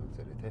манаас бодоод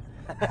үзээрэй тий.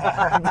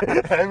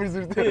 Амар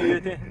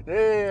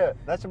зүртэй.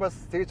 Наач бас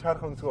тэгж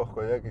харах үнсгүй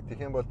байхгүй яг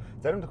тэгэх юм бол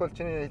зарим тохиолдолд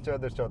чиний хэлж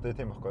байгаа дээр чи одоо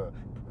тийм байхгүй.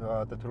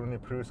 Одоо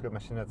түрүүний Prius-г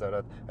машина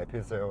зараад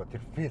IPS яваа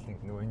тэр feeling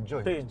нөгөө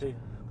enjoy. Тийм.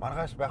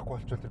 Маргааш байхгүй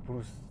болчихвол тэр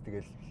Prius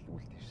тэгэл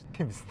үлдээ шүү.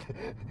 Тийм биз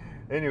дээ.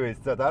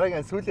 Anyways за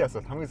дараагийн сүүлийн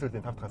асуулт хамгийн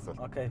сүүлийн 5 дахь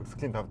асуулт.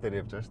 Өсгөлийн 5 дээр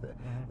явж байгаа шүү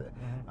дээ.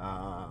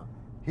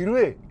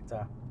 Хэрвээ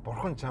за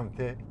бурхан чам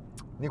те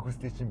нэг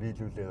хүслийг чинь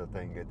биелүүлээд одоо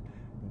ингээд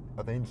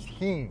одоо энэ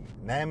дэлхийн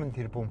 8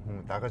 тэрбум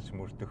хүн дагаж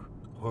мөрдөх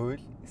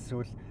хууль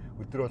эсвэл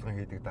өдөр болгон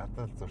хийдэг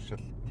дадал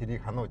зуршил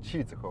тэрийг Хану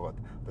чи зохиогоод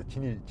одоо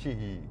чиний чи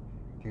хий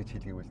тэгж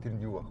хэлгээвэл тэр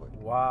нь юу байх вэ?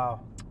 Вау.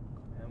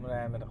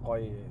 Амар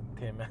гоё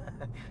тийм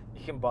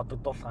их юм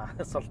бодогдуулах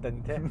асуулт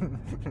байна те.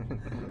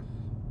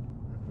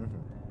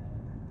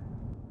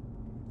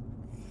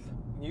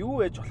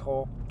 Юу ээж болох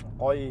вэ?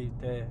 Гоё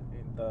те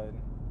одоо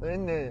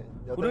Энэ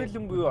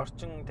хүрээлэн буюу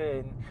орчин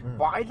те энэ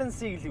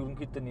violence-ийг л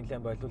ерөнхийдөө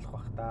нэлээд болиулах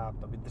бах та.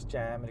 Одоо бид нар чи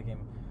амар их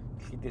юм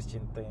дэлхий дээр чи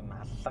одоо юм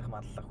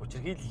аллах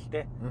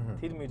хүчирхийлэлтэй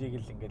тэр мөрийг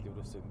л ингээл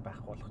ерөөсөө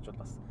байхгүй болгочвол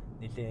бас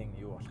нэлээд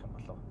юу болох юм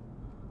болов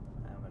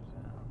амар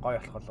гой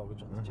болох болов гэж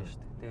бодож байна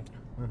шүү дээ тий.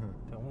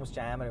 Тэг хүмүүс чи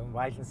амар юм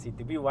violence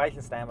хийдэг. Би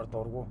violence амар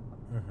дургу.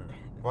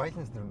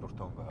 Violence нэр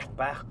дуртай юм байна.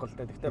 Байхгүй л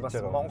дээ. Гэхдээ бас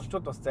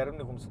монголчууд бас зарим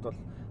нэг хүмүүсд бол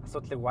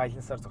асуудлыг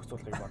violence-аар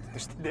зохицуулахыг боддог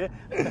шүү дээ тий.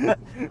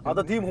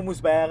 Одоо тийм хүмүүс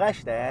байгаа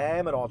шүү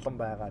дээ. Амар олон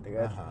байгаа.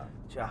 Тэгээд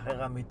чи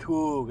ахыгаа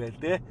мэдхөө гээл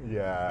тий.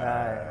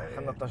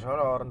 Хан одоо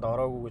шороо оронд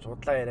ороогүй гэж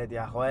худлаа яриад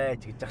яах вэ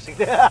ч гэж ах шиг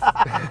тий.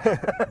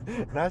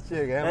 Наач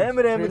яг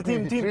амар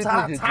тийм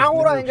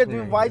цаавраа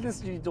ингээд violence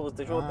хийж байгаа шүү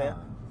дээ шууд тий.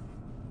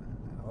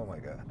 Oh my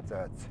god.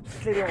 За.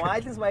 Тэгэхээр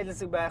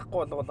violence-ыг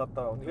байхгүй бол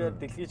одоо үнэхээр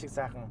дэлхий шиг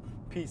сайхан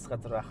peace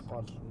газар байхгүй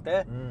бол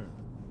тий.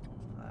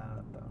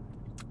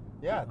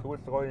 Яа, тэгвэл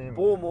гоё юм.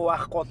 Буу муу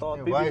байхгүй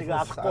болоо би нэг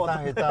алахгүй болоо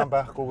хэдэн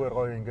байхгүйгээр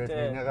гоё ингээд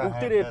энийгээ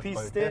бүгдээрээ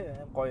peace тий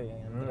гоё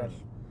амьдрал.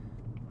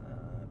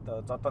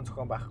 Одоо зодон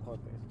зохион байхгүй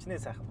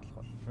чинээ сайхан болох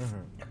бол.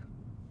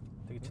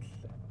 Тэгж л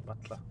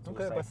бодлоо.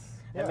 Окей бас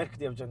Америкт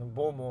явж байгаа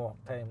буу муу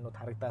та юмнууд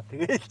харагдаад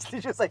тэгээ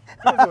илчлээ шүү сая.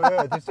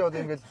 Тэр чинь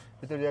одоо ингээд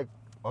бид нар яг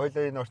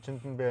ойлоо энэ орчинд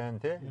нь байна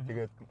тий.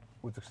 Тэгээд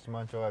үзэгч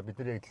маань ч байгаа бид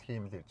нар яг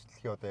дэлхийн юм л ярьж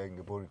дэлхий одоо яг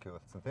ингээд бөөрөнгө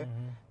болсон тий.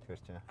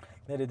 Тэгэхээр чинь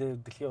нэрээ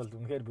дэлхий бол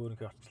үнэхээр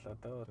бөөрөнгө орчлоо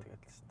дөө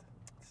тэгээд л шүү дээ.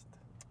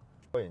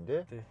 Гоё юм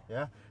тий.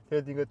 Яа.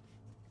 Тэгээд ингээд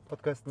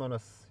подкаст маань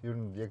бас ер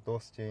нь яг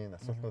дуусч ийн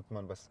асуултууд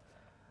маань бас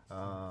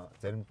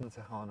заримд нь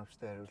сайхан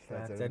оновчтой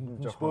хариуллаа, заримд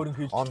нь жоохон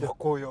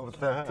онохгүй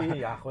явлаа.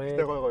 Тий, яах вэ?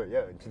 Тэ гоё.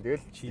 Яа, чинь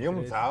тэгэл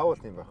юм заавал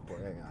юм байхгүй.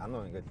 Яг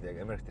Hanu ингээд яг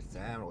Америкт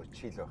ирсэн амар гоё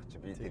чил байх чи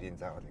би тэрийг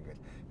заавал ингээд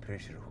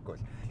прешэр өгөхгүй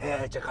л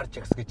яаж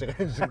гарч ягс гэж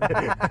байгаа юм шиг.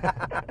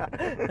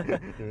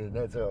 Тэгээ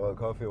нээцээ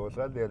кофе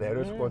уулгаад тэгээд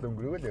хариулахгүй л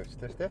өнгөрөөгөө л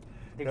явчихлаа шүү дээ.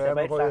 Тэгээ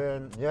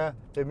баярлалаа. Яа,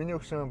 тэгээ миний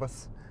өгшөн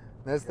бас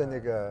найздаа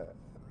нэг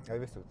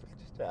авьяас үзүүлчих.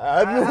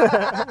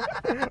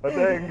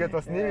 Одоо ингээд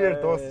бас New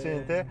Year дуусч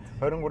юм те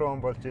 23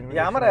 он болж байна.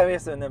 Ямар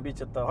авьяас байна би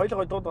ч одоо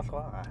хоёул дууд болох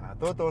уу?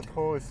 Дууд болох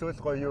уу? Эсвэл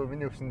гоё юу?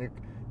 Миний өвчин нэг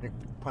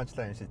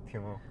punchline шийдэх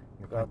юм уу?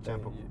 Нэг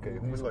jump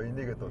гэх хүмүүс гоё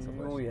энийгээ дуусгах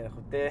байх. Юу яах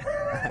вэ те?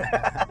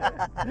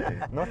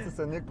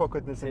 Ноцсон нэг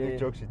pocket-нээс нэг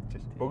joke шийдэж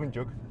байна. Богино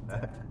joke.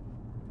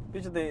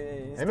 Би ч одоо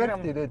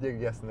Америкт ирээд яг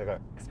яасан нэг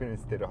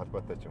experience дээр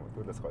холбоотой ч юм уу?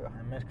 Түлээс гоё.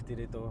 Америкт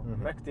ирээд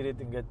үү? Америкт ирээд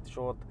ингээд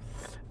шууд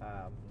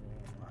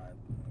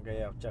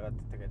ингээ явж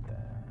байгаад тэгээд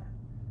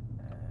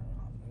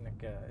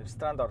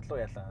ресторанд орлоо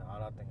яалаа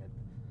ороод ингээд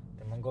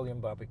Mongolian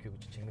barbecue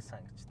гэж Чингис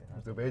хаан гэж тийм.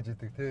 Зөв байж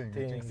идэг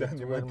тийм.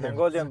 Зүгээр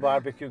Mongolian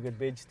barbecue гэж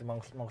бэждэг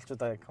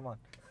монголчуудаа come on.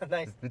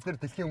 Nice. Бид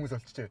нар дэлхийн хүмүүс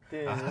болчихжээ.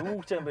 Тийм.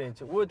 Юу гэж юм бэ энэ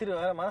чи? Өө тэр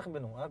манайхан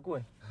байна уу?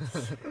 Аагүй байна.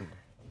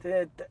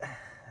 Тэгээд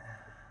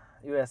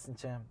юу яасан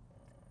чи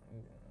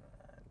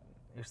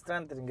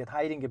ресторанд дээр ингээд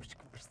hiring гэж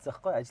бичсэн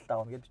байхгүй ажил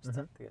даавна гэж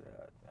бичсэн. Тэгээд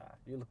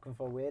you looking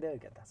for waiter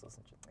гэдэг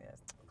асуусан чи.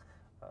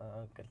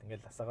 Гэл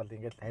ингээд асаагаад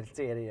ингээд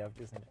харилцаа яриа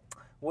явж байсан.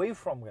 Where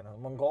from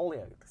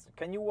Mongolia гэдэг.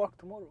 Can you work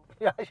tomorrow?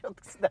 Яа шот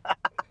гэсэн.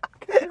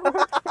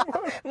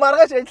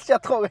 Маргааш ажиллаж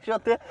чадах уу гэж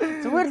шот те.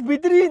 Зүгээр л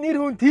бидний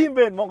нэр хүн тийм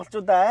байна.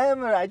 Монголчууд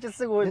амар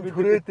ажилласан хөө бид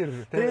хүрээ дээр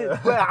те.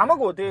 Үгүй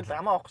хамаагүй тэгэл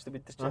хамаа авах шүү дээ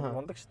бид нар чинь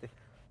мундаг шүү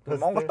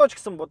дээ. Монголдоо ч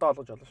гэсэн будаа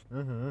олгож болно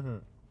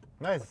шүү.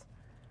 Nice.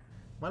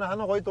 Манай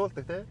Hanu гоё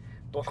дуулдаг те.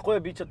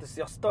 Дуулахгүй би ч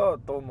ёстой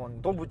дуу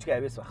бүжиг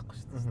авьяас байхгүй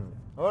шүү дээ.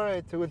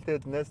 Alright тэгвэл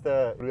тэгээд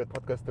найстаа үргээд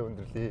подкаст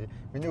өндөрлөе.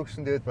 Миний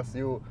өгшин тэгээд бас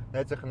юу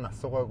найзынх нь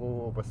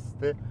асуугаагүй бас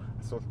те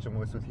асуулт ч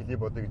юм уу эсвэл хэлий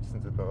бодё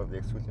гэжсэн зүйл байгаа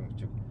яг сүүлийн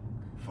мөчиг.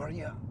 For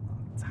you.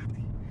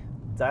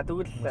 За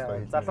тэгвэл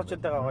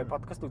залуучуудаа гоё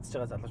подкаст үзэж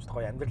байгаа залуучууд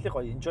гоё амьдралыг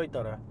гоё enjoy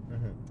доорой.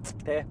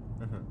 Тэ.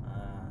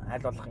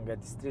 Аль болох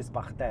ингээд стресс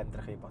багтай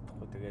амьдрахыг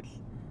бодохгүй тэгэл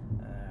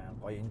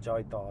гоё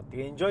enjoy доо.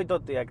 Тэгээ enjoy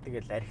доод яг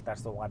тэгэл архитаар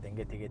суугаад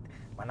ингээд тэгээд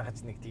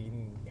манайхач нэг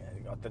тийм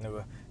одоо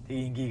нөгөө тэг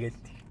ингээгээл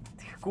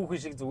тэхгүй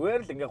шиг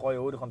зүгээр л ингээ гоё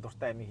өөрийнхөө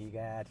дуртай амиг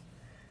хийгээл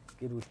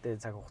гэр бүлтэй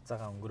цаг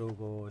хугацаагаа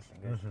өнгөрөөгөөл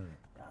ингээл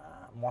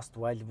most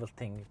valuable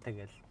thing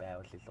тэгэл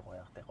байвал илүү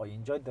гоё явах. Гоё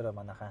enjoy дээрээ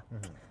манайхаа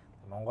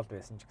Монголд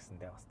байсан ч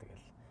гэсэндээ бас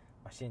тэгэл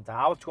машин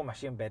заавалчгүй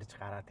машин барьж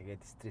гараа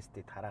тэгээд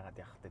стресстэй тараагаад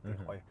явах тэ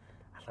тэг гоё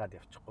алгаад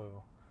явчихгүй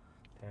юу.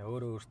 Тэгээ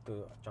өөртөө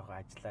жоохон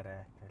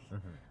ажиллаарай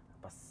тэгэл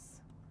бас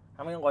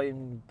хамгийн гоё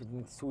юм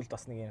бидний сүүлд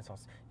бас нэг юм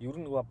сонс. Ер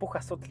нь нөгөө бүх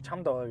асуудал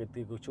чамд байгаа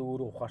гэдгийг чи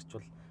өөрөө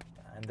ухаарчвал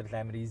амьдрал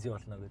амар easy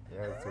болно гэдэг.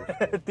 Яг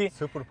зөв.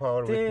 Super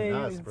power with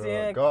us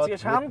bro. God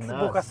чамд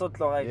бүх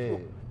асуудал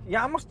байгаа.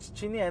 Ямар ч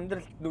чиний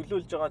амьдралд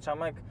нөлөөлж байгаа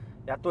чамайг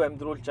ядуу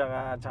амьдруулж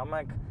байгаа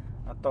чамайг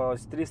одоо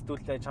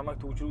стресстүүлээ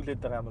чамайг төвжрүүлээд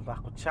байгаа юм бол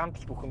байхгүй чамд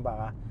л бүхэн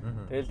байгаа.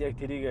 Тэгэл яг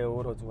тэрийг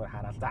өөрөө зүгээр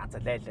хараад за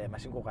лайлаа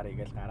машингуу гарыг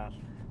гээл гараал.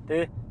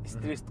 Тэ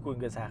стресстгүй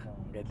ингээ сайхан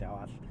ингээл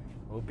яваал.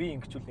 Би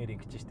ингэчүүл нэр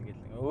ингэж штэ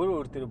гэл өөрөө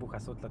өөр дээр бүх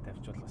асуудлаа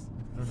тавьчвал бас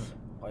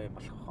гоё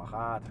болох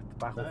хаа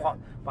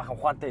баахан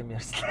ухаантай юм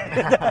ярьсан.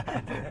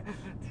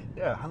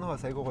 Яа Hanu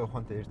бас айгуу гоё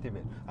ухаантай ярьд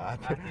юм байна.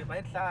 Тийм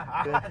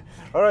баярлаа.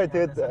 Alright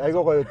тэгээд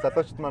айгуу гоё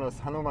залуучууд маань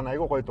бас Hanu маань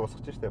айгуу гоё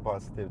дуусгаж штэ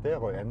positive тий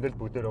гоё амьдрал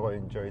бүгдээрээ гоё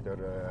enjoy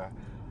дээр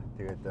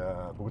Тэгээд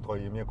бүгд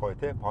гоё юм гоё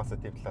те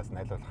positive талаас нь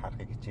аль болох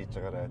харахыг хичээж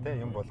байгаарай те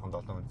юм болгонд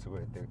олон өнцөг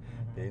байдаг.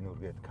 Тэгээд энэ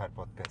үргээд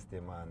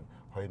CarPodcast-ийн маань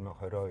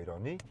 2022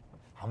 оны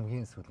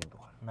хамгийн сүүлийн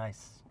дугаар.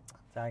 Nice.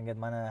 За ингээд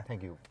манай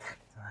thank you.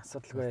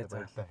 Асуудалгүй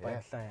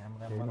баярлалаа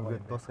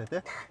ямар дуусгая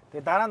те.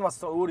 Тэгээ дараа нь бас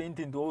өөр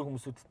энэ тэнд өөр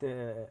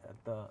хүмүүсүүдтэй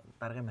одоо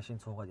даргын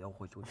машин цуугаад явах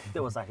байлгүй.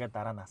 Гэтэ бас ахаад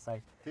дараа нь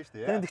асаа. Тийм шүү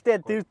дээ. Гэхдээ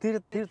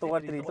тэр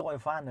дугаар дээр илүү гоё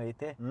фан бай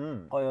те.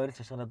 Гоё ойр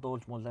шашгаараа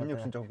дуулж муулаа. Миний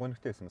өгсөн жоо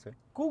гонхтой байсан юм сая.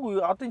 Гүг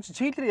одоо энэ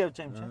чийлэр явж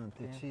байгаа юм чинь.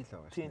 Тийм чийл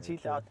байгаа шүү. Тийм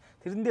чийл аваад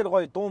тэрэн дээр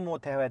гоё дуу муу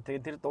тавиад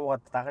тэгээ тэр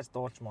дуугаад дагаж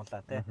дуулж муулаа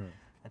те.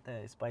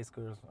 Это Spice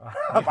Girls.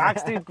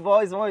 Backstreet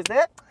Boys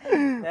те.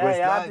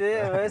 Яа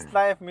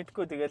Westlife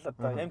мэдгүй тэгэл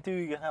одоо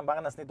MTV-ийн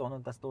бага насны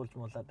дуунуудаас дуулж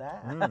муулаа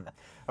да.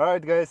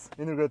 Alright guys,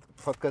 энэ үргээд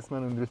подкаст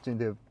маань өндөрлж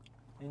байна.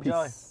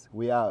 Enjoy.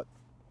 We out.